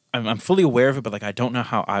I'm fully aware of it, but like I don't know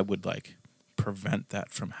how I would like prevent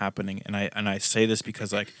that from happening. And I say this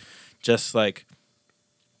because like just like,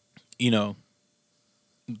 you know,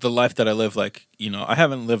 the life that I live, like, you know, I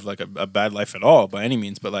haven't lived like a bad life at all by any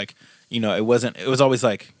means, but like, you know, it was always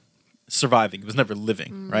like surviving. It was never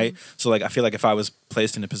living, right? So like I feel like if I was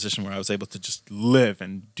placed in a position where I was able to just live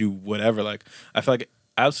and do whatever, like I feel like it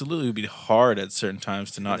absolutely would be hard at certain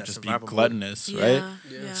times to not that just be survival mode. gluttonous, right?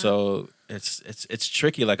 Yeah. So it's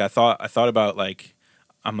tricky. Like I thought about like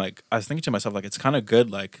I was thinking to myself like it's kind of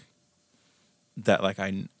good like that like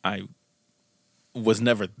I was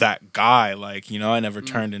never that guy, like, you know, I never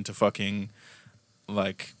turned into fucking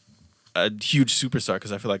like a huge superstar,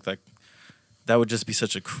 because I feel like that would just be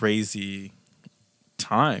such a crazy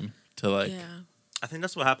time to like Yeah. I think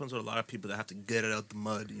that's what happens with a lot of people that have to get it out the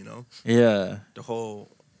mud. You know, yeah. the whole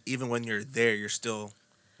even when you're there, you're still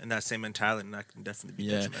in that same mentality, and that can definitely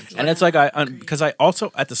be Yeah, detrimental. and it's like because I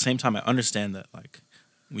also at the same time I understand that like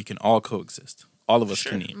we can all coexist, all of us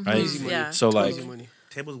Sure. can eat, right? Easy money. Yeah. So like, Easy money.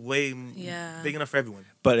 Table's way Yeah. big enough for everyone.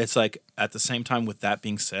 but it's like at the same time, with that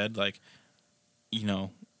being said, like, you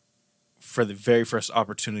know, for the very first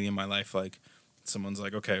opportunity in my life, like someone's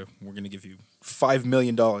like, okay, we're gonna give you $5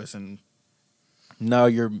 million, and now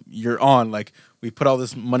you're on, like, we put all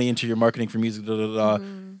this money into your marketing for music,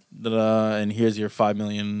 and here's your 5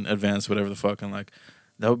 million advance, whatever the fuck. And like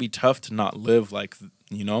that would be tough to not live like,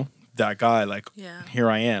 you know, that guy, like, Yeah. here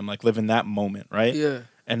I am, like, live in that moment, right? Yeah.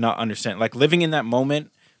 And not understand, like, living in that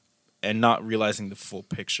moment and not realizing the full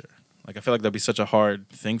picture. Like, I feel like that'd be such a hard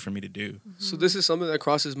thing for me to do. So this is something that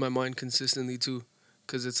crosses my mind consistently too,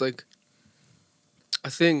 because it's like a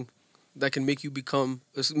thing that can make you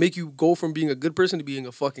go from being a good person to being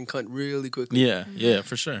a fucking cunt really quickly. Yeah,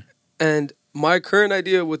 for sure. And my current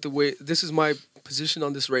idea with the way this is my position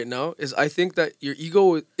on this right now is I think that your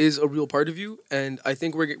ego is a real part of you, and I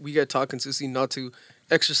think we get taught consistently not to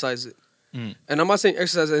exercise it. And I'm not saying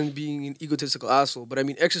exercise and being an egotistical asshole, but I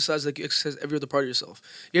mean exercise like you exercise every other part of yourself.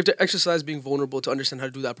 You have to exercise being vulnerable to understand how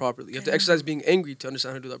to do that properly. You have to exercise being angry to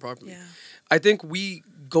understand how to do that properly. Yeah. I think we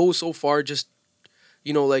go so far just,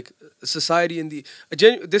 you know, like society and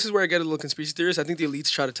this is where I get a little conspiracy theorist. I think the elites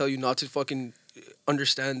try to tell you not to fucking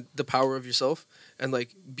understand the power of yourself and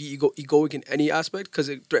like be egoic in any aspect because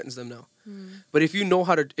it threatens them now. But if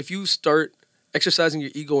you start exercising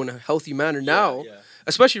your ego in a healthy manner now,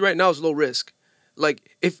 especially right now, it's low risk.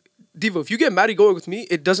 Like if you get mad egoic with me,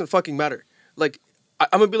 it doesn't fucking matter. Like I'm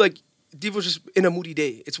gonna be like, Devo's just in a moody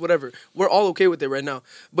day. It's whatever. We're all okay with it right now.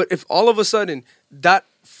 But if all of a sudden that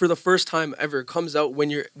for the first time ever comes out when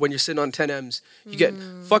you're sitting on 10 M's, you get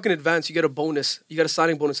fucking advance, you get a bonus, you get a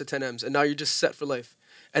signing bonus at 10 M's, and now you're just set for life.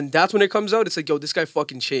 And that's when it comes out. It's like, yo, this guy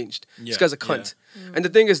fucking changed. This guy's a cunt. And the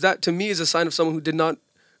thing is that to me is a sign of someone who did not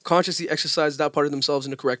consciously exercise that part of themselves in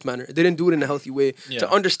the correct manner. They didn't do it in a healthy way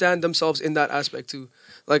to understand themselves in that aspect too.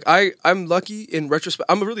 Like I'm lucky in retrospect.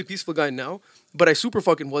 I'm a really peaceful guy now, but I super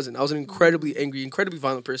fucking wasn't. I was an incredibly angry, incredibly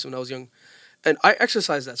violent person when I was young. And I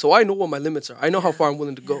exercise that. So I know what my limits are. I know how far I'm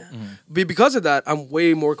willing to go. But because of that, I'm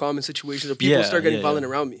way more calm in situations where people start getting violent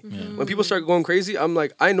around me. When people start going crazy, I'm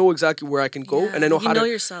like, I know exactly where I can go and I know how to... You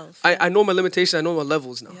know yourself. I know my limitations. I know my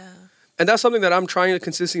levels now. Yeah. And that's something that I'm trying to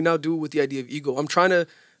consistently now do with the idea of ego. I'm trying to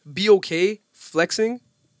be okay flexing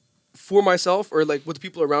for myself or like with the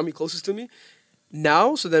people around me closest to me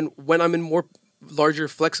now. So then when I'm in more larger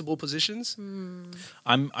flexible positions,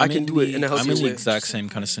 I can do it in a healthier I'm in the way. exact same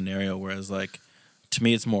kind of scenario, whereas like to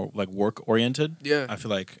me it's more like work oriented. Yeah. I feel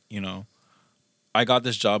like, you know, I got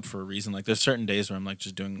this job for a reason. Like there's certain days where I'm like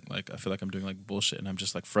just doing like I feel like I'm doing like bullshit and I'm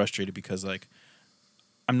just like frustrated because like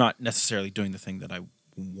I'm not necessarily doing the thing that I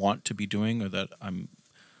want to be doing or that I'm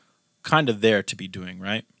kind of there to be doing,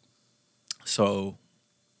 right? So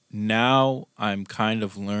now I'm kind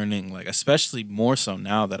of learning, like, especially more so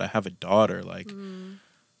now that I have a daughter, like,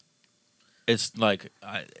 it's like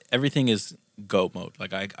everything is go mode.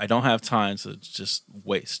 Like, I don't have time to just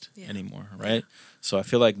waste anymore, right? So I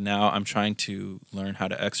feel like now I'm trying to learn how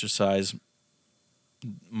to exercise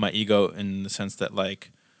my ego in the sense that, like,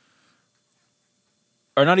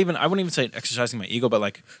 or not even, I wouldn't even say exercising my ego, but,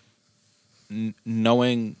 like,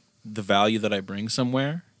 knowing the value that I bring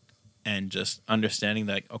somewhere and just understanding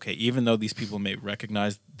that, okay, even though these people may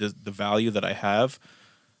recognize the value that I have,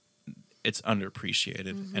 it's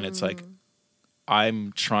underappreciated. And it's like,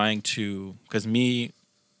 I'm trying to, because I'm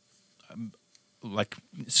like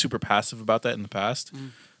super passive about that in the past,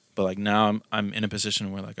 but like now I'm in a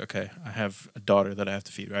position where like, okay, I have a daughter that I have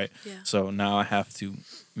to feed, right? Yeah. So now I have to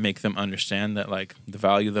make them understand that like the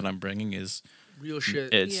value that I'm bringing is real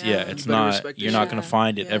shit. It's Yeah. it's You better not. respect You're it. not gonna Yeah.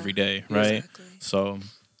 find it Yeah. every day, right? Exactly. So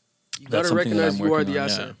You that's gotta something that recognize I'm you are working the on,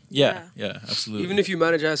 asset. Yeah, absolutely. Even if you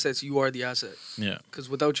manage assets, you are the asset. yeah, Because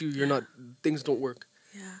without you, you're not. Things don't work.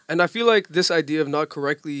 Yeah. And I feel like this idea of not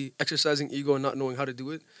correctly exercising ego and not knowing how to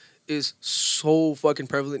do it is so fucking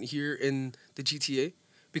prevalent here in the GTA.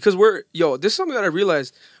 Because this is something that I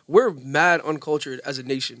realized, we're mad uncultured as a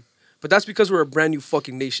nation. But that's because we're a brand new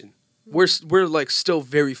fucking nation. We're like still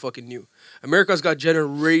very fucking new. America's got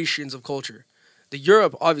generations of culture. The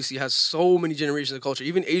Europe obviously has so many generations of culture.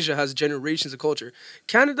 Even Asia has generations of culture.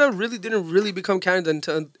 Canada really didn't really become Canada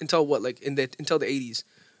until what, like until the 80s,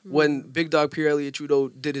 when Big Dog Pierre Elliott Trudeau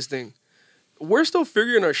did his thing. We're still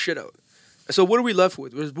figuring our shit out. So what are we left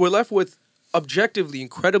with? We're left with objectively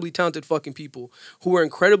incredibly talented fucking people who are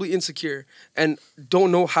incredibly insecure and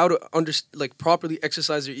don't know how to properly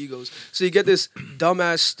exercise their egos. So you get this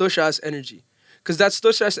dumbass stush ass energy. Because that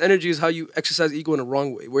stush ass energy is how you exercise ego in a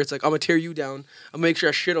wrong way, where it's like, I'm gonna tear you down, I'm gonna make sure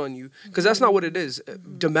I shit on you. Because that's not what it is.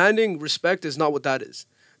 Demanding respect is not what that is.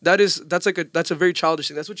 That's a very childish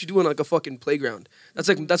thing. That's what you do in like a fucking playground. That's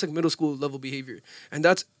like middle school level behavior, and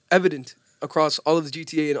that's evident across all of the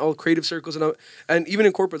GTA and all creative circles and even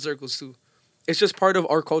in corporate circles too. It's just part of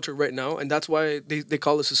our culture right now, and that's why they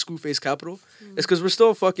call us a screw face capital. It's because we're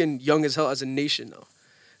still fucking young as hell as a nation now,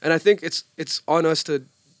 and I think it's on us to,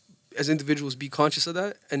 as individuals, be conscious of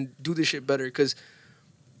that and do this shit better. Because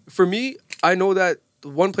for me, I know that the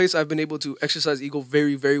one place I've been able to exercise ego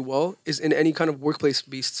very, very well is in any kind of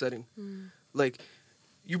workplace-based setting. Like,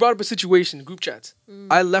 you brought up a situation, group chats.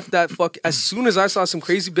 I left that as soon as I saw some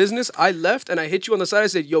crazy business, I left and I hit you on the side. I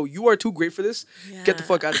said, yo, you are too great for this. Get the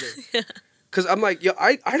fuck out of there. Because I'm like, yo,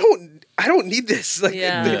 I don't need this. Like,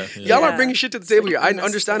 Yeah. y'all are Yeah. bringing shit to the table here. I Unnecessary.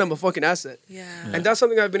 understand I'm a fucking asset. Yeah. And that's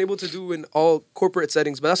something I've been able to do in all corporate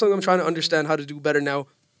settings, but that's something I'm trying to understand how to do better now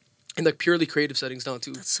in like purely creative settings now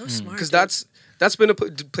too. That's so smart. Because dude. that's been a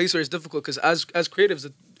place where it's difficult, because as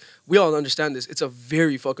creatives, we all understand this. It's a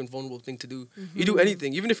very fucking vulnerable thing to do. You do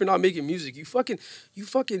anything, even if you're not making music, you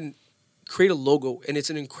fucking create a logo, and it's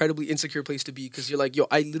an incredibly insecure place to be, because you're like, yo,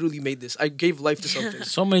 I literally made this. I gave life to something.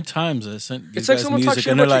 so many times I sent these It's like guys someone talks music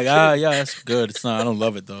shit and they're about like, your kid. yeah, that's good. It's not. I don't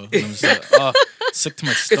love it though. And I'm just like, oh, sick to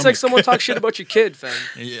my stomach. It's like someone talks shit about your kid, fam.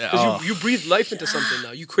 Yeah. Because you breathe life into something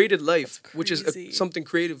now. You created life, which is crazy. something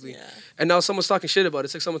creatively. Yeah. And now someone's talking shit about it.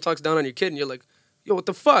 It's like someone talks down on your kid, and you're like, yo, what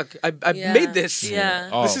the fuck? I Yeah. made this. Yeah.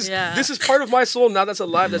 Oh. This is part of my soul now that's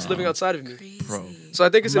alive, that's living outside of me. Crazy. Bro. So I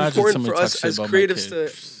think it's Imagine important for somebody us talks shit as about my creatives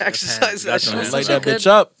kid. to exercise that That's shit. nice. Light so that good. bitch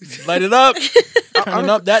up. Light it up. Turn it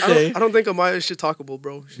up that day. I don't think Amaya is shit talkable,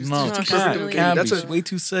 bro. She's No, she's it's perfect can't. with me. Can't be. That's a- She's way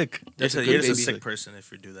too sick. That's a You're good just a baby. sick person if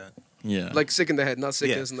you do that. Yeah. Like sick in the head, not sick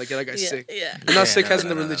Yeah. as in like, yeah, that guy's Yeah. sick. Yeah. And not sick no, as in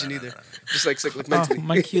no, the no, religion no, no, either. no. Just like sick, like Oh, mentally.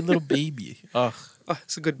 my cute little baby. Oh, Oh,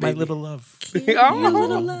 it's a good my baby. little love. Oh.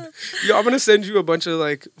 Yo, I'm gonna send you a bunch of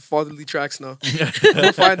like fatherly tracks now.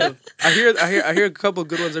 We'll find them. I hear a couple of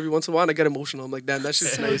good ones every once in a while, and I get emotional. I'm like, damn, that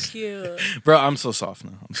shit's So nice. cute. Bro, I'm so soft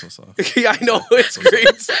now. I'm so soft. Yeah, I know, it's great.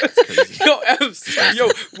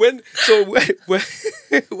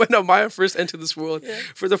 When Amaya first entered this world,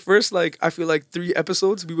 for the first I feel like 3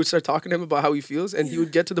 episodes, we would start talking to him about how he feels, and he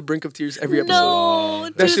would get to the brink of tears every episode. No,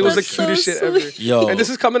 That dude, shit was the that's so cutest shit ever. sweet. Yo. And this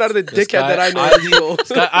is coming out of the This dickhead guy, that I know. Ozzy,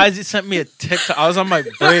 this guy Ozzy sent me a TikTok. I was on my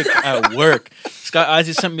break at work. This guy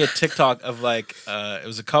Ozzy sent me a TikTok of it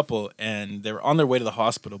was a couple, and they were on their way to the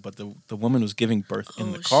hospital, but the woman was giving birth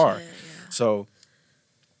in the car. Shit, yeah. So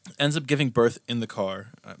ends up giving birth in the car.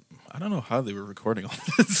 I don't know how they were recording all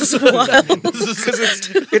this.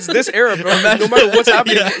 It's this era, bro. No matter what's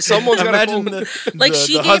happening, someone's got a Imagine phone. Like,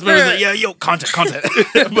 she gave husband was her- like, yeah, yo, content.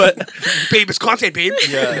 But Babe, it's content, babe.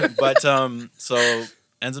 yeah, but so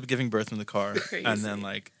ends up giving birth in the car, Crazy. and then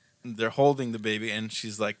they're holding the baby, and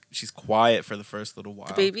she's quiet for the first little while.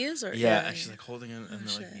 The baby is, or Yeah, and she's holding it, and then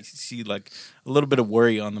shit. you see a little bit of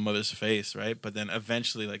worry on the mother's face, right? But then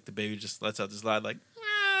eventually the baby just lets out this loud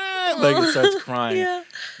it starts crying. Yeah.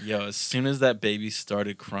 Yo, as soon as that baby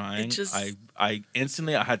started crying, It just- I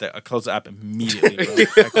instantly I closed the app immediately, bro.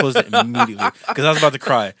 I closed it immediately because I was about to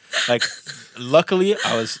cry. Luckily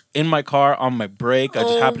I was in my car on my break. I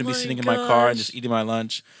just Oh happened to be my sitting in my car and gosh. just eating my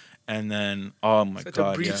lunch. And then, oh my Had to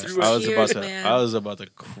god, breathe yeah. through I it. was about Tears, to, man. I was about to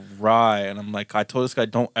cry, and I'm like, I told this guy,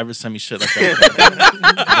 don't ever send me shit like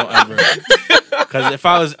that. Don't ever. Because if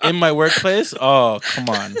I was in my workplace, oh come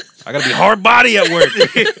on, I gotta be hard body at work.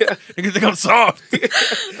 Niggas think I'm soft.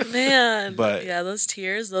 Man, But- yeah, those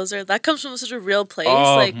tears, that comes from such a real place.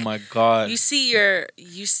 Oh like my god. you see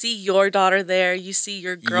your daughter there, you see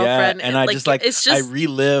your girlfriend, Yeah, and I just like it's I just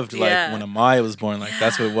relived like yeah. when Amaya was born. Like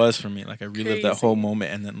that's what it was for me. Like I relived that whole Crazy.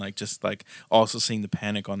 moment, and then like just like also seeing the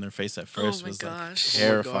panic on their face at first my was gosh. like Oh my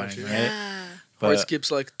terrifying, gosh, right? yeah, Heart But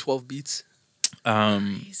skips like 12 beats.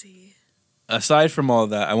 crazy. aside from all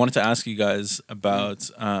that, I wanted to ask you guys about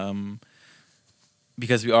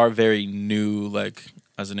because we are very new, like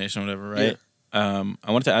as a nation, or whatever, right?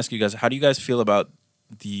 I wanted to ask you guys, how do you guys feel about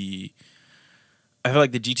the? I feel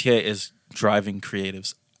like the GTA is driving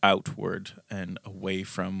creatives outward and away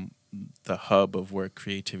from the hub of where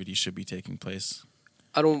creativity should be taking place.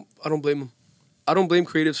 I don't blame them. I don't blame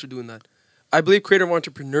creatives for doing that. I believe creative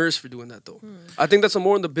entrepreneurs for doing that though. I think that's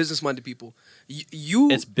more on the business minded people.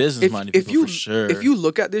 It's business-minded people for sure. If you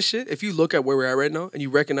look at this shit, if you look at where we're at right now, and you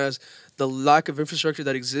recognize the lack of infrastructure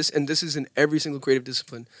that exists, and this is in every single creative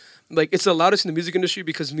discipline. Like it's the loudest in the music industry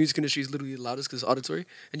because the music industry is literally the loudest because it's auditory,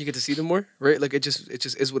 and you get to see them more, right? Like it just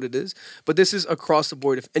is what it is. But this is across the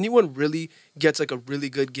board. If anyone really gets like a really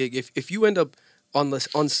good gig, if you end up on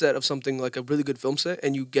set of something like a really good film set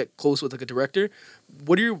and you get close with like a director,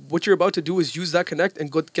 what you're about to do is use that connect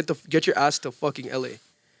and go get your ass to fucking LA,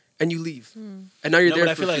 and you leave, and now you're No, there.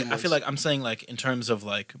 but For I feel like I'm saying like in terms of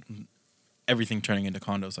like everything turning into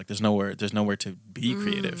condos. Like there's nowhere to be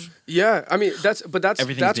creative. yeah, I mean that's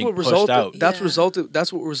Everything's that's being what pushed resulted. out. Yeah.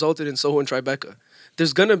 That's what resulted in Soho and Tribeca.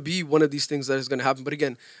 There's gonna be one of these things that is gonna happen, but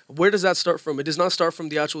again, where does that start from? It does not start from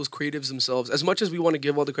the actual creatives themselves. As much as we want to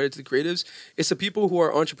give all the credit to the creatives, it's the people who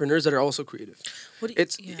are entrepreneurs that are also creative. What do you,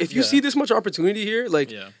 It's yeah. if you Yeah. see this much opportunity here,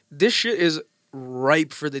 like Yeah. this shit is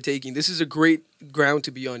ripe for the taking. This is a great ground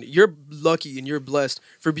to be on. You're lucky and you're blessed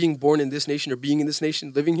for being born in this nation or being in this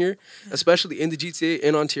nation, living here, especially in the GTA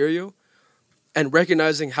in Ontario, and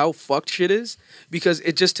recognizing how fucked shit is, because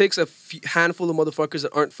it just takes a handful of motherfuckers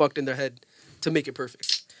that aren't fucked in their head to make it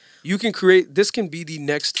perfect. You can create. This can be the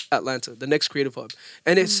next Atlanta, the next creative hub,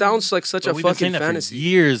 and it sounds like such But a we've been fucking saying that for fantasy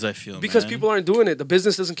years. I feel because man. people aren't doing it. The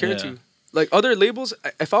business doesn't care Yeah. to. Like other labels,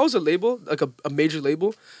 if I was a label, like a major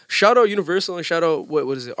label, shout out Universal and shout out what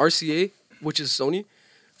is it, RCA, which is Sony,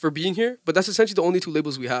 for being here. But that's essentially the only two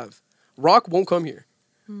labels we have. Rock won't come here.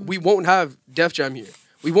 We won't have Def Jam here.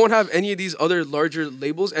 We won't have any of these other larger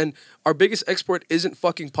labels. And our biggest export isn't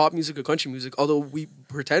fucking pop music or country music, although we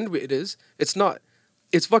pretend it is. It's not.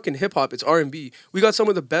 It's fucking hip hop. It's R&B. We got some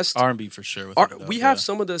of the best. R&B for sure. without a doubt, We yeah. have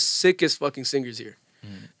some of the sickest fucking singers here.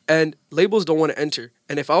 And labels don't want to enter.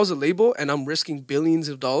 And if I was a label and I'm risking billions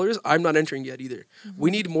of dollars, I'm not entering yet either.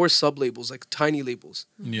 We need more sub labels, like tiny labels.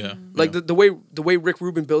 Yeah. Like yeah. the way Rick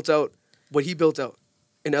Rubin built out what he built out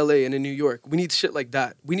in LA and in New York. We need shit like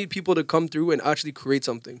that. We need people to come through and actually create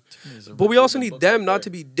something. But we also need them not to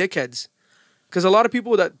be dickheads. Because a lot of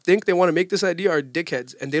people that think they want to make this idea are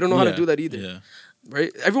dickheads, and they don't know how to Yeah, do that either. Yeah.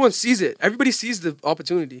 Right? Everyone sees it. Everybody sees the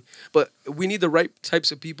opportunity, but we need the right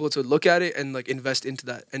types of people to look at it and like invest into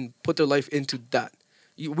that and put their life into that.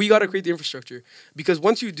 We got to create the infrastructure, because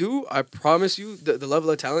once you do, I promise you, the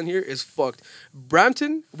level of talent here is fucked.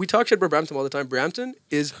 Brampton, we talk shit about Brampton all the time. Brampton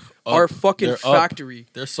is our fucking They're up. factory.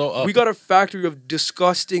 They're so up. We got a factory of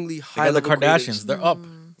disgustingly They high got the level Kardashians. creatives. They're up.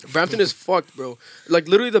 Brampton is fucked, bro. Like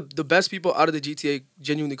literally, the best people out of the GTA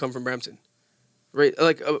genuinely come from Brampton, right?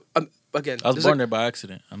 Like again, I was there's born like- there by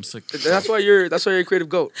accident. I'm sick. That's why you're a creative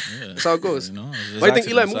goat. Yeah. That's how it goes. You know, Why do you think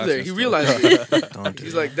Eli moved there? He realized it. Don't do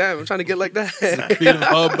He's that. like, damn, I'm trying to get like that. Creative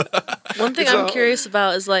hub. One thing So- I'm curious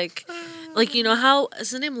about is like you know how is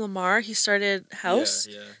his name Lamar? He started House.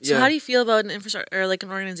 Yeah, yeah. So Yeah. how do you feel about an infrastructure or like an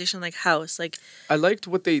organization like House? Like I liked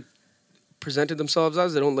what they presented themselves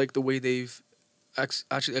as. I don't like the way they've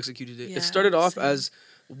actually executed it. Yeah, It started off same. as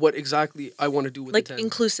what exactly I want to do with like the tent.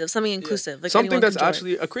 inclusive, something inclusive, like Something anyone that's can join.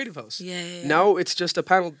 actually a creative house. Yeah, yeah, yeah. Now it's just a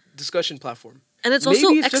panel discussion platform. And it's maybe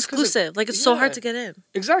also it's just 'cause of- exclusive. Like it's so hard Yeah. to get in.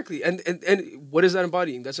 Exactly. And what is that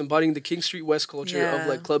embodying? That's embodying the King Street West culture Yeah. of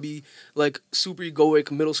like clubby, like super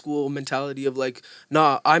egoic middle school mentality of like,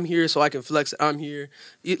 nah, I'm here so I can flex. I'm here.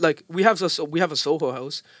 Like we have a Soho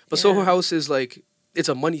house, but Soho Yeah. house is like it's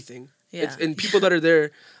a money thing. Yeah. And people that are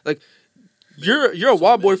there, like you're a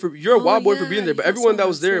wild boy for wild boy for yeah, being there, but you got everyone that Soho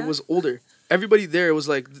was House, there yeah. was older. Everybody there was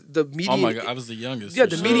like the median. Oh my god, I was the youngest. Yeah, for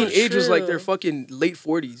the sure. median age was like true. their fucking late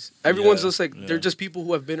 40s. Everyone's Yeah, just like yeah. they're just people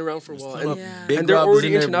who have been around for a while. And Yeah. Big And they're Rob was already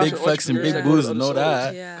in there, big international flex and big entrepreneurs booze, that know have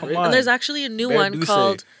that. Yeah. Come Right? on. And there's actually a new Bear one Duce.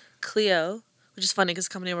 called Clio, which is funny because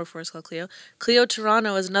the company I work for is called Clio. Clio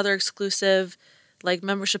Toronto is another exclusive, like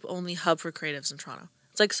membership only hub for creatives in Toronto.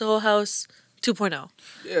 It's like Soho House, 2.0.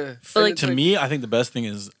 Yeah. But, like, it's To me, I think the best thing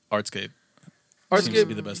is Artscape. Seems to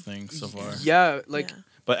be the best thing so far. Yeah, like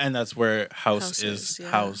Yeah. And that's where House House is is,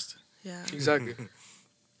 yeah. housed. Yeah. exactly.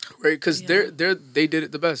 Right, because Yeah. they did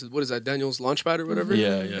it the best. What is that? Daniel's Launchpad or whatever.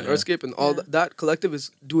 Yeah, And yeah. Artscape and all Yeah. that collective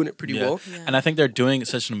is doing it pretty Yeah. well. Yeah. And I think they're doing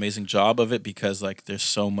such an amazing job of it because like there's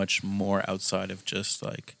so much more outside of just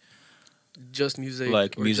like Just music,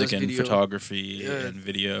 or music just and video. photography Yeah. and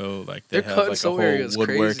video. Like Their they have cut and like a sew whole area is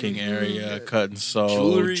woodworking crazy. area, Yeah. cut and sew,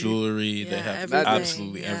 Jewelry. jewelry. They Yeah, have everything,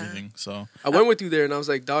 absolutely yeah. everything. So I went with you there, and I was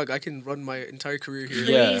like, "Dog, I can run my entire career here."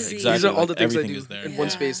 yeah, Crazy. exactly. These are all the Like, things I everything do is there. in one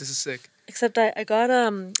Yeah. space. This is sick. Except I got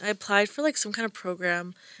I applied for like some kind of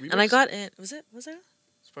program and I Remix? got in. Was it? It's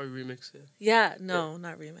probably remix. Yeah. Yeah. No,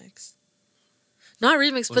 not remix. Not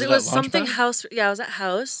remix, but Was it it was at something Launchpad? house. Yeah, I was at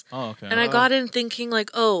house. Oh, okay. And I got in thinking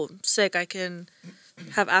like, oh, sick, I can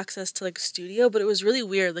have access to like a studio, but it was really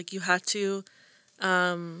weird. Like you had to,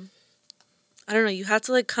 I don't know, you had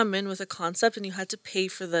to like come in with a concept and you had to pay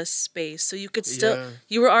for the space, so you could still Yeah.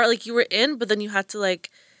 you were in, but then you had to like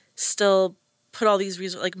still put all these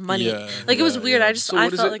like money. Yeah, Like it was yeah, weird. yeah. I just So I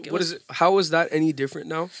what is felt it? like it What was is it? How is that any different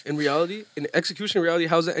now in reality? In execution reality,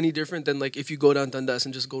 how is it any different than like if you go down Dundas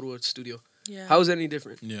and just go to a studio? yeah. How is it any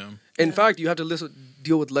different? Yeah. In Yeah. fact, you have to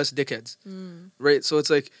deal with less dickheads, right? So it's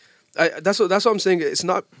like, that's what I'm saying. It's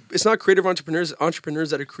not creative entrepreneurs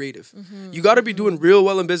that are creative. You got to be doing real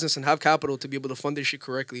well in business and have capital to be able to fund this shit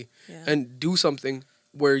correctly Yeah. and do something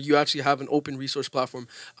where you actually have an open resource platform.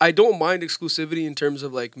 I don't mind exclusivity in terms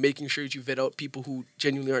of like making sure that you vet out people who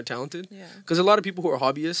genuinely aren't talented. Yeah. Because a lot of people who are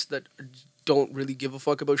hobbyists that don't really give a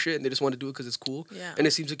fuck about shit and they just want to do it because it's cool. Yeah. And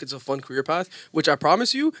it seems like it's a fun career path, which I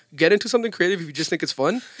promise you, get into something creative if you just think it's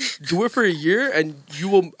fun. Do it for a year and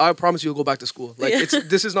I promise you'll go back to school. Like Yeah.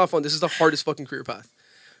 this is not fun. This is the hardest fucking career path.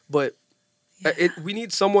 But we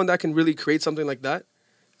need someone that can really create something like that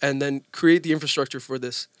and then create the infrastructure for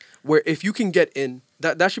this. Where if you can get in,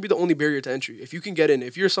 that should be the only barrier to entry. If you can get in,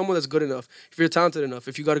 if you're someone that's good enough, if you're talented enough,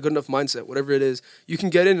 if you got a good enough mindset, whatever it is, you can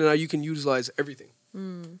get in and now you can utilize everything.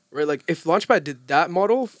 Right? Like if Launchpad did that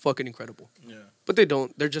model, fucking incredible. Yeah. But they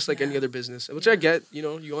don't. They're just like any Yeah. other business, which I get. You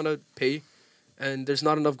know, you want to pay, and there's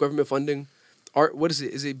not enough government funding. What is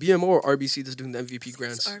it? Is it BMO or RBC that's doing the MVP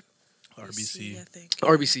grants? It's RBC. I think.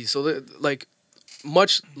 RBC. So like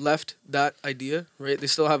much left that idea, right? They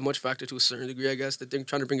still have much factor to a certain degree, I guess, that they're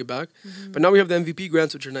trying to bring it back. But now we have the MVP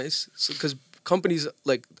grants, which are nice, because companies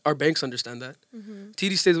like our banks understand that.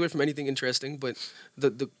 TD stays away from anything interesting, but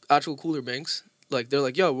the actual cooler banks, like they're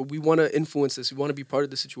like, yo, we want to influence this. We want to be part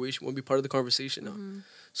of the situation. We want to be part of the conversation now.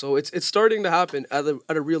 So it's starting to happen at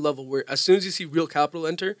a real level where as soon as you see real capital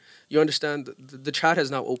enter, you understand the chat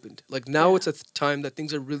has now opened. Like now it's a time that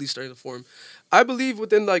things are really starting to form. I believe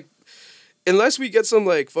within like, unless we get some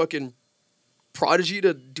like fucking prodigy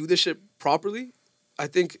to do this shit properly, I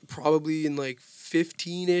think probably in like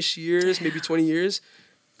 15-ish years, maybe 20 years,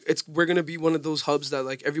 we're gonna be one of those hubs that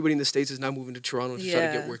like everybody in the States is now moving to Toronto to try to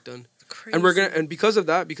get Yeah. work done. Crazy. And because of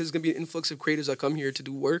that, because it's gonna be an influx of creators that come here to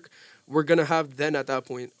do work, we're gonna have then at that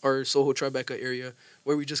point our Soho Tribeca area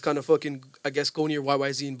where we just kind of fucking, I guess, go near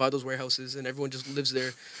YYZ and buy those warehouses and everyone just lives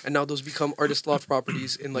there, and now those become artist loft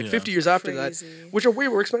properties in like Yeah. 50 years after Crazy. that, which are way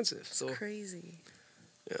more expensive. So Crazy.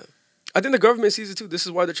 I think the government sees it too. This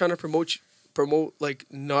is why they're trying to promote like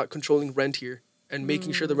not controlling rent here and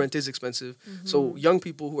making sure the rent is expensive. So young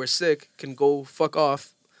people who are sick can go fuck off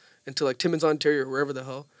into like Timmins, Ontario, or wherever the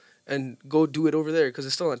hell, and go do it over there because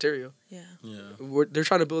it's still Ontario. Yeah. Yeah. They're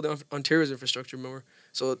trying to build Ontario's infrastructure more,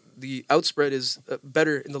 so the outspread is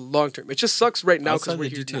better in the long term. It just sucks right now because Outside we're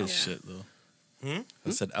the here GTA now. is shit though. I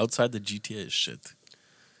said outside the GTA is shit.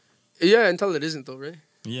 Yeah, until it isn't though, right?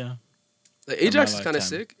 Yeah. Like my Ajax is kind of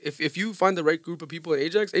lifetime. sick. If you find the right group of people in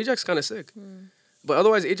Ajax is kind of sick. But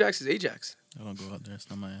otherwise, Ajax is Ajax. I don't go out there. It's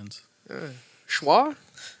not my ends. Schwa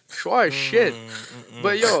is shit.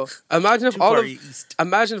 But yo, imagine if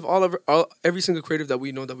every single creative that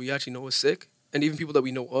we actually know is sick, and even people that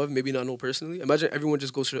we know of, maybe not know personally. Imagine everyone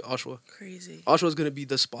just goes to Oshawa. Crazy. Oshawa is gonna be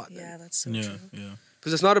the spot. Yeah, that's so Yeah. true. Yeah.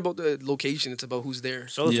 Because it's not about the location; it's about who's there.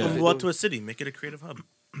 So let's Yeah. go move out to a city, make it a creative hub.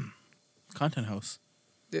 Content house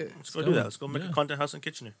Yeah. Let's go do that. Let's go make Yeah. a content house in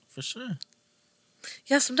Kitchener. for sure.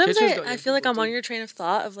 Yeah, sometimes Kitchen's got I young feel like people I'm on too. your train of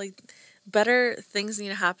thought of like better things need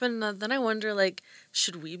to happen. And then I wonder like,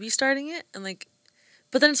 should we be starting it? And like,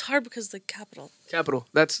 but then it's hard because like capital. Capital.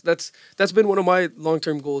 That's been one of my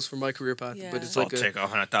long-term goals for my career path. Yeah. But it's I'll like take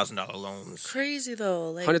 $100,000 loans. Crazy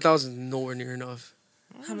though. Like 100,000 nowhere near enough.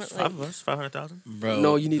 how much? Five of us, 500,000. Bro,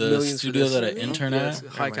 No, you need the millions studio for this. that I intern Yeah, at.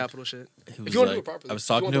 it's high mind. capital shit. He was you wanna do like, it properly. I was If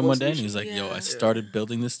you talking want to the him one one day, and solution. he was like, "Yo, Yeah. I started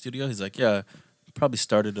building this studio." He's like, "Yeah, probably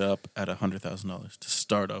started it up at $100,000 to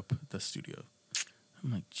start up the studio."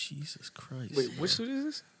 I'm like, Jesus Christ. Wait, which studio is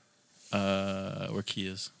this? Where Key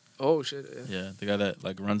is. Oh shit! Yeah. Yeah, the guy that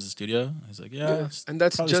like runs the studio. He's like, Yeah, it's and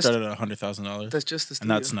that's probably just started at $100,000. that's just the And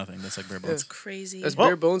studio. that's nothing. That's like bare bones. Crazy. That's Well-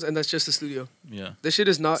 bare bones, and that's just the studio. Yeah. This shit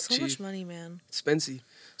is not so cheap. much money, man. Expensive.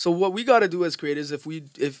 So what we gotta do as creators,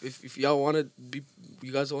 if y'all wanna be,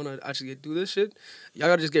 you guys wanna actually do this shit, y'all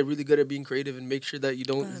gotta just get really good at being creative and make sure that you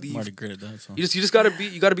don't I'm leave. already great at that. So. You just gotta be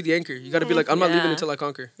the anchor. You gotta be like, I'm not leaving Yeah. until I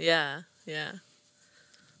conquer. Yeah. Yeah.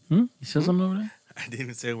 You said something over there? I didn't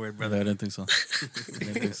even say a word, Brother, I brother. didn't think so. I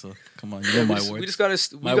didn't think so. Come on, you know my We words. just gotta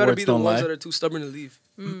My be words the don't ones lie. that are too stubborn to leave.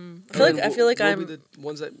 I And feel like then I feel like we'll I'm. be the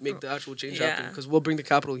ones that make the actual change Yeah. happen because we'll bring the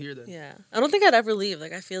capital here then. Yeah. I don't think I'd ever leave.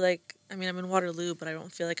 Like I feel like I'm in Waterloo, but I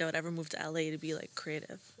don't feel like I would ever move to LA to be like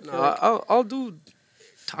creative. I No, feel like- I'll do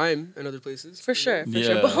time in other places for sure. For Yeah.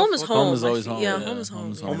 sure. But home is home. Home is I always feel- home, Yeah, yeah. home is home.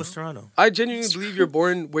 Home is yeah. home. Almost Toronto. I genuinely believe you're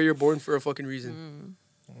born where you're born for a fucking reason.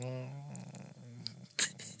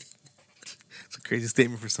 It's a crazy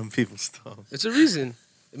statement for some people still. It's a reason.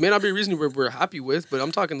 It may not be a reason we're happy with, but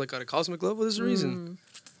I'm talking like at a cosmic level. There's a reason.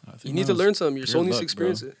 I think You need mine to was learn something. Your pure soul needs to luck,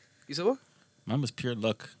 experience bro. it. You said what? Mine was pure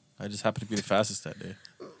luck. I just happened to be the fastest that day.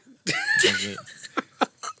 That was it.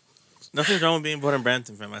 Nothing's wrong with being born in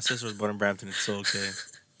Brampton, fam. My sister was born in Brampton. It's so okay.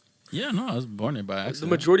 Yeah, no, I was born there by accident. The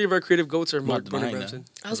majority of our creative goats are I'm not born in denying that. Brampton.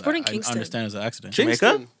 I was born in I Kingston. understand it was an accident. Jamaica?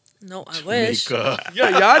 Kingston. No, I wish. Jamaica.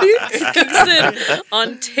 Yeah, Yachty? Kingston,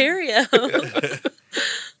 Ontario.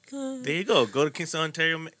 There you go. Go to Kingston,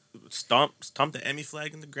 Ontario. Stomp the Emmy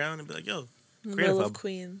flag in the ground and be like, yo, Creative Middle of Hub.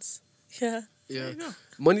 Queens. Yeah. Yeah.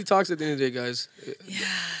 Money talks at the end of the day, guys.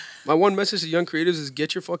 My one message to young creatives is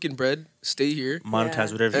get your fucking bread, stay here. monetize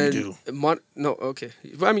Yeah. whatever you do. No, okay.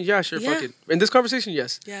 I mean, yeah, sure, fuck Yeah. it. In this conversation,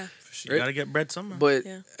 yes. Yeah. You gotta get bread somewhere. But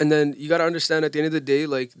Yeah. and then you gotta understand at the end of the day,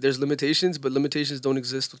 like there's limitations, but limitations don't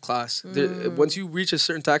exist with class. Once you reach a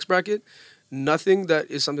certain tax bracket, nothing that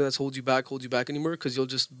is something that's holds you back anymore because you'll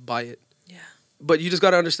just buy it. Yeah. But you just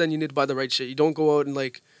gotta understand you need to buy the right shit. You don't go out and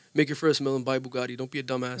like make your first meal and buy Bugatti. Don't be a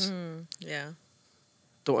dumbass. Yeah.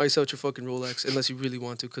 Don't ice out your fucking Rolex unless you really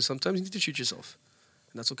want to, because sometimes you need to treat yourself,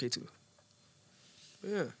 and that's okay too.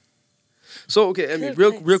 Yeah. So okay, I mean, Good,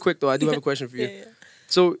 real thanks. quick though, I do have a question for you. Yeah.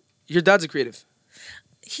 So your dad's a creative.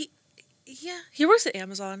 He works at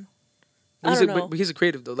Amazon. I don't know. But he's a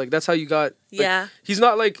creative though. Like that's how you got. Like, Yeah. He's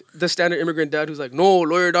not like the standard immigrant dad who's like, no,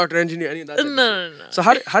 lawyer, doctor, engineer, any of that. No, type of no, shit. no, no. So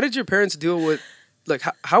how did your parents deal with, like,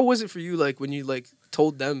 how was it for you, like, when you like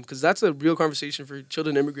told them? Because that's a real conversation for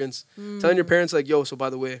children immigrants. Telling your parents like, yo, so by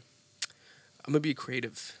the way, I'm gonna be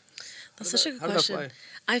creative. That's such a good How did that question. fly?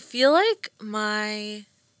 I feel like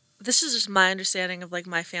this is just my understanding of like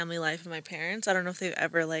my family life and my parents. I don't know if they've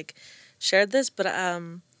ever like shared this, but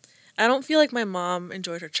I don't feel like my mom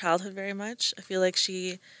enjoyed her childhood very much. I feel like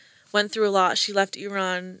she went through a lot. She left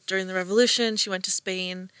Iran during the revolution. She went to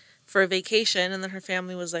Spain for a vacation, and then her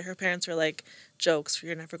family was like, her parents were like, jokes,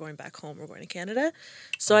 you're never going back home, we're going to Canada.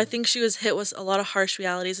 So I think she was hit with a lot of harsh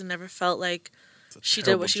realities and never felt like she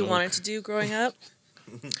did what she wanted to do growing up.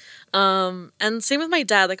 And same with my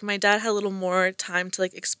dad. Like my dad had a little more time to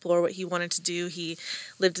like explore what he wanted to do. He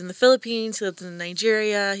lived in the Philippines, he lived in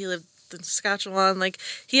Nigeria, he lived in Saskatchewan. Like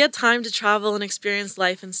he had time to travel and experience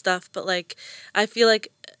life and stuff. But like I feel like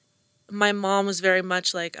my mom was very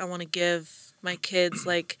much like, I want to give my kids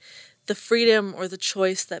like the freedom or the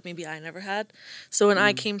choice that maybe I never had. So when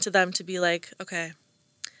I came to them to be like, okay,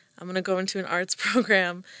 I'm gonna go into an arts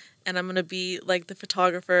program and I'm gonna be like the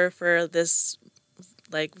photographer for this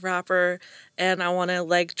like rapper, and I want to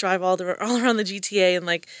like drive all around the GTA and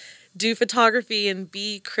like do photography and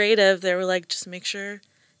be creative. They were like, just make sure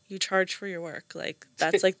you charge for your work. Like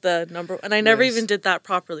that's like the number. And I never Nice. even did that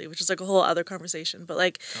properly, which is like a whole other conversation. But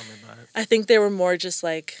like, Tell me about it. I think they were more just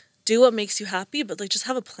like, do what makes you happy, but like just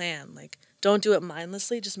have a plan. Like don't do it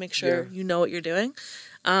mindlessly. Just make sure you know what you're doing.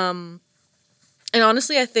 And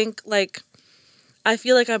honestly, I think like I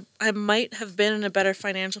feel like I might have been in a better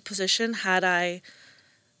financial position had I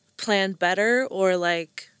planned better, or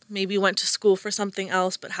like maybe went to school for something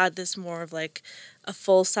else but had this more of like a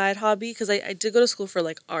full side hobby, because I did go to school for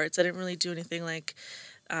like arts. I didn't really do anything like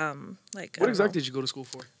What exactly did you go to school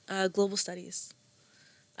for? global studies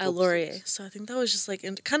at Global Laurier. studies. So I think that was just like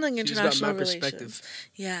kind of like You just got international mad relations. perspective.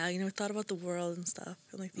 Yeah, you know, thought about the world and stuff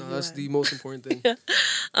and like the No, that's UN. the most important thing.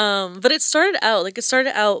 But it started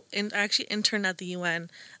out and I actually interned at the UN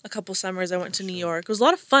a couple summers. I went to New York. It was a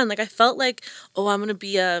lot of fun. Like I felt like, oh, I'm gonna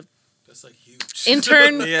be a That's like huge.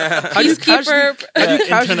 intern Yeah. How do you peacekeeper. How do you intern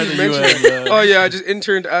casually at the mention UN, Oh yeah, I just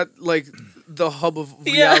interned at like the hub of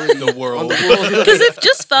Yeah. reality The world. on the world. Because it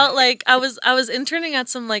just felt like I was interning at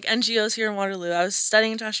some like NGOs here in Waterloo. I was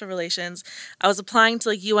studying international relations. I was applying to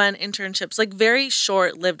like UN internships, like very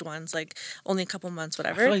short lived ones, like only a couple months, I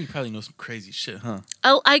whatever. feel like you probably know some crazy shit, huh?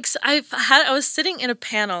 I was sitting in a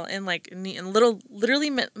panel in like literally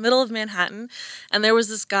middle of Manhattan, and there was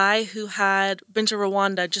this guy who had been to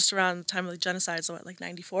Rwanda just around the time of the genocide, so like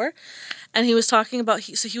 94, and he was talking about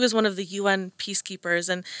he was one of the UN peacekeepers,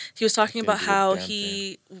 and he was talking about do a how damn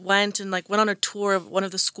he went on a tour of one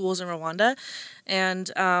of the schools in Rwanda, and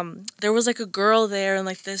there was like a girl there in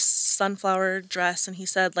like this sunflower dress, and he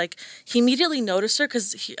said like he immediately noticed her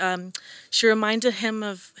because she reminded him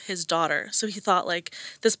of his daughter, so he thought like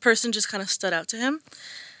this person just kind of stood out to him.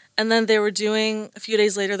 And then a few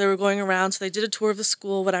days later they were going around, so they did a tour of the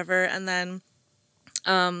school, whatever, and then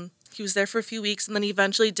he was there for a few weeks, and then he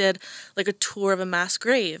eventually did like a tour of a mass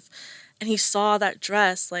grave, and he saw that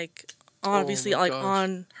dress like obviously my like gosh.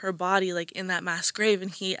 on her body, like in that mass grave,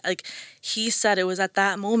 and he said it was at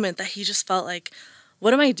that moment that he just felt like,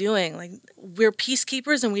 what am I doing? Like, we're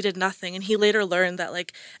peacekeepers and we did nothing. And he later learned that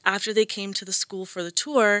like after they came to the school for the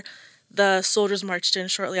tour, the soldiers marched in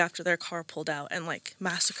shortly after their car pulled out and like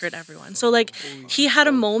massacred everyone. So like he had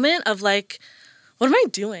a moment of like, what am I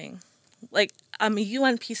doing? Like, I'm a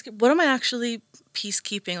UN peacekeeper. What am I actually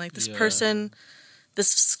peacekeeping? Like this Yeah. person,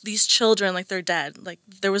 these children, like they're dead. Like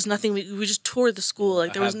there was nothing. We just toured the school.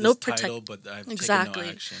 Like there was no title, but I've Exactly. taken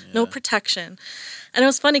no action. No yeah. protection. And it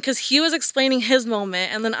was funny because he was explaining his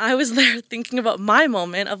moment, and then I was there thinking about my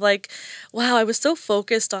moment of like, wow, I was so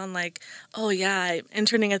focused on like, oh yeah, I'm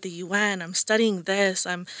interning at the UN, I'm studying this,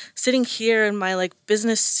 I'm sitting here in my like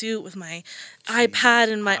business suit with my iPad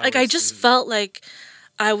and my like I just felt like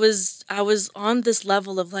I was on this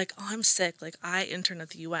level of like, oh, I'm sick. Like I intern at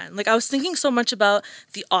the UN. Like I was thinking so much about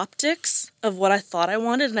the optics of what I thought I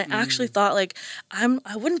wanted, and I actually thought like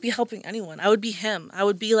I wouldn't be helping anyone. I would be him. I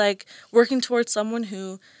would be like working towards someone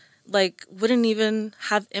who like wouldn't even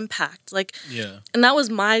have impact. Like Yeah. and that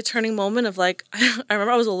was my turning moment of like I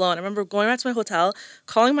remember I was alone. I remember going back to my hotel,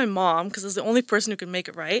 calling my mom because I was the only person who could make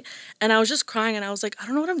it right, and I was just crying and I was like, I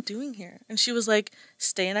don't know what I'm doing here. And she was like,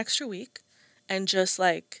 stay an extra week and just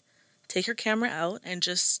like take your camera out and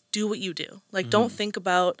just do what you do. Like don't think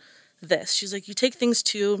about this. She's like, you take things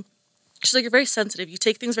too, she's like, you're very sensitive. You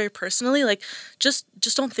take things very personally. Like just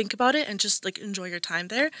don't think about it and just like enjoy your time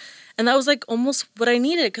there. And that was like almost what I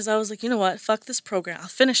needed, because I was like, you know what, fuck this program. I'll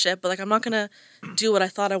finish it, but like I'm not gonna do what I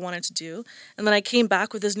thought I wanted to do. And then I came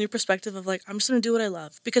back with this new perspective of like, I'm just gonna do what I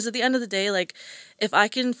love. Because at the end of the day, like if I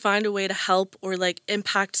can find a way to help or like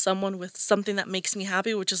impact someone with something that makes me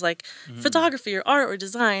happy, which is like photography or art or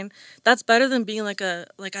design, that's better than being like I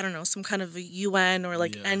don't know, some kind of a UN or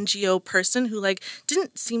like Yeah. NGO person who like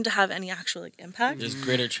didn't seem to have any actual like impact. There's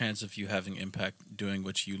greater chance of you having impact doing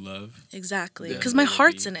what you love. Exactly, Yeah. because than my there would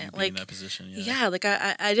heart's be in you it. being Like in that position. yeah, like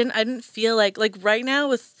I didn't feel like right now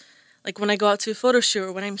with like when I go out to a photo shoot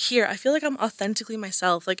or when I'm here, I feel like I'm authentically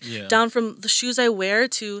myself. Like Yeah. down from the shoes I wear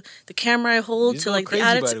to the camera I hold He's to going like crazy, the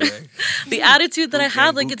by attitude, the way. the attitude that I Boot have.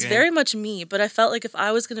 gang, Like boot it's gang. very much me. But I felt like if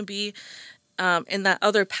I was gonna be in that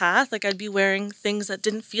other path, like I'd be wearing things that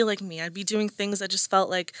didn't feel like me. I'd be doing things that just felt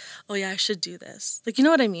like, oh yeah, I should do this. Like, you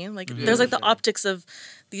know what I mean? Like there's like the optics of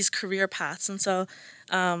these career paths. And so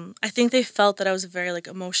I think they felt that I was a very like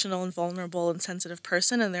emotional and vulnerable and sensitive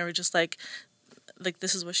person. And they were just like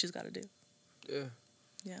this is what she's got to do. Yeah.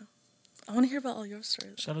 Yeah. I want to hear about all your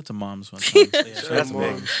stories. Shout out to moms one time. Yeah, Shout that's out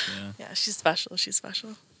big. moms. Yeah. Yeah, she's special. She's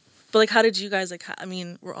special. But like, how did you guys like? I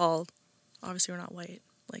mean, we're all obviously we're not white.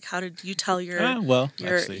 Like, how did you tell your Well,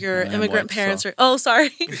 actually, your I am immigrant white, parents? so. Are, oh,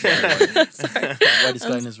 sorry. Whitest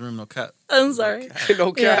guy in this room, no cap. I'm sorry.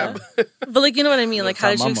 No Yeah. cab. But like, you know what I mean? Like, how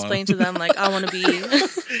Tell did you mama. explain to them like I want to be?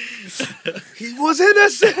 He was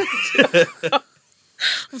innocent.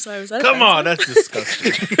 I'm sorry. Was that? Come on, offensive? that's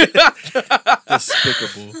disgusting.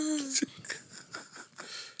 Despicable.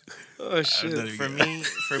 Oh shit.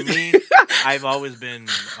 For me, I've always been.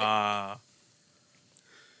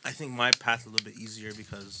 I think my path's a little bit easier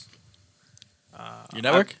because. Your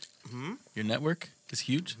network? Hmm? Your network is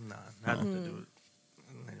huge. Nah, nothing to do with.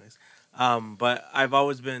 Anyways, but I've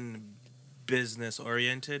always been business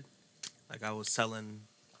oriented. Like I was selling,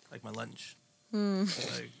 like my lunch.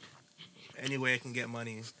 Like any way I can get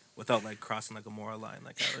money without like crossing like a moral line.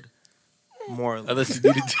 Like I would moral Unless you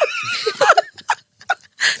needed to.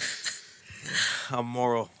 a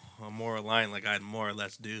moral line. Like I'd more or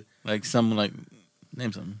less do. Like someone like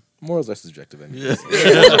name something. Morals are subjective. I mean. Yeah.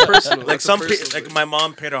 That's personal. Like That's some personal, like but- my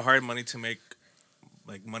mom paid her hard money to make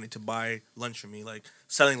like money to buy lunch for me. Like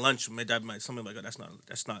selling lunch, my dad might something like, oh,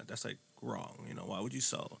 that's like wrong. You know, why would you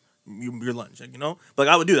sell your lunch, like, you know. But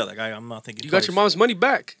like, I would do that. Like I'm not thinking. You got your mom's money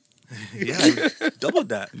back. Yeah, I doubled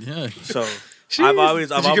that. Yeah. So Jeez. I've always.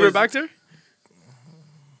 Did you give it back to her?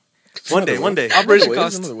 One day. Operation Ways,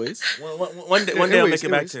 cost. another ways. One day I'll Anyways, make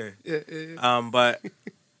it back to her. Yeah. But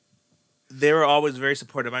they were always very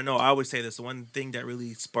supportive. I know I always say this. The one thing that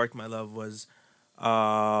really sparked my love was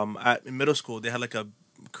in middle school they had like a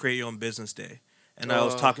create your own business day, and I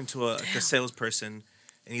was talking to a salesperson,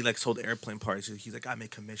 and he like sold airplane parts. He's like, I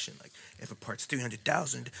make commission. Like if a part's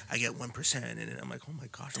 300,000, I get 1%. And I'm like, oh my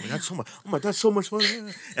gosh, I'm like, that's so much. Oh my, that's so much fun.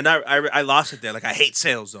 And I lost it there. Like I hate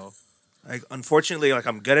sales though. Like unfortunately, like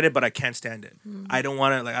I'm good at it, but I can't stand it. I don't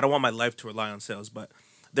want to I don't want my life to rely on sales. But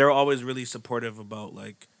they're always really supportive about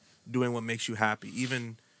like doing what makes you happy,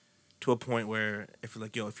 even to a point where if you're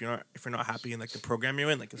like, yo, if you're not happy in like the program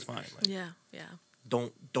you're in, like it's fine. Like, Yeah.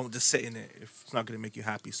 don't just sit in it if it's not gonna make you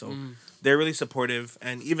happy. So they're really supportive,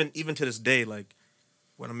 and even to this day, like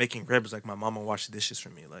when I'm making ribs, like my mom will wash the dishes for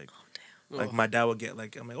me. Like my dad would get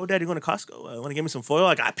like, I'm like, oh dad, you going to Costco? Want to give me some foil?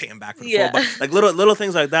 Like I pay him back for the foil, but like little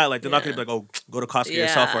things like that. Like they're not gonna be like, oh, go to Costco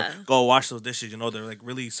yourself or go wash those dishes. You know, they're like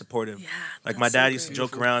really supportive. Yeah. Like my dad used to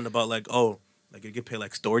joke around about like, oh, like you get paid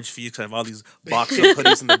like storage fees because I have all these boxes of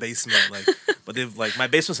hoodies in the basement. Like, but they've like my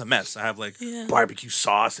basement's a mess. I have like barbecue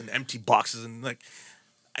sauce and empty boxes and like.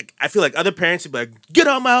 I feel like other parents would be like, get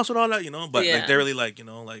out of my house and all that, you know. But like they're really like, you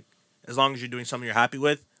know, like as long as you're doing something you're happy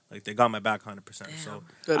with, like they got my back 100%. So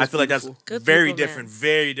I feel like that's very different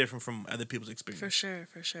from other people's experience.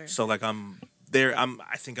 For sure. So like I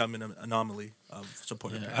think I'm in an anomaly of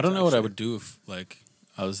supportive parents. I don't know what I would do if like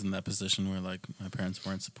I was in that position where like my parents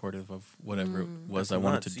weren't supportive of whatever it was I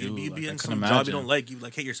wanted to do. You'd be like, in I some couldn't job imagine. you don't like, you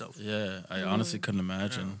like hate yourself. Yeah, I honestly couldn't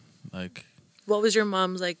imagine. Like, What was your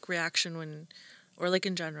mom's like reaction when, or like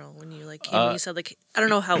in general, when you like came and you said like, I don't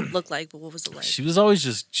know how it looked like, but what was it like? she was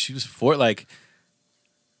always she was for like.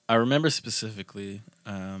 I remember specifically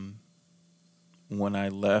when I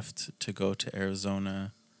left to go to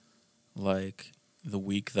Arizona, like the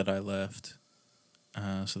week that I left.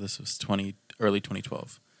 So this was early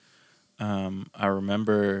 2012. I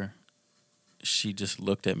remember she just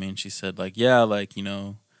looked at me and she said like, yeah, like, you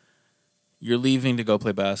know, you're leaving to go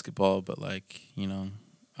play basketball, but like, you know,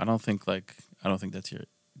 I don't think that's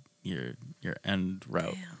your end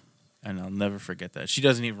route. Damn. And I'll never forget that. She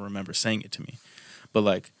doesn't even remember saying it to me. But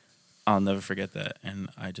like I'll never forget that. And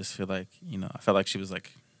I just feel like, you know, I felt like she was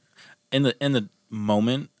like in the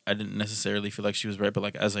moment, I didn't necessarily feel like she was right, but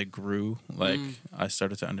like as I grew, like I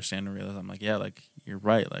started to understand and realize I'm like, yeah, like you're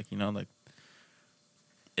right. Like, you know, like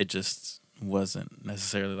it just wasn't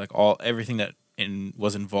necessarily like everything that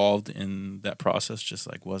was involved in that process just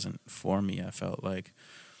like wasn't for me, I felt like.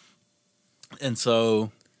 And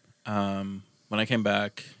so when I came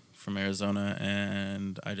back from Arizona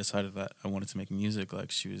and I decided that I wanted to make music, like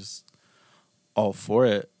she was all for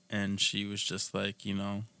it, and she was just like, you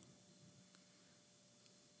know,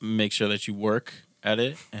 make sure that you work at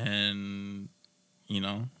it and, you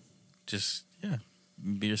know, just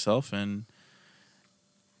be yourself. And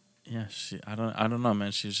yeah, I don't know,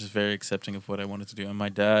 man, she was just very accepting of what I wanted to do. And my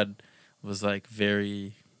dad was like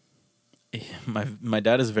my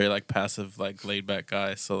dad is a very like passive, like laid back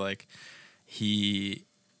guy, so like he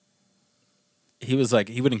was like,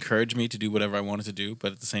 he would encourage me to do whatever I wanted to do,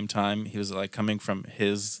 but at the same time, he was like, coming from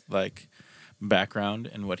his like background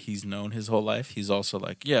and what he's known his whole life, he's also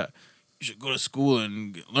like, yeah, you should go to school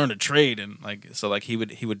and learn a trade. And like, so like he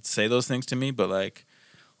would say those things to me, but like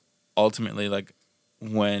ultimately, like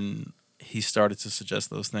when he started to suggest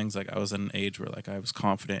those things, like I was at an age where like I was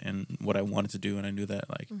confident in what I wanted to do, and I knew that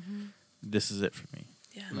like this is it for me.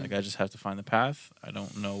 Yeah. Like I just have to find the path. I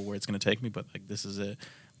don't know where it's gonna take me, but like this is it.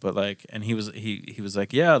 But like, and he was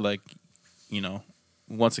like, yeah, like, you know,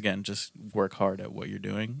 once again, just work hard at what you're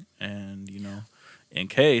doing, and you know, in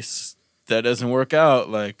case that doesn't work out,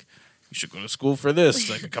 like you should go to school for this,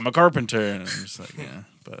 like become a carpenter. And I'm just like, yeah,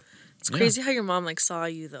 but It's crazy how your mom like saw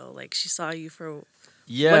you though, like she saw you for what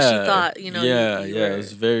she yeah, thought, you know. you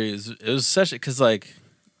It were- was it was such, because like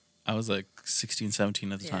I was like 16,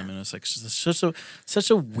 17 at the time, and it was like such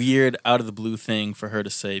a weird out of the blue thing for her to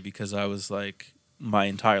say, because I was like, my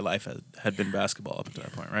entire life had been basketball up until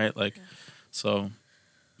that point, right? Like, so,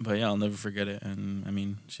 but yeah, I'll never forget it. And I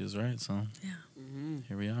mean, she was right. So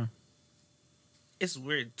here we are. It's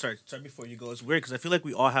weird. Sorry, before you go. It's weird because I feel like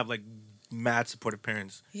we all have like mad supportive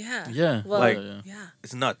parents. Yeah. Yeah. Well, Like- yeah.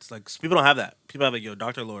 It's nuts. Like people don't have that. People have like, yo,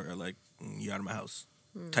 Dr. Lord, or like, you out of my house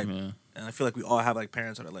type. Yeah. And I feel like we all have like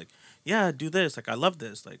parents that are like, yeah, do this. Like I love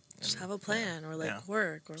this. Like Just and- have a plan or like Yeah.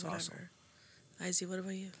 work or It's whatever. awesome. Izzy, what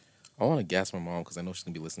about you? I want to gas my mom because I know she's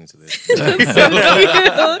gonna be listening to this.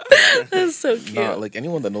 That's so cute. Nah, like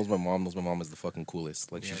anyone that knows my mom is the fucking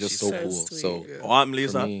coolest. Like she's just so so cool. sweet. So Oh, I'm for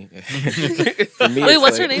Lisa. me, for me, Wait, it's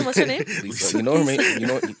what's her like- name? What's her name? Lisa. You know her name. You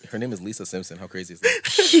know her name is Lisa Simpson. How crazy is that?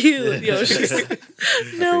 Cute. Yo, she's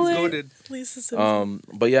no way. Goated. Lisa Simpson.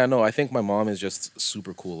 But yeah, no, I think my mom is just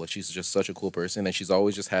super cool. Like she's just such a cool person, and she's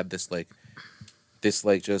always just had this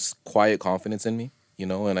like just quiet confidence in me, you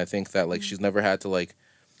know. And I think that like she's never had to like,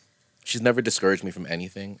 she's never discouraged me from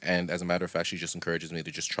anything. And as a matter of fact, she just encourages me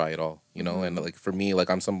to just try it all, you know. And like for me, like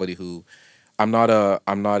I'm somebody who, I'm not a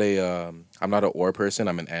or person.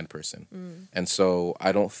 I'm an and person, and so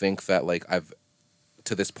I don't think that like I've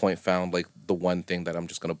to this point found like the one thing that I'm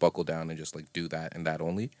just gonna buckle down and just like do that and that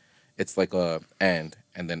only. It's like a and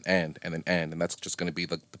then and then and that's just gonna be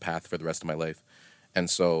like the path for the rest of my life. And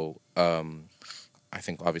so I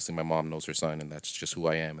think obviously my mom knows her son, and that's just who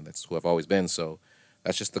I am, and that's who I've always been. So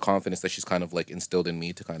that's just the confidence that she's kind of like instilled in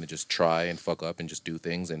me to kind of just try and fuck up and just do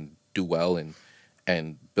things and do well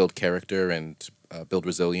and build character and build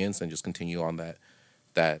resilience and just continue on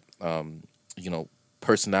that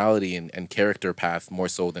personality and character path more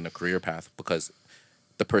so than a career path, because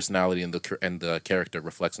the personality and the character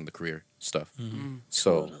reflects in the career stuff.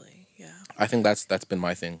 So Totally. Yeah. I think that's been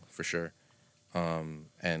my thing for sure,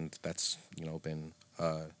 and that's been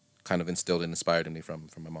kind of instilled and inspired in me from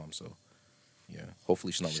my mom. So yeah,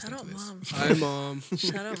 hopefully she's not Shout listening out, to this. mom. Hi, mom.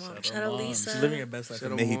 Shout out, mom. Shout out, Lisa. She's living her best life Shout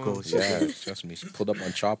in out Mexico. mom. Yeah, trust me. She pulled up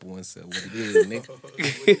on Chapo and said, "What it is,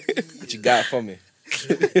 nigga? What you got for me?"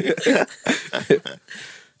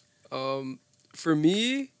 For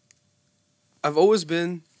me, I've always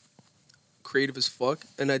been creative as fuck,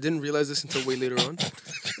 and I didn't realize this until way later on.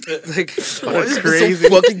 Like, It's crazy. So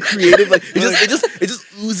fucking creative. Like it just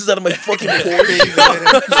oozes out of my fucking pores.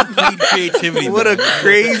 Creativity. What a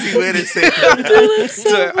crazy way to say it.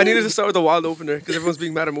 so I needed to start with a wild opener because everyone's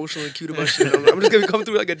being mad emotional and cute about shit. I'm just gonna come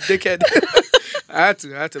through like a dickhead. I had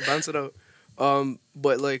to bounce it out.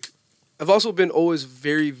 But like, I've also been always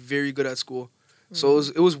very, very good at school. So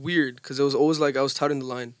it was weird because it was always like I was touting the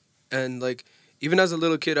line, and like even as a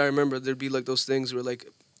little kid, I remember there'd be like those things where like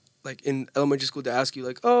in elementary school to ask you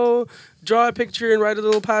like, oh, draw a picture and write a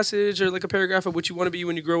little passage or like a paragraph of what you want to be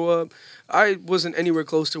when you grow up. I wasn't anywhere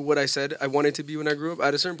close to what I said I wanted to be when I grew up.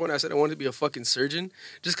 At a certain point, I said I wanted to be a fucking surgeon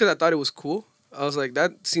just because I thought it was cool. I was like,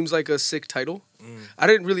 that seems like a sick title. I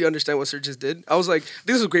didn't really understand what surgeons did. I was like,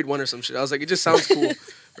 this was grade 1 or some shit. I was like, it just sounds cool,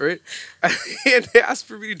 right? And they asked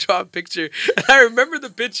for me to draw a picture. And I remember the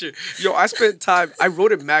picture. Yo, I spent time. I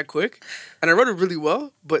wrote it mad quick. And I wrote it really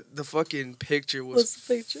well. But the fucking picture was What's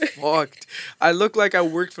the picture? fucked. I looked like I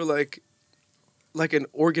worked for like an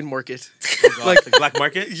organ market. Like the black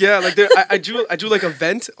market? Yeah, like I drew like a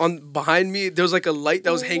vent on behind me. There was like a light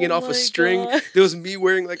that was hanging off my a string. God. There was me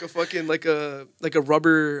wearing like a fucking like a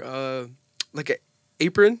rubber like a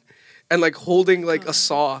apron and like holding like a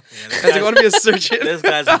saw. this I was like, I want to be a surgeon. This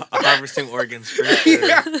guy's harvesting organs for sure.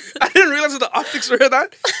 Yeah, I didn't realize what the optics were of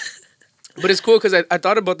that. But it's cool because I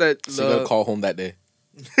thought about that. So you gotta call home that day.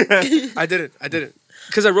 I didn't.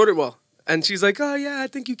 Because I wrote it well. And she's like, oh, yeah, I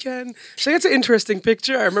think you can. She's like, that's an interesting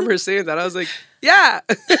picture. I remember her saying that. I was like, yeah.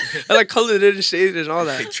 I like colored it and shaded it and all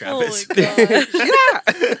that. Hey, Travis. Oh my god.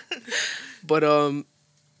 Yeah. But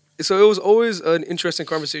so it was always an interesting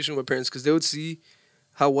conversation with my parents because they would see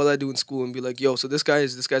how well I do in school and be like, yo, so this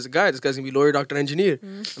guy's a guy. This guy's gonna be lawyer, doctor, engineer.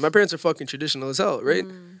 And my parents are fucking traditional as hell, right?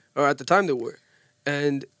 Or at the time they were.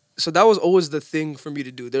 And so that was always the thing for me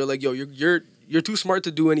to do. They're like, yo, you're too smart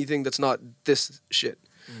to do anything that's not this shit.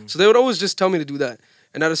 So they would always just tell me to do that.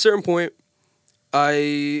 And at a certain point,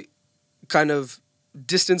 I kind of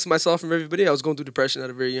distanced myself from everybody. I was going through depression at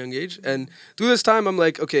a very young age. And through this time, I'm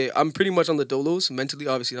like, okay, I'm pretty much on the dolos mentally,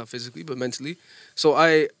 obviously not physically, but mentally. So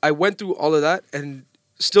I went through all of that and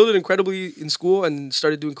still did incredibly in school and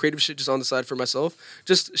started doing creative shit just on the side for myself.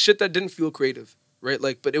 Just shit that didn't feel creative, right?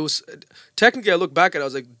 Like, but it was, technically I look back at it, I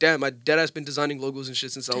was like, damn, my deadass been designing logos and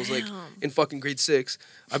shit since I was like in fucking grade 6.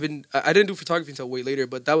 I didn't do photography until way later,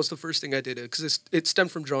 but that was the first thing I did because it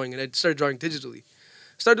stemmed from drawing and I started drawing digitally.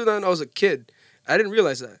 Started doing that when I was a kid. I didn't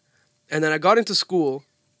realize that. And then I got into school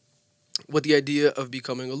with the idea of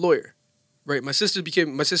becoming a lawyer, right? My sister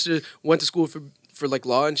went to school for like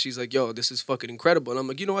law and she's like, yo, this is fucking incredible. And I'm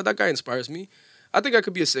like, you know what? That guy inspires me. I think I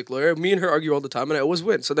could be a sick lawyer. Me and her argue all the time and I always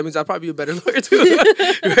win. So that means I'd probably be a better lawyer too.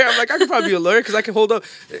 Right? I'm like, I could probably be a lawyer because I can hold up.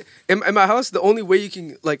 In my house, the only way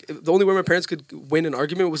my parents could win an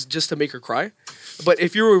argument was just to make her cry. But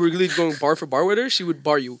if you were really going bar for bar with her, she would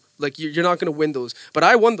bar you. Like, you're not going to win those. But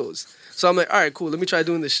I won those. So I'm like, all right, cool. Let me try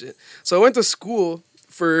doing this shit. So I went to school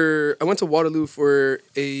I went to Waterloo for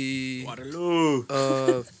a... Waterloo.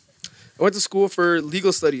 I went to school for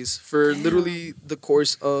legal studies for literally the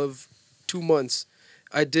course of 2 months.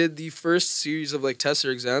 I did the first series of like tests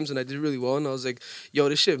or exams, and I did really well. And I was like, "Yo,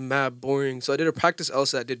 this shit mad boring." So I did a practice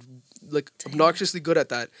LSAT. Did like obnoxiously good at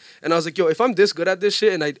that. And I was like, "Yo, if I'm this good at this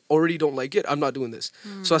shit and I already don't like it, I'm not doing this."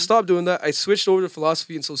 So I stopped doing that. I switched over to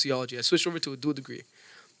philosophy and sociology. I switched over to a dual degree,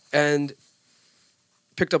 and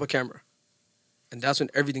picked up a camera, and that's when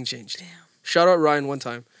everything changed. Damn. Shout out Ryan one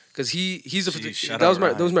time. Because he's a Jeez, shout that was out my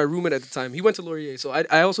Ryan. that was my roommate at the time. He went to Laurier, so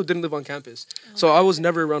I also didn't live on campus. So I was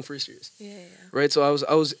never around first years. Yeah. Right, so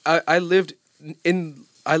I lived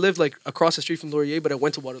like across the street from Laurier, but I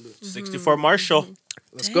went to Waterloo. 64 Marshall.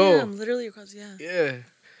 Let's Damn, go. literally across. Yeah. Yeah,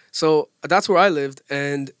 so that's where I lived,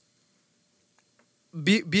 and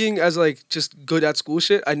being as like just good at school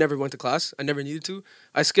shit, I never went to class. I never needed to.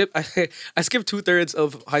 I skipped 2/3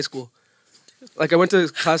 of high school. Like I went to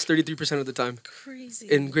class 33% of the time Crazy.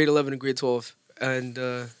 in grade 11 and grade 12, and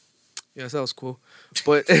yeah, so that was cool.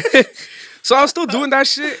 But so I was still doing that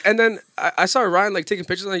shit, and then I saw Ryan like taking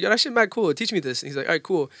pictures. I'm like, yo, that shit mad cool. Teach me this. And he's like, all right,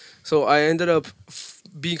 cool. So I ended up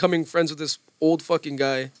becoming friends with this old fucking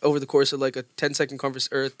guy over the course of like a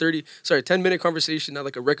 10-minute conversation at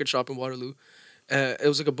like a record shop in Waterloo. It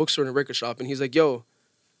was like a bookstore and a record shop, and he's like, yo,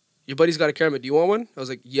 your buddy's got a camera. Do you want one? I was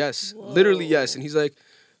like, yes, literally yes. And he's like,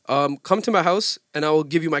 come to my house and I will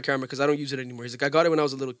give you my camera because I don't use it anymore. He's like, I got it when I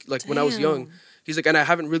was when I was young. He's like, and I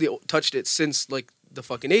haven't really touched it since like the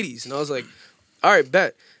fucking 80s. And I was like, all right,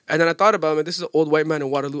 bet. And then I thought about it, this is an old white man in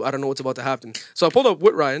Waterloo. I don't know what's about to happen. So I pulled up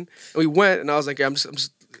with Ryan and we went, and I was like, yeah, I'm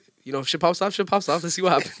just you know, if shit pops off, let's see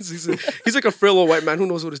what happens. He's like a frail old white man. Who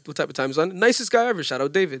knows what type of time he's on. Nicest guy ever. Shout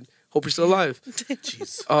out David. Hope you're still alive.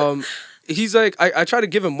 Jeez. He's like, I tried to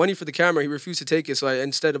give him money for the camera. He refused to take it. So I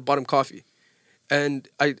instead bought him coffee. And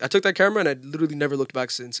I took that camera and I literally never looked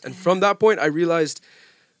back since. And from that point, I realized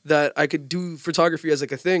that I could do photography as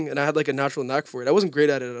like a thing, and I had like a natural knack for it. I wasn't great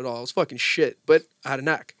at it at all. I was fucking shit, but I had a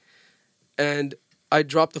knack. And I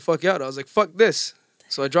dropped the fuck out. I was like, fuck this.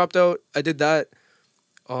 So I dropped out. I did that.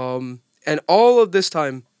 And all of this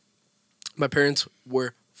time, my parents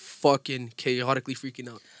were fucking chaotically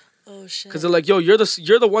freaking out. Oh shit. Because they're like, yo, you're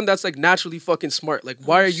the one that's like naturally fucking smart. Like,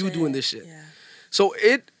 why are you doing this shit? Yeah. So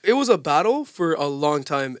it was a battle for a long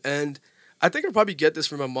time, and I think I probably get this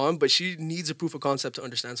from my mom, but she needs a proof of concept to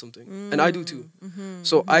understand something, and I do too.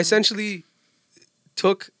 So I essentially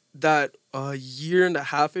took that year and a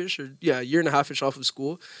half-ish off of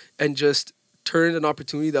school and just turned an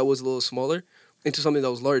opportunity that was a little smaller into something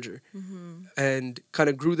that was larger, and kind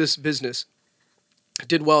of grew this business.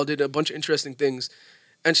 Did well, did a bunch of interesting things,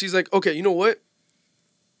 and she's like, okay, you know what?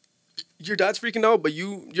 Your dad's freaking out, but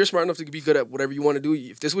you're smart enough to be good at whatever you want to do.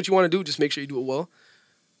 If this is what you want to do, just make sure you do it well.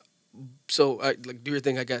 So I like do your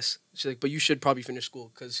thing, I guess. She's like, but you should probably finish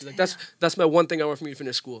school, because she's like, that's my one thing I want from you to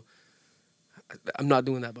finish school. I'm not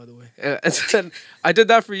doing that, by the way. And so then I did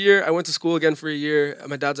that for a year. I went to school again for a year. And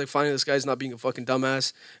my dad's like, finally, this guy's not being a fucking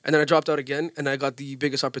dumbass. And then I dropped out again, and I got the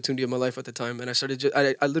biggest opportunity of my life at the time. And I started,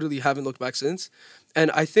 I literally haven't looked back since.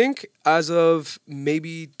 And I think as of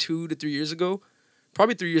maybe 2 to 3 years ago,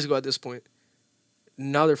 probably 3 years ago at this point,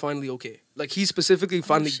 now they're finally okay. Like, he specifically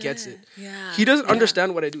finally gets it. Yeah. He doesn't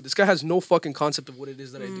understand what I do. This guy has no fucking concept of what it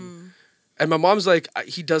is that I do. And my mom's like,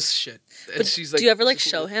 he does shit. And But she's like, do you ever like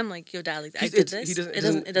show him like, yo, dad, like I did this? He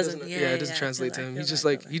doesn't. It doesn't. Yeah, it doesn't translate to I him. feel He's just that,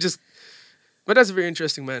 I like feel that. My dad's a very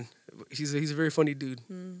interesting man. He's a very funny dude.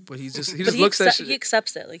 But he But just looks at shit. he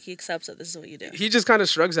accepts it. Like he accepts that this is what you do. He just kind of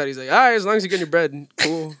shrugs at it. He's like, all right, as long as you get your bread,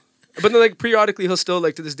 cool. But then like periodically he'll still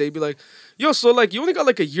like to this day be like, yo, so like you only got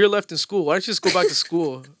like a year left in school. Why don't you just go back to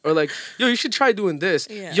school? Or like, yo, you should try doing this.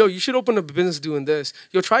 Yeah. Yo, you should open up a business doing this.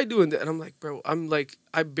 Yo, try doing that. And I'm like, bro,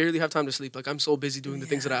 I barely have time to sleep. Like I'm so busy doing the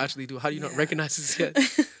things that I actually do. How do you not recognize this yet?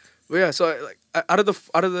 But yeah, so out of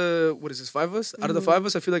the what is this, 5 of us? Out of the 5 of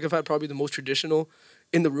us, I feel like I've had probably the most traditional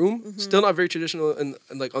in the room. Still not very traditional and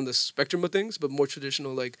like on the spectrum of things, but more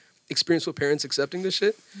traditional like experience with parents accepting this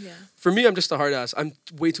shit. Yeah. For me, I'm just a hard ass. I'm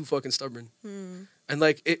way too fucking stubborn. And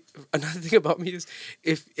like another thing about me is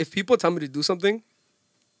if people tell me to do something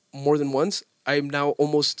more than once, I'm now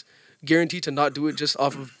almost guaranteed to not do it just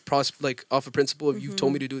off of principle of you've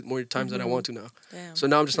told me to do it more times than I want to now. Damn. So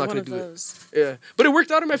now I'm just You're not one gonna of do those. it. Yeah. But it worked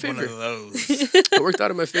out in my One favor. of those. It worked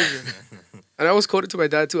out in my favor. And I was quoted to my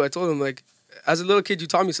dad too. I told him like, as a little kid, you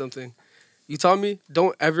taught me something. You taught me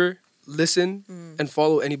don't ever listen and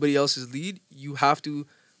follow anybody else's lead. You have to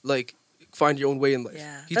like find your own way in life.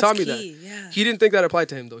 Yeah. He That's taught me key, that. yeah. He didn't think that applied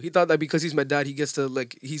to him though. He thought that because he's my dad, he gets to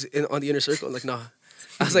like on the inner circle. I'm like, nah.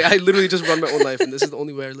 I was like, I literally just run my own life, and this is the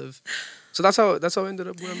only way I live. So that's how I ended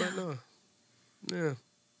up where I'm at now. Yeah.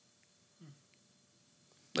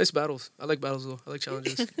 Nice battles. I like battles though. I like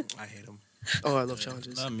challenges. I hate him. Oh, I love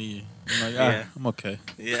challenges. Not me. I'm like, Yeah. I'm okay.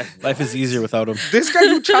 Yeah. Life is easier without him. This guy,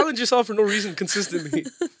 you challenge yourself for no reason consistently.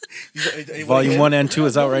 Volume 1 and 2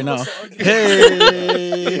 is out right now.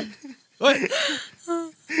 Hey! What?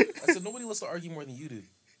 I said nobody wants to argue more than you do.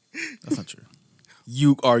 That's not true.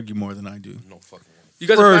 You argue more than I do. No fucking way. You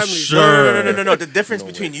guys For are family. sure. No. The difference No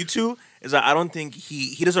between way. you two is that I don't think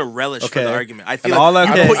he doesn't relish for Okay. the argument. I feel And all like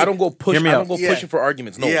I- you okay. put- I don't go push. Hear me I out. don't go Yeah. pushing for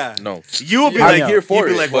arguments. No, Yeah. no. you will be I'm like, here for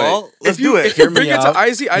you'd be it, like, but well, let's If you do it. if you Hear bring me it to out.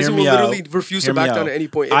 Izzy, Hear Izzy will me literally out. refuse Hear to me back down out. at any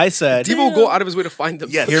point. I said, Diva will go out of his way to find them.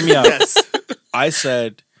 Yes. Hear me out. Yes. I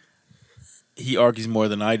said, he argues more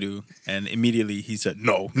than I do, and immediately he said,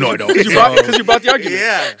 no, I don't. Because you brought the argument.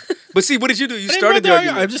 Yeah. But see, what did you do? You I didn't started the bring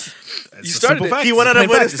argument. I'm just. It's You a started simple it. fact. He It's went a out of plain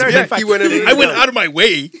way to fact. It's a start plain it. fact. He went out of I went his out of my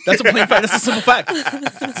way. That's a plain fact. That's a simple fact.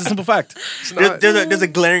 It's a simple fact. It's not- There's a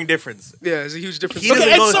glaring difference. yeah, there's a huge difference. He doesn't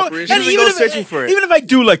Okay, go- and so, he and doesn't even go if, searching for it. even if I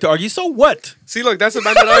do like to argue, so what? See, look, that's a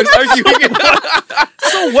man that always arguing.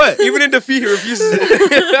 So what? Even in defeat, he refuses it.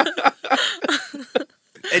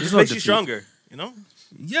 It just no makes you defeat. stronger. You know.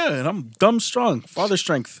 Yeah, and I'm dumb strong. Father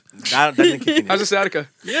strength. That didn't kick in. How's the sciatica?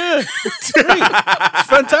 Yeah, it's great. It's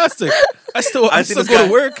fantastic. I still I see still this go guy-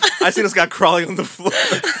 to work. I see this guy crawling on the floor.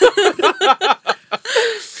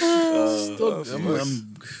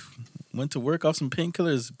 I'm went to work off some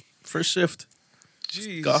painkillers. First shift.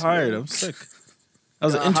 Jeez, Got hired. I'm sick. I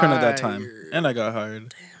was an Got intern at that time, hired. and I got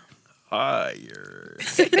hired. Hired.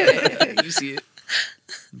 you see it.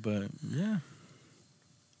 But yeah,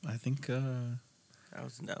 I think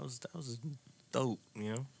That was dope.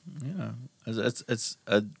 You know. yeah, it's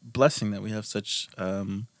a blessing that we have such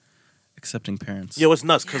accepting parents. Yeah, it's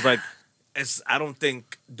nuts because like, I don't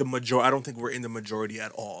think I don't think we're in the majority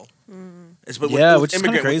at all. It's but Yeah, with which is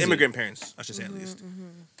kinda immigrant with crazy. immigrant parents, I should say at least.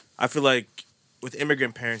 I feel like with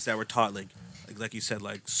immigrant parents that were taught like you said,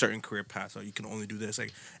 like certain career paths, or you can only do this.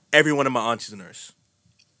 Like every one of my aunts is a nurse.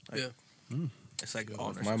 Like, Yeah. It's like all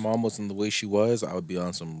If nurses. my mom wasn't the way she was, I would be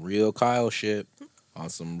on some real Kyle shit. On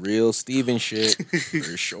some real Steven shit,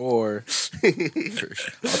 for sure.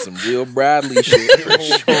 On some real Bradley shit, for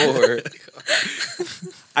sure.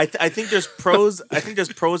 I think there's pros. I think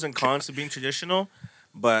there's pros and cons to being traditional,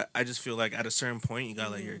 but I just feel like at a certain point you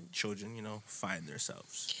gotta let your children, find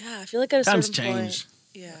themselves. Yeah, I feel like at a Times certain change. point.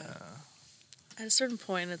 Yeah. At a certain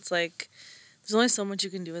point, it's like there's only so much you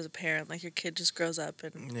can do as a parent. Like your kid just grows up,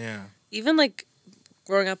 and Yeah. even like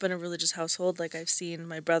growing up in a religious household, like I've seen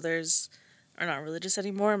my brothers are not religious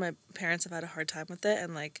anymore. My parents have had a hard time with it,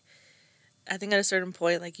 and like I think at a certain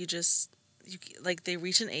point, like like they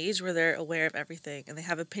reach an age where they're aware of everything, and they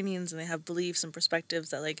have opinions, and they have beliefs and perspectives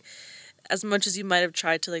that like as much as you might have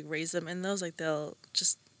tried to like raise them in those, like they'll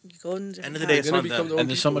just you go in different End of the day, paths. it's Gonna on become them. their own And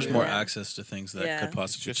there's so people, much more yeah. access to things that Yeah. could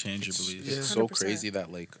possibly change your beliefs. Yeah. It's so 100%. crazy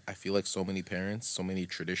that like I feel like so many parents, so many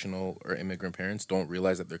traditional or immigrant parents don't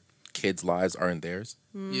realize that their kids' lives aren't theirs.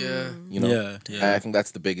 Yeah. You know? Yeah, And yeah. I think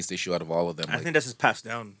that's the biggest issue out of all of them. I Like, think that's just passed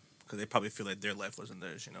down because they probably feel like their life wasn't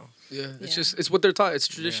theirs. Yeah. It's Yeah. just it's what they're taught. It's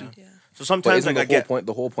tradition. Yeah. So but sometimes isn't like I the whole get point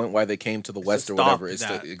the whole point why they came to the West or stop whatever is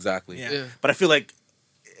that. to exactly. yeah. Yeah. But I feel like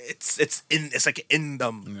it's like in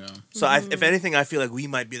them. Yeah. So if anything, I feel like we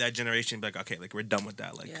might be that generation. Be like, okay, like we're done with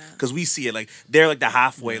that. Like, Yeah. because we see it. Like they're like the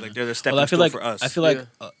halfway. Like they're the stepping Well, I feel stone like for us. I feel like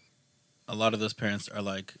Yeah. a lot of those parents are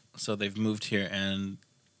like, so they've moved here and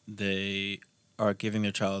they are giving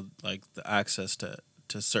their child like the access to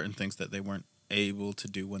certain things that they weren't able to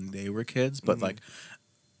do when they were kids, but like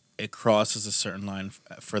it crosses a certain line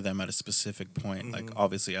for them at a specific point. Like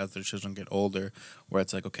obviously as their children get older, where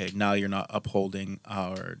it's like, okay, now you're not upholding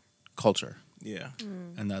our culture, yeah.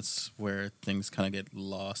 and that's where things kind of get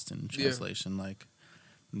lost in Yeah. translation. Like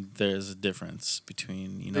there's a difference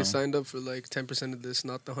between They signed up for like 10% of this,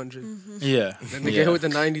 not the 100. yeah, Then they yeah. get hit with the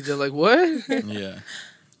 90. They're like, what? yeah.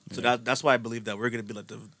 So that's why I believe that we're gonna be like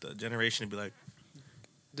the generation to be like,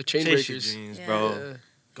 The chain chase your breakers. dreams, Yeah. bro. Yeah.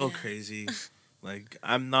 Go Yeah. crazy. Like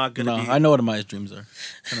I'm not gonna No, be. I know what Amaya's dreams are.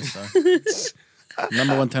 Tennis star.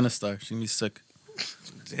 Number one tennis star. She's gonna be sick.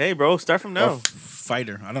 Hey, bro, start from Or now.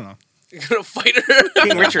 fighter. I don't know. You're gonna fight her.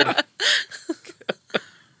 King Richard.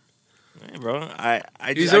 Hey, bro.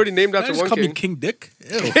 He's already named Did I after just one call me king. King Dick?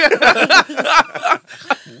 Ew.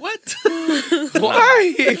 What?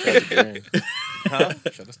 Why? Huh?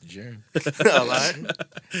 Shout out to Jaren. A lie?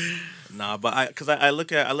 Nah, but I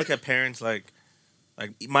look at parents like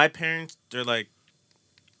my parents. They're like,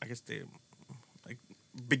 I guess they like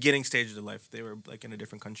beginning stage of their life. They were like in a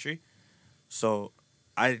different country, so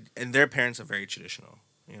and their parents are very traditional,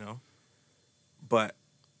 but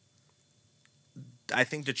I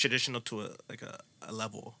think they're traditional to a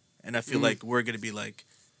level, and I feel like we're gonna be like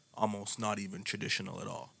almost not even traditional at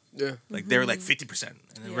all. Yeah. Like they're like 50%, and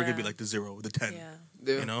then we're gonna be Yeah. like the 0, the 10. Yeah.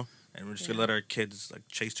 Yeah. You know, and we're just gonna Yeah. let our kids like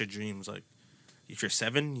chase their dreams. Like, if you're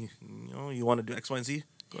 7, you know, you want to do X, Y, and Z,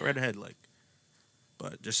 go right ahead. Like,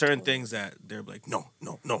 but there's certain things that they're like, no.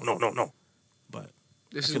 But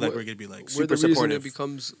This I is feel like what- we're gonna be like where super the reason supportive. it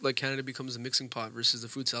becomes like Canada becomes a mixing pot versus the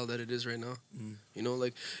fruit salad that it is right now. Mm. You know,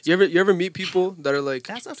 like you ever meet people that are like,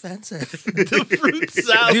 That's offensive. The fruit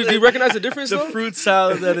salad. do you recognize the difference the though? fruit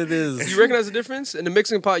salad that it is. Do you recognize the difference? In the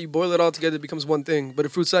mixing pot, you boil it all together, it becomes one thing. But a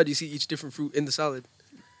fruit salad, you see each different fruit in the salad.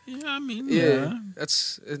 Yeah, I mean, Yeah, yeah.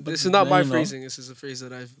 this is not my you know, phrasing. This is a phrase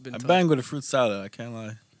that I've been I taught. bang with a fruit salad. I can't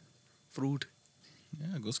lie. Fruit.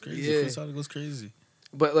 Yeah, it goes crazy. Yeah. Fruit salad goes crazy.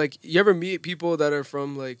 But like, you ever meet people that are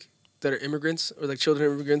from like that are immigrants or like children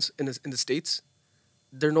of immigrants in the States?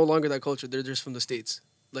 They're no longer that culture. They're just from the States.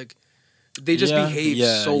 Like, they just Yeah, behave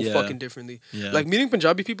yeah, so yeah. fucking differently. Yeah. Like meeting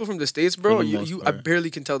Punjabi people from the States, bro. For the most I part. barely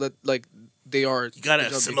can tell that like they are. You gotta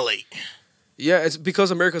Punjabi. assimilate. Yeah, it's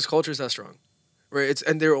because America's culture is that strong, right?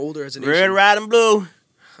 And they're older as a nation. Red, white, and blue.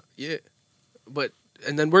 Yeah, but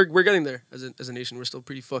and then we're getting there as a nation. We're still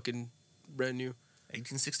pretty fucking brand new.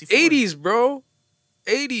 1864. 80s, bro.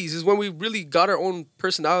 80s is when we really got our own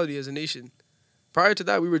personality as a nation. Prior to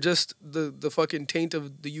that, we were just the fucking taint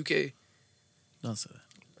of the UK. Don't say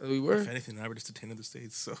that. We were. If anything, now we're just a 10 of the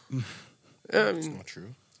states. So Yeah, I It's mean, not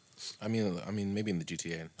true. I mean, maybe in the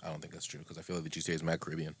GTA, I don't think that's true because I feel like the GTA is mad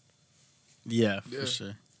Caribbean. Yeah, Yeah. for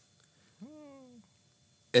sure.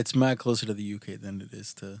 It's mad closer to the UK than it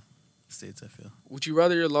is to States, I feel. would you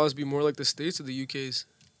rather your laws be more like the States or the UK's?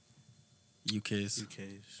 UK's.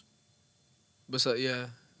 UK's. But yeah,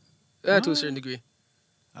 to a certain degree.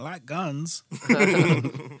 I like guns.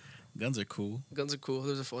 Guns are cool. Guns are cool.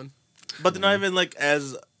 Those are fun. But they're not even like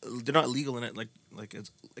as they're not legal in it. Like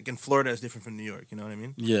it's like in Florida is different from New York. You know what I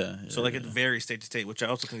mean? Yeah. So like yeah. it varies state to state, which I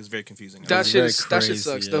also think is very confusing. That was shit very that shit crazy,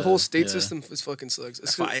 sucks. yeah, The whole state yeah. system is fucking sucks.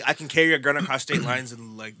 It's If I can carry a gun across state lines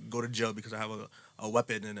and like go to jail because I have a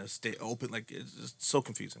weapon in a state open. Like it's just so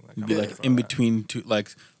confusing. Like, You'd I'm be not like here for in all that. between two, like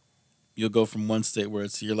you'll go from one state where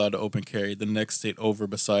you're allowed to open carry, the next state over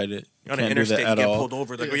beside it. You're on an can't do interstate that and at get all. pulled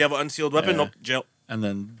over. Like, Yeah. oh, you have an unsealed weapon? Yeah. Nope, jail. And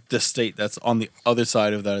then the state that's on the other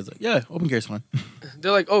side of that is like, yeah, open carry's fine.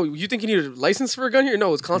 They're like, oh, you think you need a license for a gun here?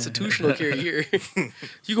 No, it's constitutional carry here.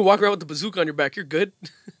 You can walk around with the bazooka on your back. You're good.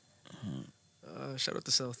 Shout out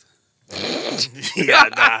the South. Yeah,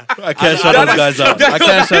 nah. I can't shout those guys out. I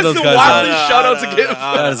can't shout those guys wildest out. shout out to give.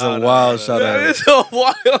 That is a wild shout That out. is a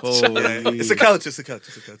wild shout. Holy. It's a couch. It's a couch.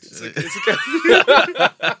 It's a couch.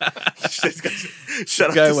 Shut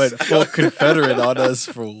up. Guy to went South. full Confederate on us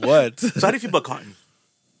for what? So how do you feel about cotton?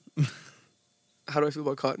 How do I feel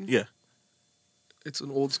about cotton? Yeah. It's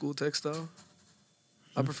an old school textile.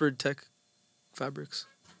 I prefer tech fabrics.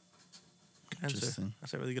 Good answer. Interesting.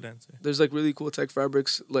 That's a really good answer. There's like really cool tech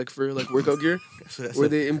fabrics like for like workout gear That's where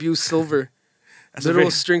they imbue silver, that's a literal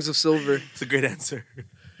very- strings of silver. It's a great answer.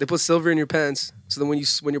 They put silver in your pants, so then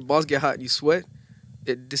when your balls get hot and you sweat,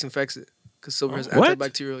 it disinfects it because silver is What?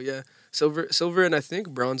 antibacterial. Yeah, silver, and I think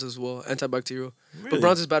bronze as well, antibacterial. Really? But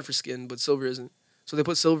bronze is bad for skin, but silver isn't. So they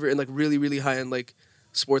put silver in like really really high end like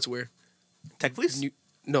sportswear. Tech fleece? New-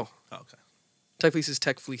 No, Oh, okay. tech fleece is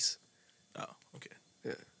tech fleece, Oh, okay.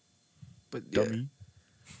 but yeah. Dummy.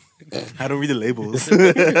 I don't read the labels.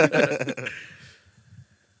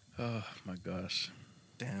 Oh my gosh.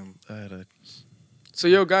 Damn. I had a So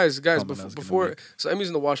yo guys, Comment I was gonna before make. so Emmy's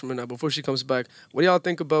in the washroom right now. Before she comes back, what do y'all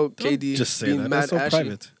think about KD just say being that. mad That's so ashy?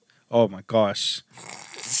 private. Oh my gosh.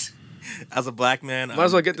 As a black man, Might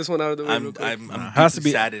as well get this one out of the way. real I'm, quick. I'm, I'm Has to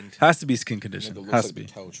deeply be saddened. Has to be skin condition. Nigga looks Has like to be.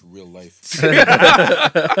 the couch, real life.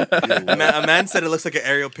 A man said it looks like an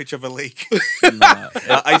aerial picture of a lake, Nah,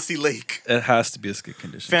 an icy lake. it has to be a skin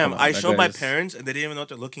condition. Fam, Come on, I that showed my guy's- parents and they didn't even know what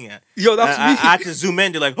they're looking at. Yo, that's I me. had to zoom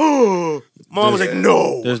in. They're like, oh. Mom was like,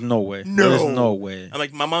 no. There's no way. No. There's no way. I'm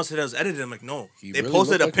like, my mom said it was edited. I'm like, no. He They really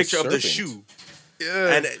posted looked a like a picture of the serpent. shoe.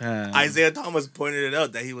 Yeah. And Fam. Isaiah Thomas pointed it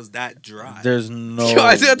out that he was that dry. There's no. Yo,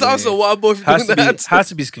 Isaiah Thomas a way. wild boy for Has doing to be. that. Has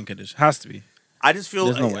to be skin condition. Has to be. I just feel,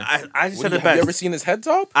 There's no way. I just said Have the you ever best. seen his head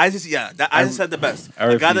top? I just said the best. I A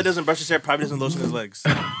guy that refuse. doesn't brush his hair probably doesn't lotion his legs.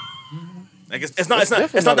 Like it's not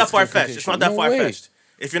definitely that not a far skin fetched. It's not condition. that No far way. fetched.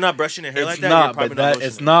 If you're not brushing your hair like It's that, you're not, probably but not that lotioning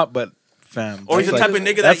it's it. not. But fam. Or he's the that's type like- of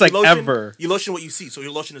nigga that that's like you lotion, ever. you lotion what you see, so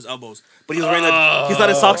you lotion his elbows. But he's wearing he's not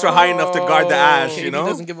his socks are high enough to guard the ass, you KD know?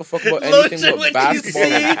 doesn't give a fuck about anything but basketball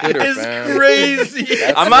and Twitter, fam. crazy.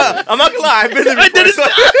 I'm not gonna lie, I've been there before.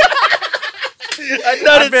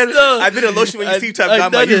 I've been a lotion when you see type guy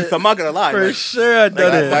in my youth. I'm not gonna lie. For Like, sure, I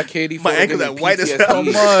done That it. black KD My ankles photo are white as gave hell.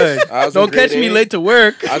 me Come PTSD. on. I was in Don't grade catch me 8. late to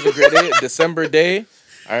work. I was in grade 8, December day.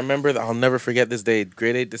 I remember that I'll never forget this day,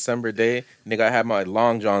 grade 8 December day. Nigga, I had my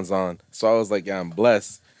long johns on, so I was like, yeah, I'm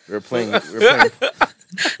blessed. We were playing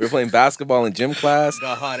basketball in gym class.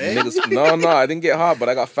 Got hot, eh? Niggas, no, I didn't get hot, but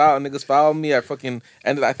I got fouled. Niggas fouled me. I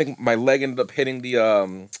think my leg ended up hitting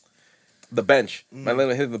the bench. My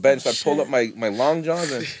leg hit the bench. So I pulled up my long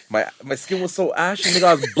johns and my skin was so ashy. Nigga,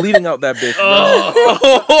 I was bleeding out that bitch.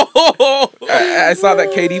 I saw that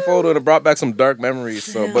KD photo and it brought back some dark memories.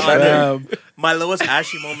 So, but that My lowest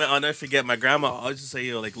ashy moment, I'll never forget. My grandma always used to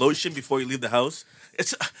say, like, lotion before you leave the house.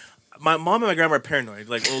 It's my mom and my grandma are paranoid.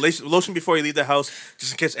 Like, lotion before you leave the house,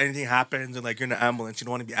 just in case anything happens and like you're in an ambulance, you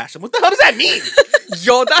don't want to be ashy. What the hell does that mean?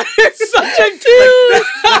 Yo, that is such a dude.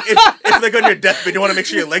 If like on your deathbed, you want to make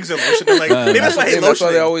sure your legs are lotion. Like, maybe that's why I hate that's lotion.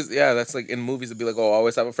 why they always, that's like in movies, it'd be like, oh,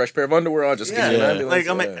 always have a fresh pair of underwear on just in case you're in an ambulance. Like,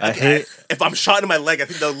 I'm like, Yeah. I hate- if I'm shot in my leg, I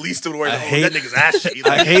think the least of the word, I that hate- nigga's ashy. I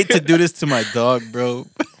Like, hate to do this to my dog, bro.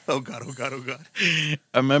 oh god.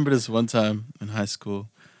 I remember this one time in high school.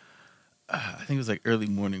 I think it was like early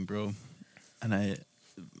morning, bro. And I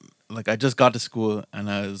just got to school and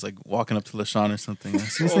I was like walking up to LaShawn or something. And I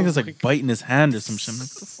see this nigga's like biting his hand or some shit. I'm like,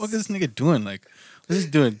 what the fuck is this nigga doing? Like, what is he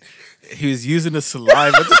doing? He was using the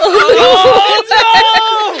saliva.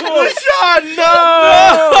 LaShawn, no!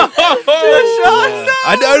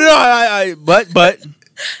 I don't know. But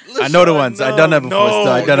I know the ones. I done that before. Still,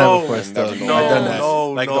 I done that before. Still, no, I done that.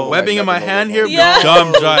 no, like no. the webbing in my Never hand know here, about Yeah.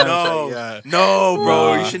 dumb dry. No, Yeah. no,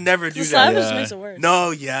 bro, Nah. you should never do The saliva that. just Yeah. makes it worse.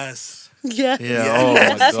 No, yes. Yeah. Yeah. Oh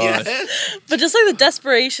my gosh. Yes. But just like the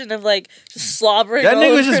desperation of like just slobbering. That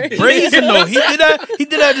nigga was over. just brazen though. He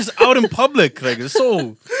did that just out in public. Like it's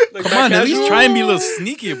so. Come on, at least try and be a little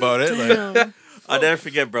sneaky about it. Like, Damn. I'll never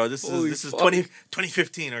forget, bro. This Holy is fuck.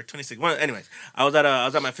 2015 or 26. Well, anyways, I was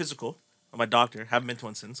at my physical with my doctor. Haven't been to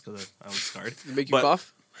one since because I was scarred. Did it make you But-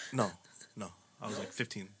 cough? No. I was like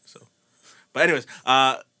 15. So, but anyways,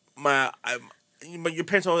 your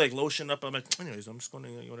parents always like lotion up. I'm like, anyways, I'm just going to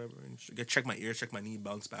whatever and check my ear, check my knee,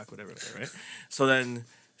 bounce back, whatever, right? So then,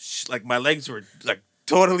 like my legs were like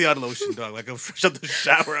totally on lotion, dog. Like I'm fresh out the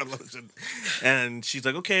shower on lotion, and she's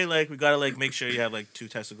like, okay, like we gotta like make sure you have like 2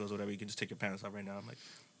 testicles, or whatever. You can just take your pants off right now. I'm like,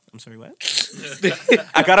 I'm sorry, what?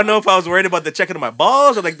 I gotta know if I was worried about the checking of my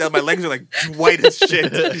balls or like that my legs are like white as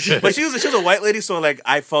shit. But she was a white lady, so like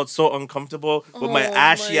I felt so uncomfortable with my Oh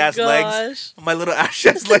ashy ass my legs, gosh. my little ashy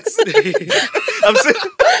ass legs.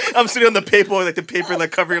 I'm sitting on the paper, like the paper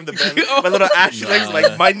like covering the bed. My little ashy legs,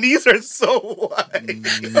 like my knees are so white.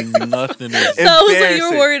 nothing is. That was what you were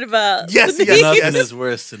Embarrassing. worried about. Yes, The yes, knees. Nothing yes. is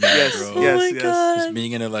worse than that, Yes, bro. Oh yes. my yes. god. Just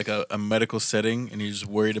being in a medical setting and you're just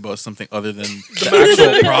worried about something other than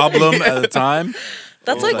the actual problem at the time.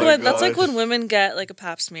 That's Oh like my when that's gosh. like when women get like a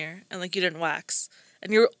pap smear and like you didn't wax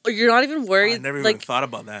and you're not even I worried. never even like thought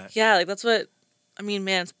about that. yeah, like that's what I mean.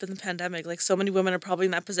 Man, it's been the pandemic. Like so many women are probably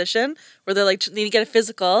in that position where they're like need to get a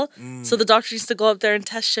physical, so the doctor needs to go up there and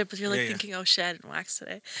test shit. But you're like Yeah, yeah. thinking, oh shit, I didn't wax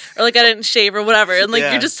today, or like I didn't shave or whatever, and like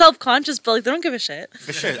Yeah. you're just self conscious, but like they don't give a shit.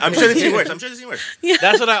 For sure. I'm sure this is worse.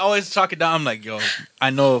 That's what I always chalk it down. I'm like, yo, I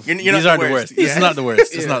know You're these not aren't the the worst. worst. This Yeah. is not the worst.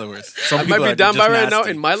 This is Yeah. not the worst. Some I people might be are down just by right now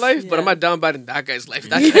nasty. in my life, but I'm Yeah. not down bad in that guy's life.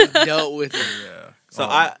 That guy dealt with it. Yeah. So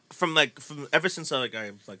Oh. from ever since I've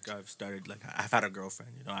started I've had a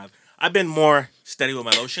girlfriend, I've been more steady with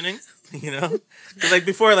my lotioning, 'Cause, like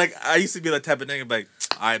before, like I used to be the type of nigga like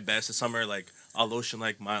I best this summer like I'll lotion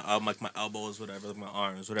like my elbows, whatever, like my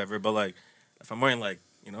arms, whatever. But like if I'm wearing like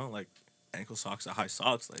ankle socks or high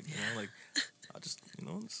socks, like like I'll just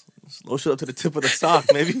just lotion up to the tip of the sock,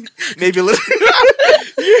 maybe a little,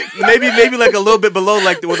 maybe like a little bit below,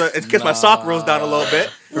 like in case my sock rolls down a little bit.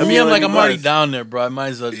 For me, I'm like, I'm already down there, bro. I might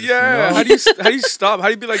as well just, Yeah. you know? How do you stop? How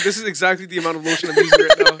do you be like, this is exactly the amount of lotion I'm using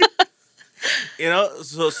right now?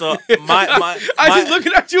 So my I just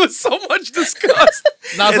looking at you with so much disgust.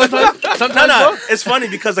 Nah, sometimes, No, bro. it's funny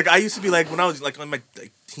because like I used to be like when I was like in my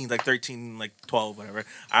teens, like 13, like 12, whatever.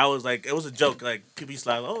 I was like, it was a joke. Like people used to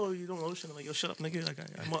like, oh, you don't lotion. I'm like, yo, shut up, nigga. Like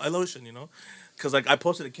I lotion, Because like I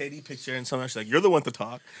posted a KD picture and someone was like, you're the one to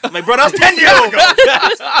talk. I'm like, bro, that was 10 years ago.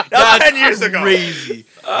 That was 10 years ago. Crazy.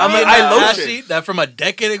 I'm like, And I that lotion. Ashley, that from a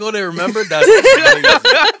decade ago they remember? That's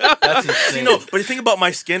crazy. That's insane. But the thing about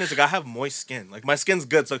my skin is like I have moist skin. Like my skin's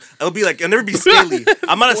good, so it'll be like it'll never be scaly.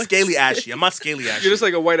 I'm not a scaly ashy. I'm not scaly ashy. You're just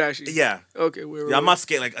like a white ashy. yeah. Okay, wait. Yeah, I'm not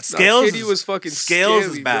scaly. Like scales. KD was fucking scales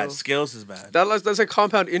scaly, is bad. bro. Scales is bad. That's like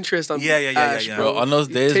compound interest on Yeah, ash, yeah. Bro, on those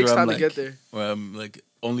It days takes where I'm time to like, get there. where I'm like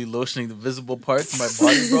only lotioning the visible parts of my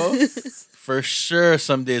body, bro. For sure,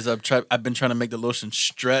 some days I've been trying to make the lotion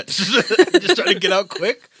stretch, just trying to get out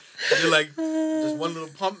quick. And you're like, just one little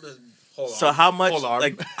pump, So how much? Hold on.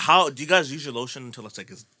 Like, how do you guys use your lotion until it's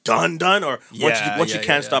like it's done, or once you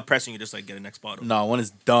can't stop pressing, you just like get a next bottle? No, when it's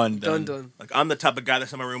done. Done. Like I'm the type of guy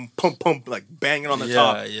that's in my room, pump, like banging on the Yeah,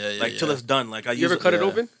 top, yeah, till it's done. Like I You use ever cut it yeah.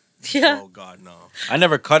 open? Yeah. Oh God, no! I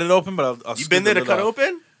never cut it open, but I'll You scoop been there the to lid cut off.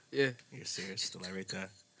 open? Yeah. You're serious, still right there.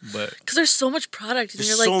 But Because there's so much product, and There's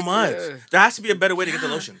you're like, so much. Yeah. There has to be a better way to get the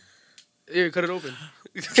lotion. Yeah, cut it open.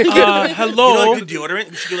 You know, hello. like the deodorant.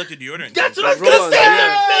 We should do like the deodorant. That's thing. what I was Roll gonna on, say.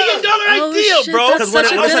 yeah. Million dollar Oh, idea, shit, bro. that's Because when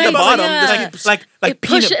such it a was good at the bottom, idea. this Like It push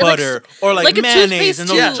peanut it, like butter or like, like a mayonnaise in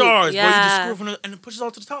those toothpaste tube. jars where you just Yeah. screw from and it pushes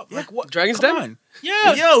all to the top. Yeah. Like what? Dragon's Come Den? on.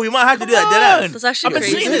 Yeah. Yo, we might have to do that. Come Dead on. ass. That's actually I've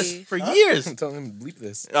been crazy. saying this for years. I'm telling him bleep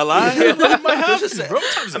this. A lie? It might happen, Just- bro.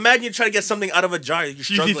 Imagine you try to get something out of a jar, you're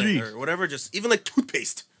struggling GT3. or whatever. Just even like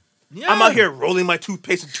toothpaste. Yeah. I'm out here rolling my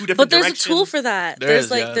toothpaste in two different But there's directions. a tool for that. There There's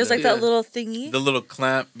is, like yeah, there's like there that is. little thingy. The little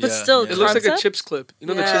clamp. But yeah, still, yeah. It looks like a Concept? chips clip. You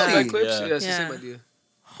know the Yeah. chips back clips? Yeah. Yeah, it's the Yeah. same idea.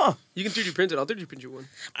 Huh. You can 3D print it. I'll 3D print you one.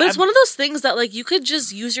 But it's one of those things that like you could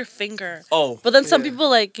just use your finger. Oh. But then some Yeah. people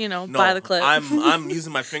like, No, buy the clip. I'm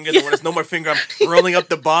using my finger. Then when it's no more finger, I'm rolling up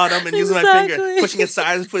the bottom and using my finger, Exactly. pushing it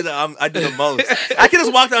sideways. I do the most. I can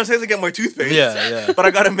just walk downstairs and get more toothpaste. Yeah, yeah. But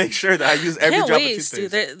I gotta make sure that I use every Can't drop of waste, dude.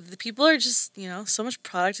 toothpaste. The people are just, so much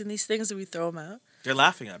product in these things that we throw them out. They're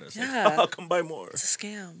laughing at us. Yeah. Like, oh, come buy more. It's a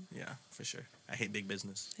scam. Yeah, for sure. I hate big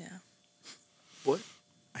business. Yeah. What?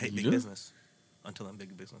 I hate You big do? business. Until I'm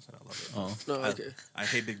big business, and I love it. Oh, No, okay. I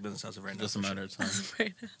hate big business as of right now. just a for matter sure. of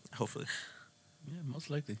time. Hopefully. Yeah, most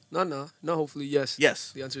likely. No, hopefully, yes.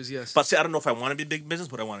 Yes. The answer is yes. But see, I don't know if I want to be big business,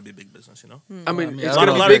 but I want to be big business, you know? I mean, I mean, it's I gonna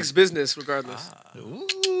don't be know. Big's business regardless. Ooh.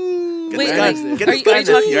 Get Wait, this guy- like, get are this you, guy are you in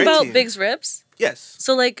the talking PR about team. Big's Ribs? Yes.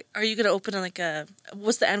 So like, are you gonna open like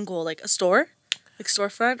what's the end goal? Like a store, like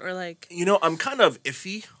storefront, or like? You know, I'm kind of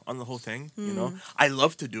iffy on the whole thing, you know? I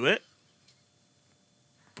love to do it.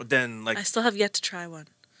 But then, like, I still have yet to try one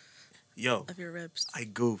yo, of your ribs. I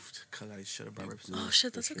goofed because I should have brought ribs. Oh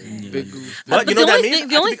shit, that's okay. Big goof. But But you know the what that only means? thing-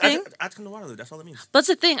 the only thing- I have to come to Waterloo. That's all it means. But that's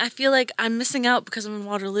the thing. I feel like I'm missing out because I'm in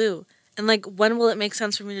Waterloo. And like, when will it make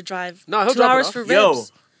sense for me to drive No, he'll 2 drop it hours off. for Yo,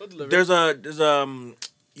 ribs? there's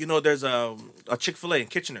a Chick-fil-A in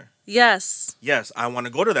Kitchener. Yes. Yes, I want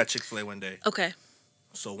to go to that Chick-fil-A one day. Okay.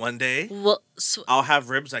 So one day Well, so I'll have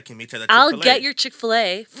ribs I can meet at that Chick-fil-A. I'll get your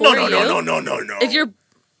Chick-fil-A for no, you. no. If you're,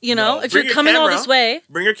 No. if Bring you're your coming all camera. this way,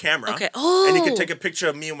 Bring your camera. okay. And you can Oh. take a picture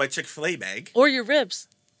of me with my Chick-fil-A bag. Or your ribs.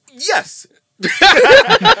 Yes. This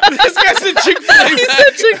guy's a Chick-fil-A.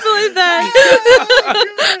 Chick-fil-A bag.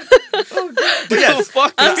 Yes.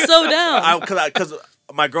 Fuck. I'm so down. Because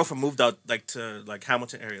my girlfriend moved out to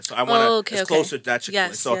Hamilton area, so I want to. Oh, okay, it's okay. closer to that Chick-fil-A.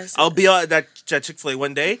 Yes, so yes, I'll yes. be out at that Chick-fil-A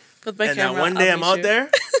one day, With my and then camera, one day I'll I'm be out sure.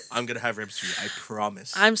 there. I'm gonna have ribs for you. I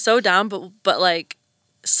promise. I'm so down, but like,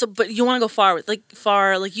 so but you want to go far with like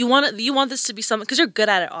you want this to be something because you're good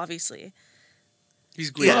at it, obviously. He's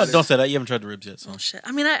great. Yeah, Oh, don't say that. You haven't tried the ribs yet, so Oh shit!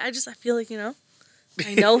 I mean, I feel like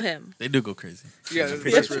I know him. they do go crazy. Yeah, that's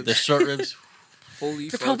Pretty the best sure. ribs. The short ribs. Holy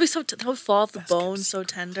They're fuck. probably they would fall off the bone, so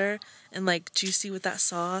tender and like juicy with that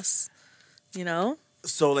sauce.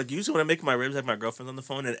 So like usually when I make my ribs, I have my girlfriend on the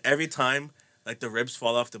phone, and every time like the ribs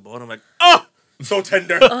fall off the bone, I'm like, oh, so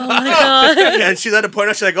tender. Oh my god! And she's at a point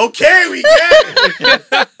where she's like, okay, we get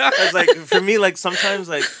it. It's like for me, like sometimes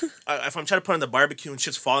like if I'm trying to put on the barbecue and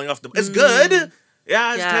shit's falling off it's good.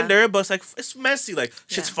 Yeah, it's Yeah. tender, but it's like it's messy. Like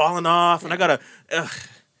shit's Yeah. falling off, and I gotta.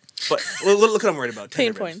 But look what I'm worried about.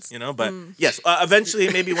 Pain tender ribs, points. But yes,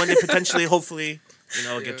 eventually, maybe one day, potentially, hopefully,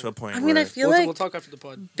 I'll get to a point. I mean, where, I feel We'll like talk after the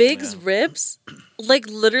pod. Big's Yeah. ribs, like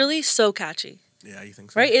literally so catchy, yeah, you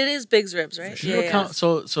think so? right? It is Big's ribs, right? You count,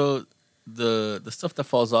 so the stuff that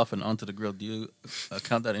falls off and onto the grill. Do you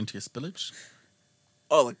count that into your spillage?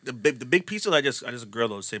 Oh, like the big pieces, I just grill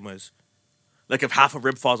those same ways. Like if half a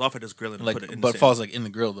rib falls off, I just grill it and Like, put it in. but the it same. falls like in the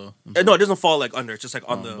grill though. No, it doesn't fall like under. It's just like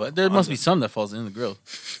on the. But there on must the- be some that falls in the grill.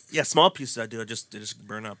 Yeah, small pieces I do. They just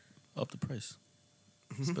burn up. Up the price.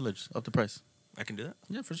 Mm-hmm. Spillage. Up the price. I can do that.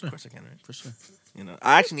 Yeah, for sure. Of course I can, right? For sure.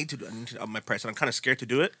 I actually need to up my price, and I'm kind of scared to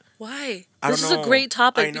do it Why? I This don't is a know. great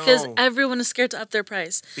topic I because know. everyone is scared to up their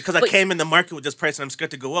price. because I But- came in the market with this price, and I'm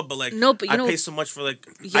scared to go up. But like, No, but you I know- pay so much for like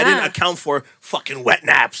I Yeah. didn't account for fucking wet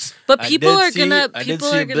naps. But I people did are gonna. I did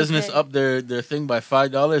People see are a gonna business pay. up their thing by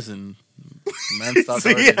 $5 and man stopped So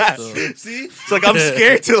ordering. yeah, So. see, so like I'm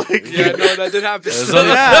scared to like. Yeah, no, that did happen. It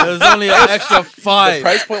was only an extra The $5.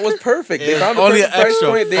 price point was perfect. They It's found the only perfect an price extra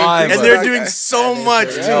point. They $5. increased And the they're price. doing so much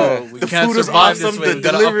too. Yeah. We The can't food was survive this awesome. way. The We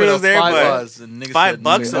gotta up delivery it was to there, $5. but And niggas $5 said,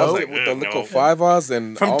 bucks, I was no. like, With the little 5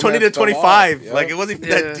 and from all 20 to that fell off. 25. Yeah. Like it wasn't even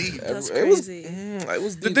Yeah. that deep. That's It was, crazy. it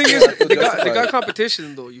was The deep, thing so is, I feel they got justified.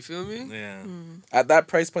 competition though. You feel me? Yeah. At that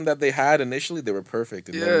price point that they had initially, they were perfect.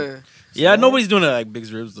 And then Yeah. Yeah, nobody's doing it like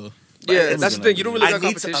Big's Ribs though. Yeah, it's that's the gonna thing. You don't be- really I got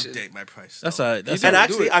need to competition. update my price. That's though. all right. That's And all right.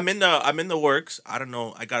 do actually, it. I'm in the works. I don't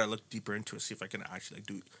know. I gotta look deeper into it, see if I can actually like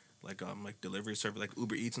do like delivery service, like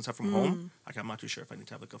Uber Eats and stuff from home. Like I'm not too sure if I need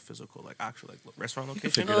to have like a physical, like actual like restaurant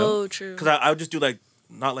location. figure it out. Oh, true. Because I would just do like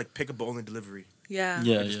not like pick up but only delivery. Yeah.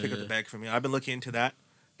 Yeah, Like, just pick up the bag for me. I've been looking into that.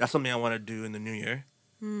 That's something I want to do in the new year.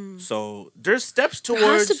 So there's steps towards.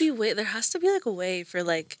 There has to be way. There has to be like a way for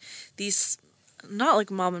like these, not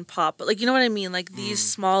like mom and pop, but like you know what I mean, like these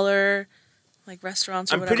smaller, like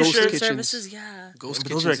restaurants or I'm whatever. pretty sure- food Ghost services. Yeah. Ghost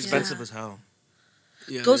But those are kitchens. expensive Yeah. as hell.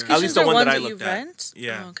 Yeah, Ghost they're- At least kitchens the are one ones that I that you looked at. rent.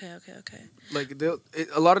 Yeah. Oh, okay. Like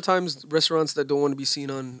a lot of times restaurants that don't want to be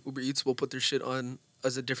seen on Uber Eats will put their shit on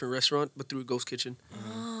as a different restaurant, but through a ghost kitchen.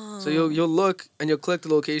 So you'll look and you'll click the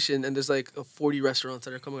location, and there's like 40 restaurants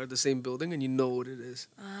that are coming out of the same building, and you know what it is.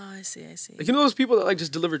 Oh, I see. Like you know those people that like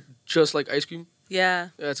just deliver just like ice cream. Yeah.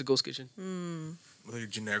 Yeah, it's a ghost kitchen. With your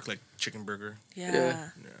generic like chicken burger. Yeah.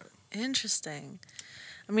 Yeah. Interesting.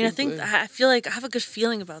 I mean, I Good think plan. I feel like I have a good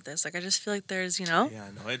feeling about this. Like, I just feel like there's, you know, Yeah,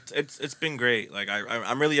 no, it's been great. Like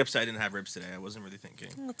I'm really upset I didn't have ribs today. I wasn't really thinking.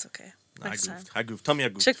 that's okay. No, Next time. I goofed. Tell me I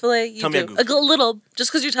goofed. Chick-fil-A, you Tell me I do goofed. a little,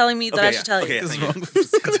 just because you're telling me that I should tell you. Okay, What's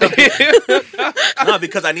thank wrong? you. No,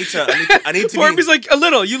 because I need to For me, it's like a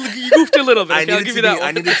little. You goofed a little bit. I Okay, I'll needed give to you be, that I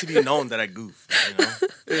one. needed to be known that I goofed. You know,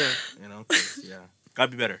 Yeah. you know, 'cause, yeah,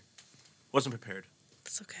 gotta be better. Wasn't prepared.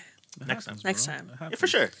 It's okay. Next time. Next time. Yeah, for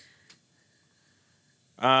sure.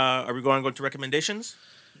 Are we going to go into recommendations?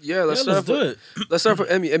 Yeah, let's Yeah, start let's off do with, it. let's start off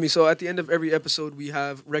with Emmy. So at the end of every episode, we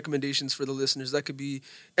have recommendations for the listeners. That could be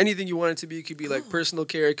anything you want it to be. It could be like personal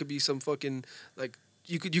care. It could be some fucking like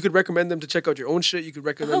you could recommend them to check out your own shit. You could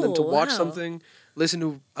recommend them to Oh, watch wow. something, listen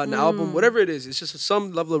to an album, whatever it is. It's just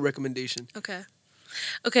some level of recommendation. Okay.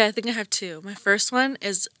 Okay, I think I have two. My first one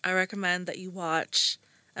is I recommend that you watch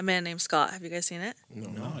A Man Named Scott. Have you guys seen it?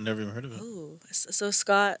 No, I never even heard of it. Ooh. So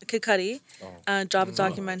Scott, Kid Cudi, dropped a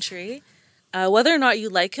documentary. Whether or not you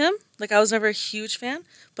like him, like I was never a huge fan,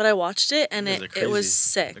 but I watched it and You guys it are was crazy.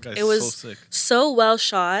 sick. That guy's It was so sick. so well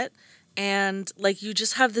shot, and like you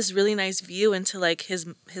just have this really nice view into like his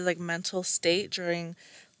like mental state during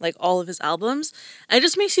like all of his albums. And it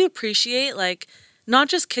just makes you appreciate like not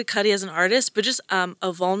just Kid Cudi as an artist, but just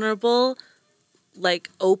a vulnerable, like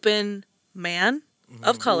open man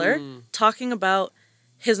of color talking about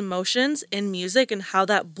his emotions in music and how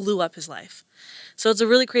that blew up his life. So it's a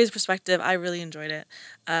really crazy perspective. I really enjoyed it.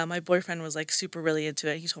 My boyfriend was like super really into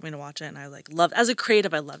it. He told me to watch it, and I like loved. As a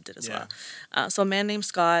creative, I loved it as Yeah. well. So A Man Named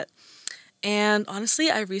Scott, and honestly,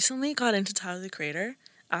 I recently got into Tyler the Creator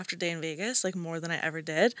after Day in Vegas, like more than I ever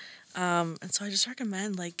did. And so I just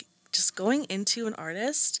recommend like just going into an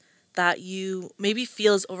artist that you maybe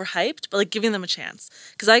feel is overhyped, but like giving them a chance.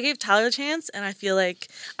 Because I gave Tyler a chance, and I feel like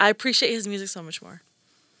I appreciate his music so much more.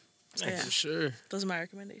 So yeah, For sure. those are my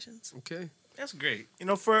recommendations. Okay. That's great. You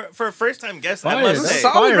know, for a first time guest, Fire. I must That's say,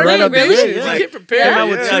 solid. Really? Right out the Really? gate. You Yeah. get prepared. Yeah,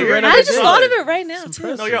 with yeah, two you're right right. out I the just gate. thought of it right now It's too.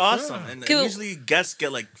 impressive. no, you're awesome. And Cool. usually guests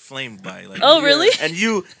get like flamed by like. Oh, really? And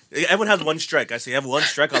everyone has one strike. I say you have one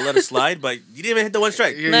strike. I'll let it slide, but you didn't even hit the one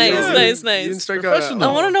strike. Yeah, Nice, yeah. nice, You nice. didn't strike Professional.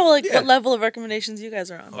 I want to know like Yeah. what level of recommendations you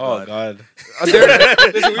guys are on. Oh God!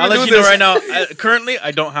 Listen, I'll let you know right now. Currently,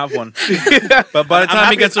 I don't have one. But by the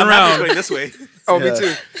time he gets I'm happy around, going this way. Oh, Yeah. me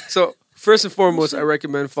too. So first and foremost, I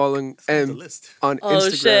recommend following The M list. on Oh,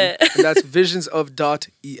 Instagram, shit. and that's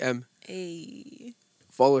visionsof.em. Hey.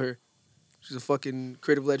 Follow her. She's a fucking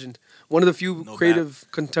creative legend. One of the few No creative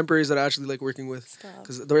contemporaries that I actually like working with. Stop.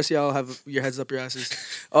 Because the rest of y'all have your heads up your asses.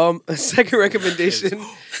 A second recommendation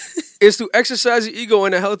is to exercise your ego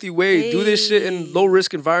in a healthy way. Do this shit in Hey. low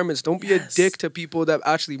risk environments. Don't be Yes. a dick to people that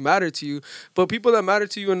actually matter to you. But people that matter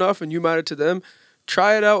to you enough and you matter to them,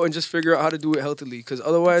 try it out and just figure out how to do it healthily. Because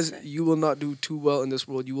otherwise, That's it. you will not do too well in this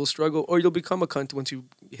world. You will struggle or you'll become a cunt once you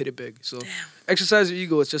hit it big. So exercise your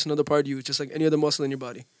ego. It's just another part of you. It's just like any other muscle in your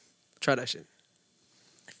body. Try that shit.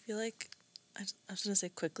 I feel like I was gonna say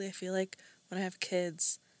quickly. I feel like when I have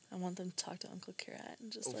kids, I want them to talk to Uncle Kirat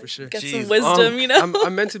and just Oh, like for sure. get Jeez. some wisdom. You know.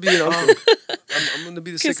 I'm meant to be an uncle. I'm going to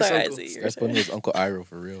be the Kiss sickest our uncle. eyes, ears. That's funny as Uncle Iroh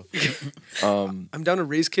for real. I'm down to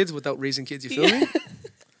raise kids without raising kids. You feel me?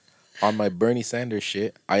 On my Bernie Sanders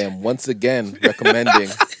shit, I am once again recommending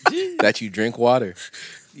that you drink water.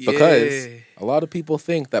 Because Yeah. a lot of people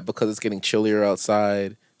think that because it's getting chillier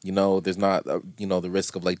outside, you know, there's not, the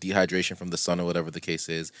risk of like dehydration from the sun or whatever the case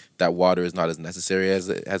is, that water is not as necessary as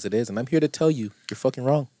it is. And I'm here to tell you, you're fucking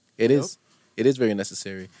wrong. It is. It is very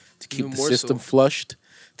necessary to keep Even the more system so. flushed,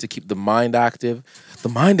 to keep the mind active. The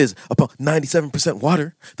mind is about 97%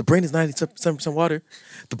 water. The brain is 97% water.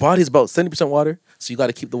 The body is about 70% water. So you got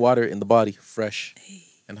to keep the water in the body fresh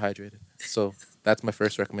and hydrated. So that's my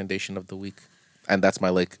first recommendation of the week. And that's my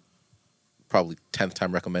like probably 10th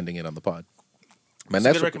time recommending it on the pod. My It's a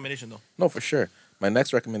next good recommendation though. No, for sure. My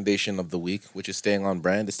next recommendation of the week, which is staying on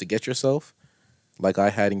brand, is to get yourself, like I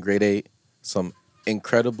had in grade 8, some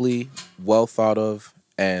incredibly well thought of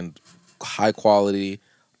and high quality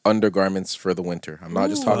undergarments for the winter. I'm not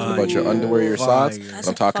just talking about your Fire. underwear, your socks. Fire. But That's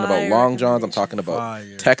I'm a talking about fire long johns. I'm recommendation. talking about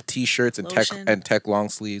Fire. tech t-shirts and Lotion. tech long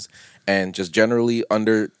sleeves, and just generally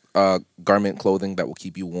under garment clothing that will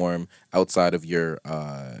keep you warm outside of your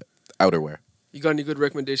outerwear. You got any good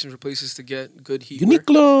recommendations for places to get good heat?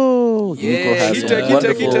 Uniqlo. Yeah, Uniqlo has heat some tech, heat tech,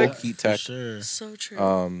 wonderful heat tech. heat For tech. sure. So true.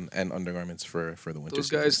 And undergarments for the winter. Those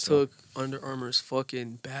season, guys so. took Under Armour's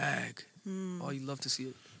fucking bag. Oh, you love to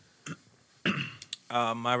see it.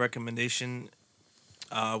 My recommendation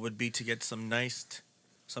would be to get some nice.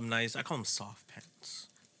 I call them soft pants,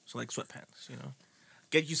 so like sweatpants. You know,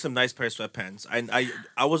 get you some nice pair of sweatpants.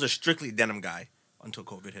 I was a strictly denim guy until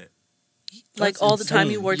COVID hit. like That's all the time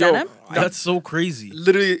insane. you wore Yo, denim. That's so crazy.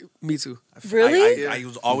 Literally, me too. Really? I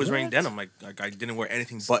was always wearing denim. Like I didn't wear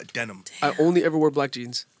anything but denim. I only ever wore black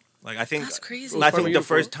jeans. Like I think That's crazy. It was I part of think your the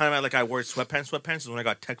first time I wore sweatpants is when I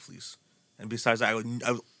got tech fleece. And besides that, I would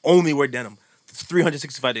only wear denim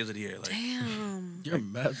 365 days of the year. Like Damn. You're a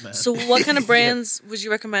madman. So what kind of brands would you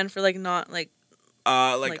recommend for like not like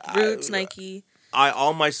like Roots, I, Nike?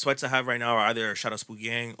 all my sweats I have right now are either Shout Out Spooky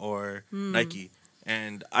Gang or Nike.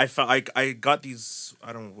 And I felt I got these.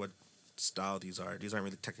 I don't know what style these are. These aren't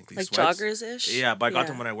really technically Like sweats. joggers ish? Yeah, but I got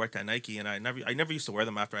them when I worked at Nike, and I never used to wear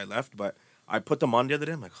them after I left. But I put them on the other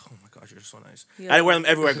day. I'm like, oh my gosh, you're so nice. Yeah. I wear them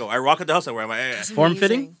everywhere I go. I rock at the house. I wear them. That's Form amazing.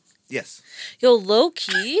 fitting? Yes. Yo, low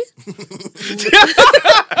key.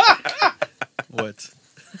 What?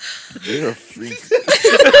 You're a freak.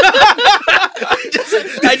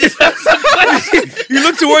 I just have some questions. You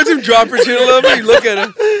look towards him, drop your chin a little bit. You look at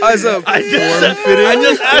him, eyes up. I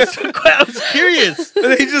just asked some questions. I was curious. And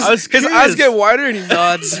he I just was his eyes curious. get wider and he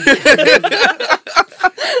nods. Yeah,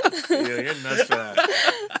 you're nuts for that.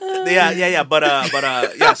 Yeah. But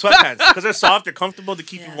yeah, sweatpants because they're soft, they're comfortable, they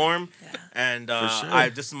keep you warm, Yeah. and sure.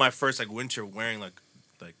 this is my first like winter wearing like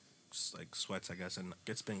sweats, I guess, and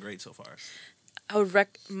it's been great so far. I would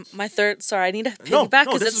my third. Sorry, I need to No, piggyback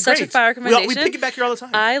because this it's is such a great. fire We recommendation. piggyback here all the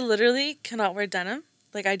time. I literally cannot wear denim.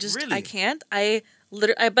 Like I Really? I can't.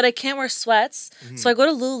 But I can't wear sweats. Mm-hmm. So I go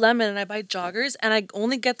to Lululemon and I buy joggers, and I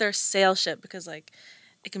only get their sale ship because like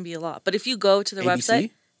it can be a lot. But if you go to their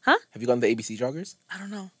website, huh? Have you gotten the ABC joggers I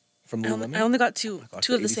don't know. from I Lululemon? only got two Gosh,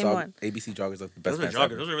 of the same one. ABC joggers are the best Those are pants joggers.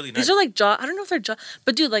 ever. Those are really nice. These are like I don't know if they're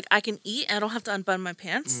but dude, like I can eat and I don't have to unbutton my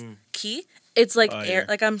pants. Mm. Key. It's like Oh, air. yeah.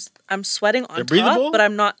 Like I'm sweating on They're top, breathable? but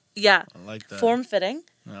I'm not. Yeah, I like that. form fitting.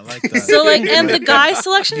 I like that. So like, and the guy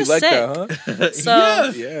selection You is like sick. that, huh? So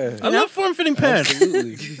yeah. Yeah. I love form-fitting pants.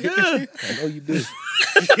 Absolutely. Yeah. I know you do.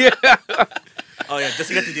 Oh yeah, just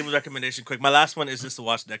to get the Devil's recommendation quick. My last one is just to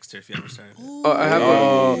watch Dexter if you ever started. Oh, I have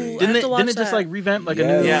Oh. Ooh, I Didn't have to watch it just that. like revamp like Yeah.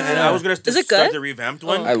 a new? Yeah, and I was gonna Is it start good? the revamped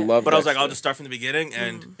one, I love but I was like, Dexter. I'll just start from the beginning,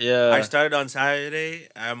 and Yeah. I started on Saturday.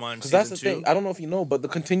 I'm on Because season that's the 2. thing. I don't know if you know, but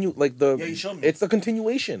Yeah, you showed me. it's the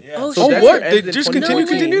continuation. Yeah. Oh, So shit. Dexter what? They ended in just 2014.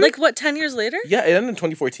 continued? Like what? 10 years later? Yeah, it ended in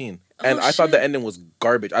 2014, and Oh, I thought the shit. ending was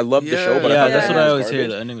garbage. I loved the Yeah. show, but Yeah, I thought that's the what I ending always was hear.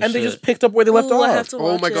 garbage. The ending was And they shit. just picked up where they left Ooh, I off. have to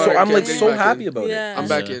Oh watch my it. God, So I'm I like can't so get back happy in. about Yeah. it. I'm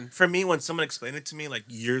back in. For me, when someone explained it to me like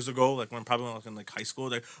years ago, like when I was in like high school,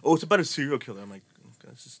 like, oh, it's about a serial killer. I'm like, okay,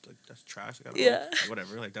 that's just like that's trash. Like, I don't know. Yeah. Like,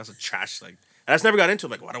 whatever. Like that's a trash. Like, and I just never got into it.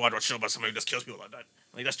 Like, why do I watch a show about somebody who just kills people like that?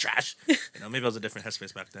 Like that's trash. Maybe I was a different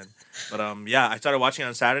headspace back then. But yeah, I started watching it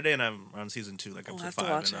on Saturday, and I'm on season 2, like Oh, I episode have to 5,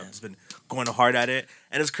 watch and I've it. just been going hard at it.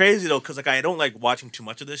 And it's crazy though, because like I don't like watching too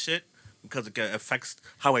much of this shit because it affects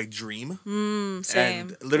how I dream. Same.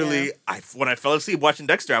 And literally, Yeah. when I fell asleep watching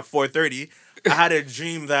Dexter at 4:30, I had a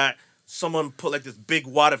dream that someone put like this big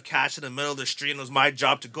wad of cash in the middle of the street, and it was my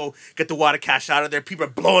job to go get the wad of cash out of there. People are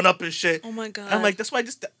blowing up and shit. Oh my God. And I'm like, that's why I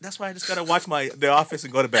just gotta watch The Office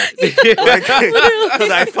and go to bed. Because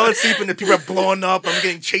I fell asleep and the people are blowing up. I'm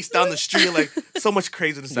getting chased down the street. Like so much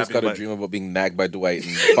craziness You just got happening. a but- dream about being nagged by Dwight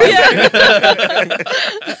and find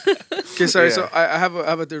Okay, sorry. Yeah. So I have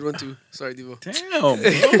a third one too. Sorry, Devo. Damn.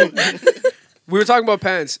 Bro. We were talking about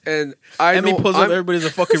pants, and I Emmy know pulls up I'm, everybody's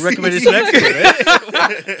a fucking recommendation expert,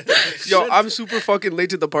 right? yo, I'm super fucking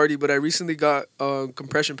late to the party, but I recently got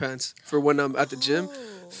compression pants for when I'm at the gym.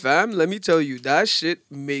 Fam, let me tell you, that shit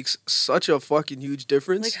makes such a fucking huge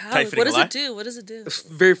difference. Like how? Tight Like, fitting what does a lot? it do? What does it do? It's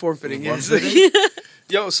very form fitting. Yes. Form-fitting?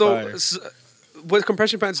 Yo, so Fire. what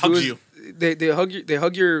compression pants do Hugs is you. they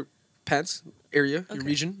hug your pants area, your Okay.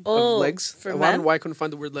 region Oh, of legs. for I don't know men? why I couldn't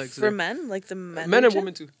find the word legs. For there. men, like the men. Men and region?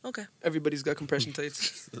 women too. Okay. Everybody's got compression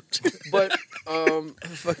tights. But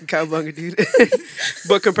fucking cowabunga, dude.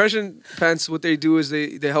 But compression pants, what they do is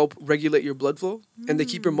they help regulate your blood flow and they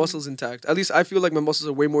keep your muscles intact. At least I feel like my muscles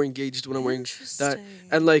are way more engaged when I'm wearing that. Interesting.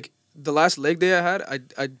 And like the last leg day I had,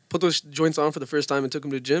 I put those joints on for the first time and took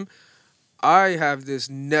them to the gym. I have this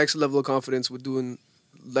next level of confidence with doing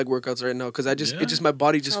leg workouts right now because Yeah. it just my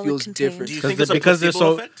body just All feels contained. different. Do you Because think they're, it's a because they're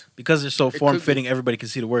placebo so effect? because they're so could form be. fitting. Everybody can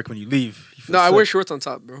see the work when you leave. You feel No, I wear sick. shorts on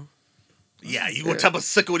top, bro. Yeah, you what type of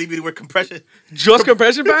sicko would you be to wear compression? Just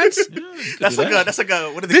compression pants? That's like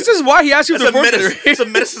a what are they? This is why he asked you that's to a forfeit medicine. it. It's a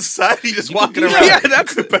medicine society just walking do around. that. Yeah,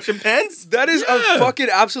 that's- compression pants. That is a fucking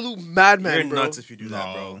absolute madman, You're bro. nuts if you do that,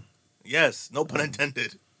 No. bro. Yes, no pun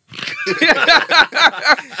intended.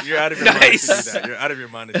 You're out of your mind if you do that. You're out of your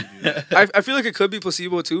mind if you do that. I feel like it could be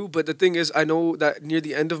placebo too, but the thing is, I know that near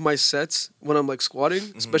the end of my sets, when I'm like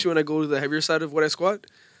squatting, especially when I go to the heavier side of what I squat,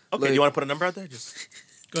 Okay, Like- do you want to put a number out there? Just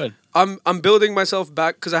Good. I'm building myself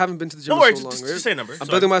back because I haven't been to the gym don't worry. in so long, Just, right? just say a number. I'm Sorry.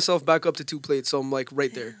 building myself back up to 2 plates, so I'm like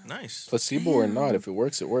right there. Nice. Placebo or not, if it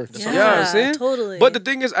works, it works. Yeah, Yeah, I'm saying? totally. But the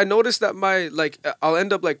thing is, I noticed that my I'll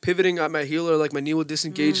end up like pivoting at my heel or like my knee will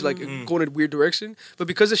disengage, like going in a weird direction. But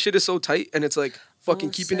because the shit is so tight and it's like fucking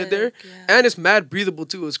Oh, keeping it there, sick, yeah. and it's mad breathable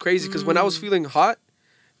too. It was crazy because when I was feeling hot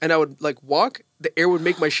and I would like walk, the air would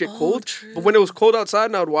make my shit Oh, cold. true. But when it was cold outside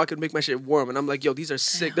and I would walk, it'd make my shit warm. And I'm like, yo, these are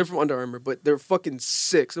sick. They're from Under Armour, but they're fucking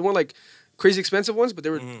sick. So they weren't like crazy expensive ones, but they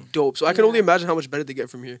were dope. So I can Yeah. only imagine how much better they get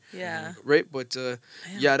from here. yeah. Right, but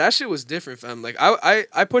yeah, that shit was different, fam. Like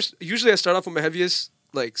I pushed. Usually I start off with my heaviest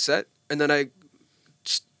like set, and then I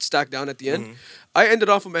stack down at the end. I ended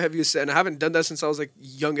off with my heaviest set, and I haven't done that since I was like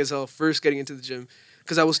young as hell, first getting into the gym,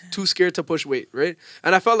 because I was too scared to push weight, right?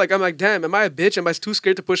 And I felt like I'm like, damn, am I a bitch? Am I too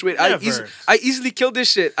scared to push weight? Never. I easily killed this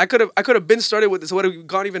shit. I could have been started with this. Would have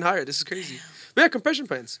gone even higher. This is crazy. But yeah, compression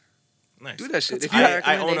pants. Nice. Do that shit. That's If you hard.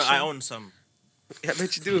 I own some. I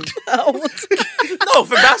bet you do. No,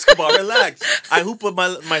 for basketball. Relax. I hoop with my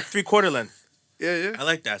 3/4 length. Yeah. I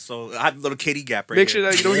like that. So I have a little KD gap right Make here. sure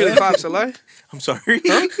that you don't hear the claps. I lie. I'm sorry.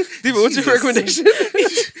 Diva, what's your Jesus. recommendation?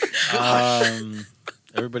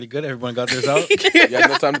 Everybody good? Everyone got theirs out? You have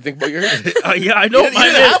no time to think about yours. Yeah, I know You mine.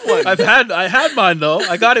 didn't have one. I had mine though.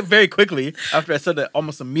 I got it very quickly after I said that.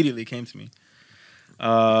 Almost immediately came to me.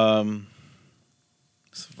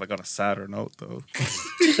 So like on a sadder note though.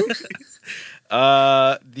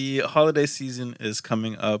 The holiday season is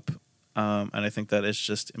coming up, and I think that it's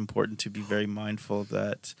just important to be very mindful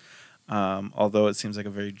that. Although it seems like a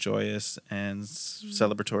very joyous and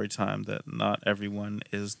celebratory time, that not everyone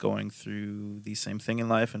is going through the same thing in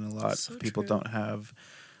life, and a lot So of people true. don't have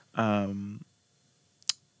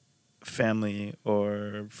family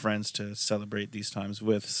or friends to celebrate these times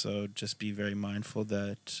with. So just be very mindful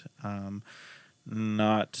that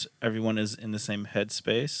not everyone is in the same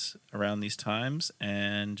headspace around these times,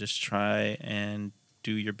 and just try and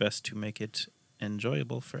do your best to make it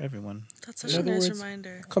enjoyable for everyone. That's In such a other nice words,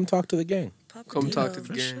 reminder. Come talk to the gang. Papa Come Devo. talk to the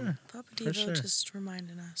For gang. sure. Papa For Devo sure. just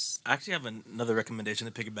reminding us. I actually have another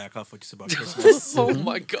recommendation to piggyback off what you said about Christmas. Oh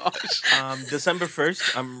my gosh. December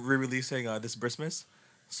 1st, I'm re-releasing this Christmas.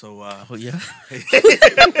 So Oh yeah,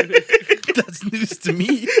 that's news to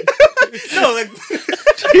me. no, like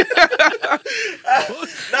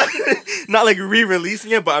not like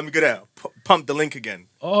re-releasing it, but I'm gonna pump the link again.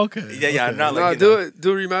 Oh, okay. Yeah, okay. not like Nah, you do know. it.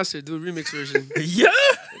 Do a remaster. Do a remix version. Yeah.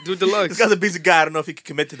 Do This deluxe. guy's a busy guy. I don't know if he can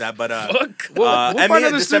commit to that, but Fuck. We'll find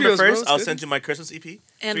other December studios, bro. 1st, It's I'll good. send you my Christmas EP.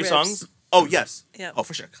 And 3 ribs. songs. Oh yes. Yep. Oh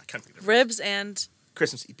for sure. I can't think of it. Ribs and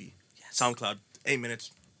Christmas EP. SoundCloud. 8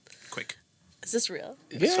 minutes. Quick. is this real?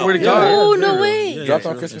 Yeah. Swear to yeah. God. Oh Yeah, no yeah, way! yeah. Dropped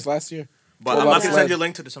on Christmas last year. But Whole I'm lot not of gonna sled. send you a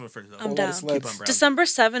link to December 1st though. I'm Whole lot down. of sleds. Keep on, bro. December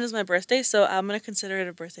 7 is my birthday, so I'm gonna consider it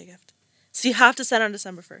a birthday gift. So you have to send on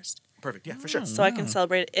December 1st, Perfect. Yeah, for sure. so I can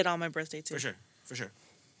celebrate it on my birthday too. For sure. For sure.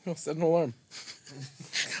 Oh, set an alarm.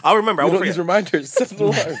 I'll remember. I We won't don't use forget. reminders. Set an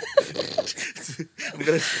alarm. I'm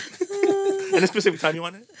gonna. Any specific time you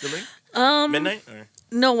want it? The link? Midnight? Or?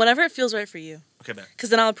 No, whenever it feels right for you, Okay, bet. because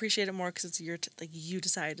then I'll appreciate it more because it's your like you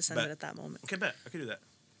decided to send Bet. it at that moment. Okay, bet. I can do that.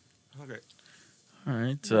 Oh, great. All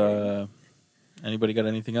right. Anybody got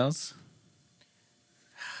anything else?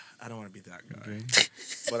 I don't want to be that guy. Okay.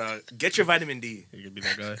 But get your vitamin D. You could be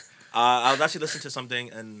that guy. I was actually listening to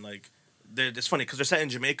something and like, it's funny because they're set in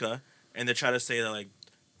Jamaica and they try to say that like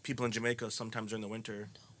people in Jamaica sometimes during the winter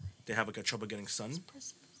they have like a trouble getting sun,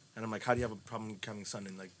 and I'm like, how do you have a problem having sun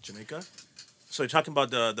in like Jamaica? So you're talking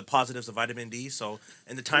about the positives of vitamin D. So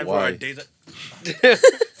in the times where our Why? days,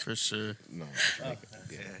 For sure. No.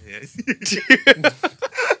 yeah.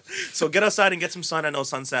 So get outside and get some sun. I know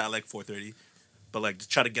sunset at like 4:30. but like just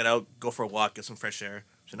try to get out, go for a walk, get some fresh air,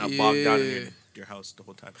 so you're not bogged down in your house the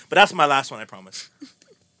whole time. But that's my last one, I promise.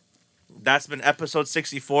 That's been episode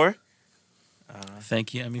 64.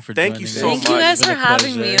 Thank you, Emmy, for Thank joining you us. so Thank much. you guys It's for been a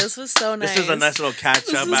having me. pleasure. This was so nice. This is a nice little catch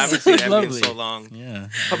up. I haven't This seen is Emmy in lovely. so long. Yeah.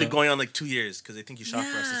 Probably going on like 2 years because I think you shot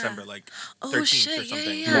for us Yeah. December like 13th Oh or shit!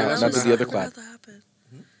 something. Yeah. No, That not was the other how clap. that happened.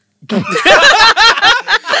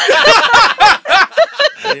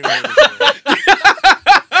 I didn't really listen to it.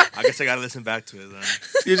 I guess I gotta listen back to it then.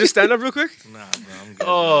 You just stand up real quick. Nah, bro, I'm good.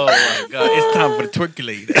 Oh my god, it's time for the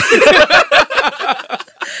twerkulate.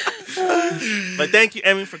 But thank you,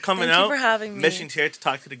 Emmy, for coming Thank you out. for having me. Mission's here to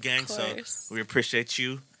talk to the gang, Of so course. we appreciate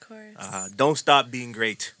you. Of course. Don't stop being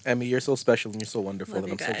great. Emmy, you're so special and you're so wonderful, Love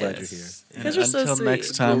and I'm you so glad you're guys. here. And guys are so until sweet.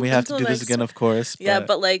 next time, we have to Until do this next again, of course. Yeah,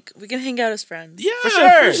 but like we can hang out as friends. yeah, For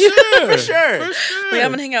sure. for For sure. Like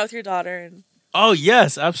I'm gonna hang out with your daughter and Oh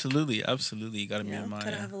yes, absolutely, absolutely. You gotta you meet know, Amaya.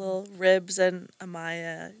 kind of have a little ribs and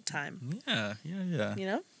Amaya time. Yeah. You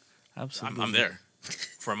know. Absolutely. I'm there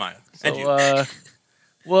for Maya. And you. So,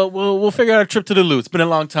 we'll figure out a trip to the Lou. It's been a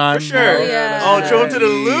long time. For sure. Yeah. Oh, trip to the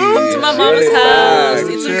Lou. To my Yeah. mama's Yeah. house.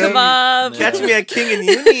 Eat some Yeah. kebab. Catch me at King and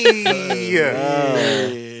Uni.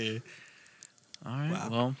 Hey. All right. Wow.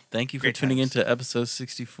 Well, thank you for Great tuning times. into episode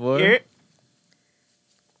 64. Here.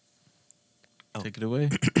 Take it away.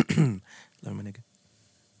 Love my nigga.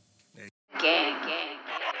 Gang.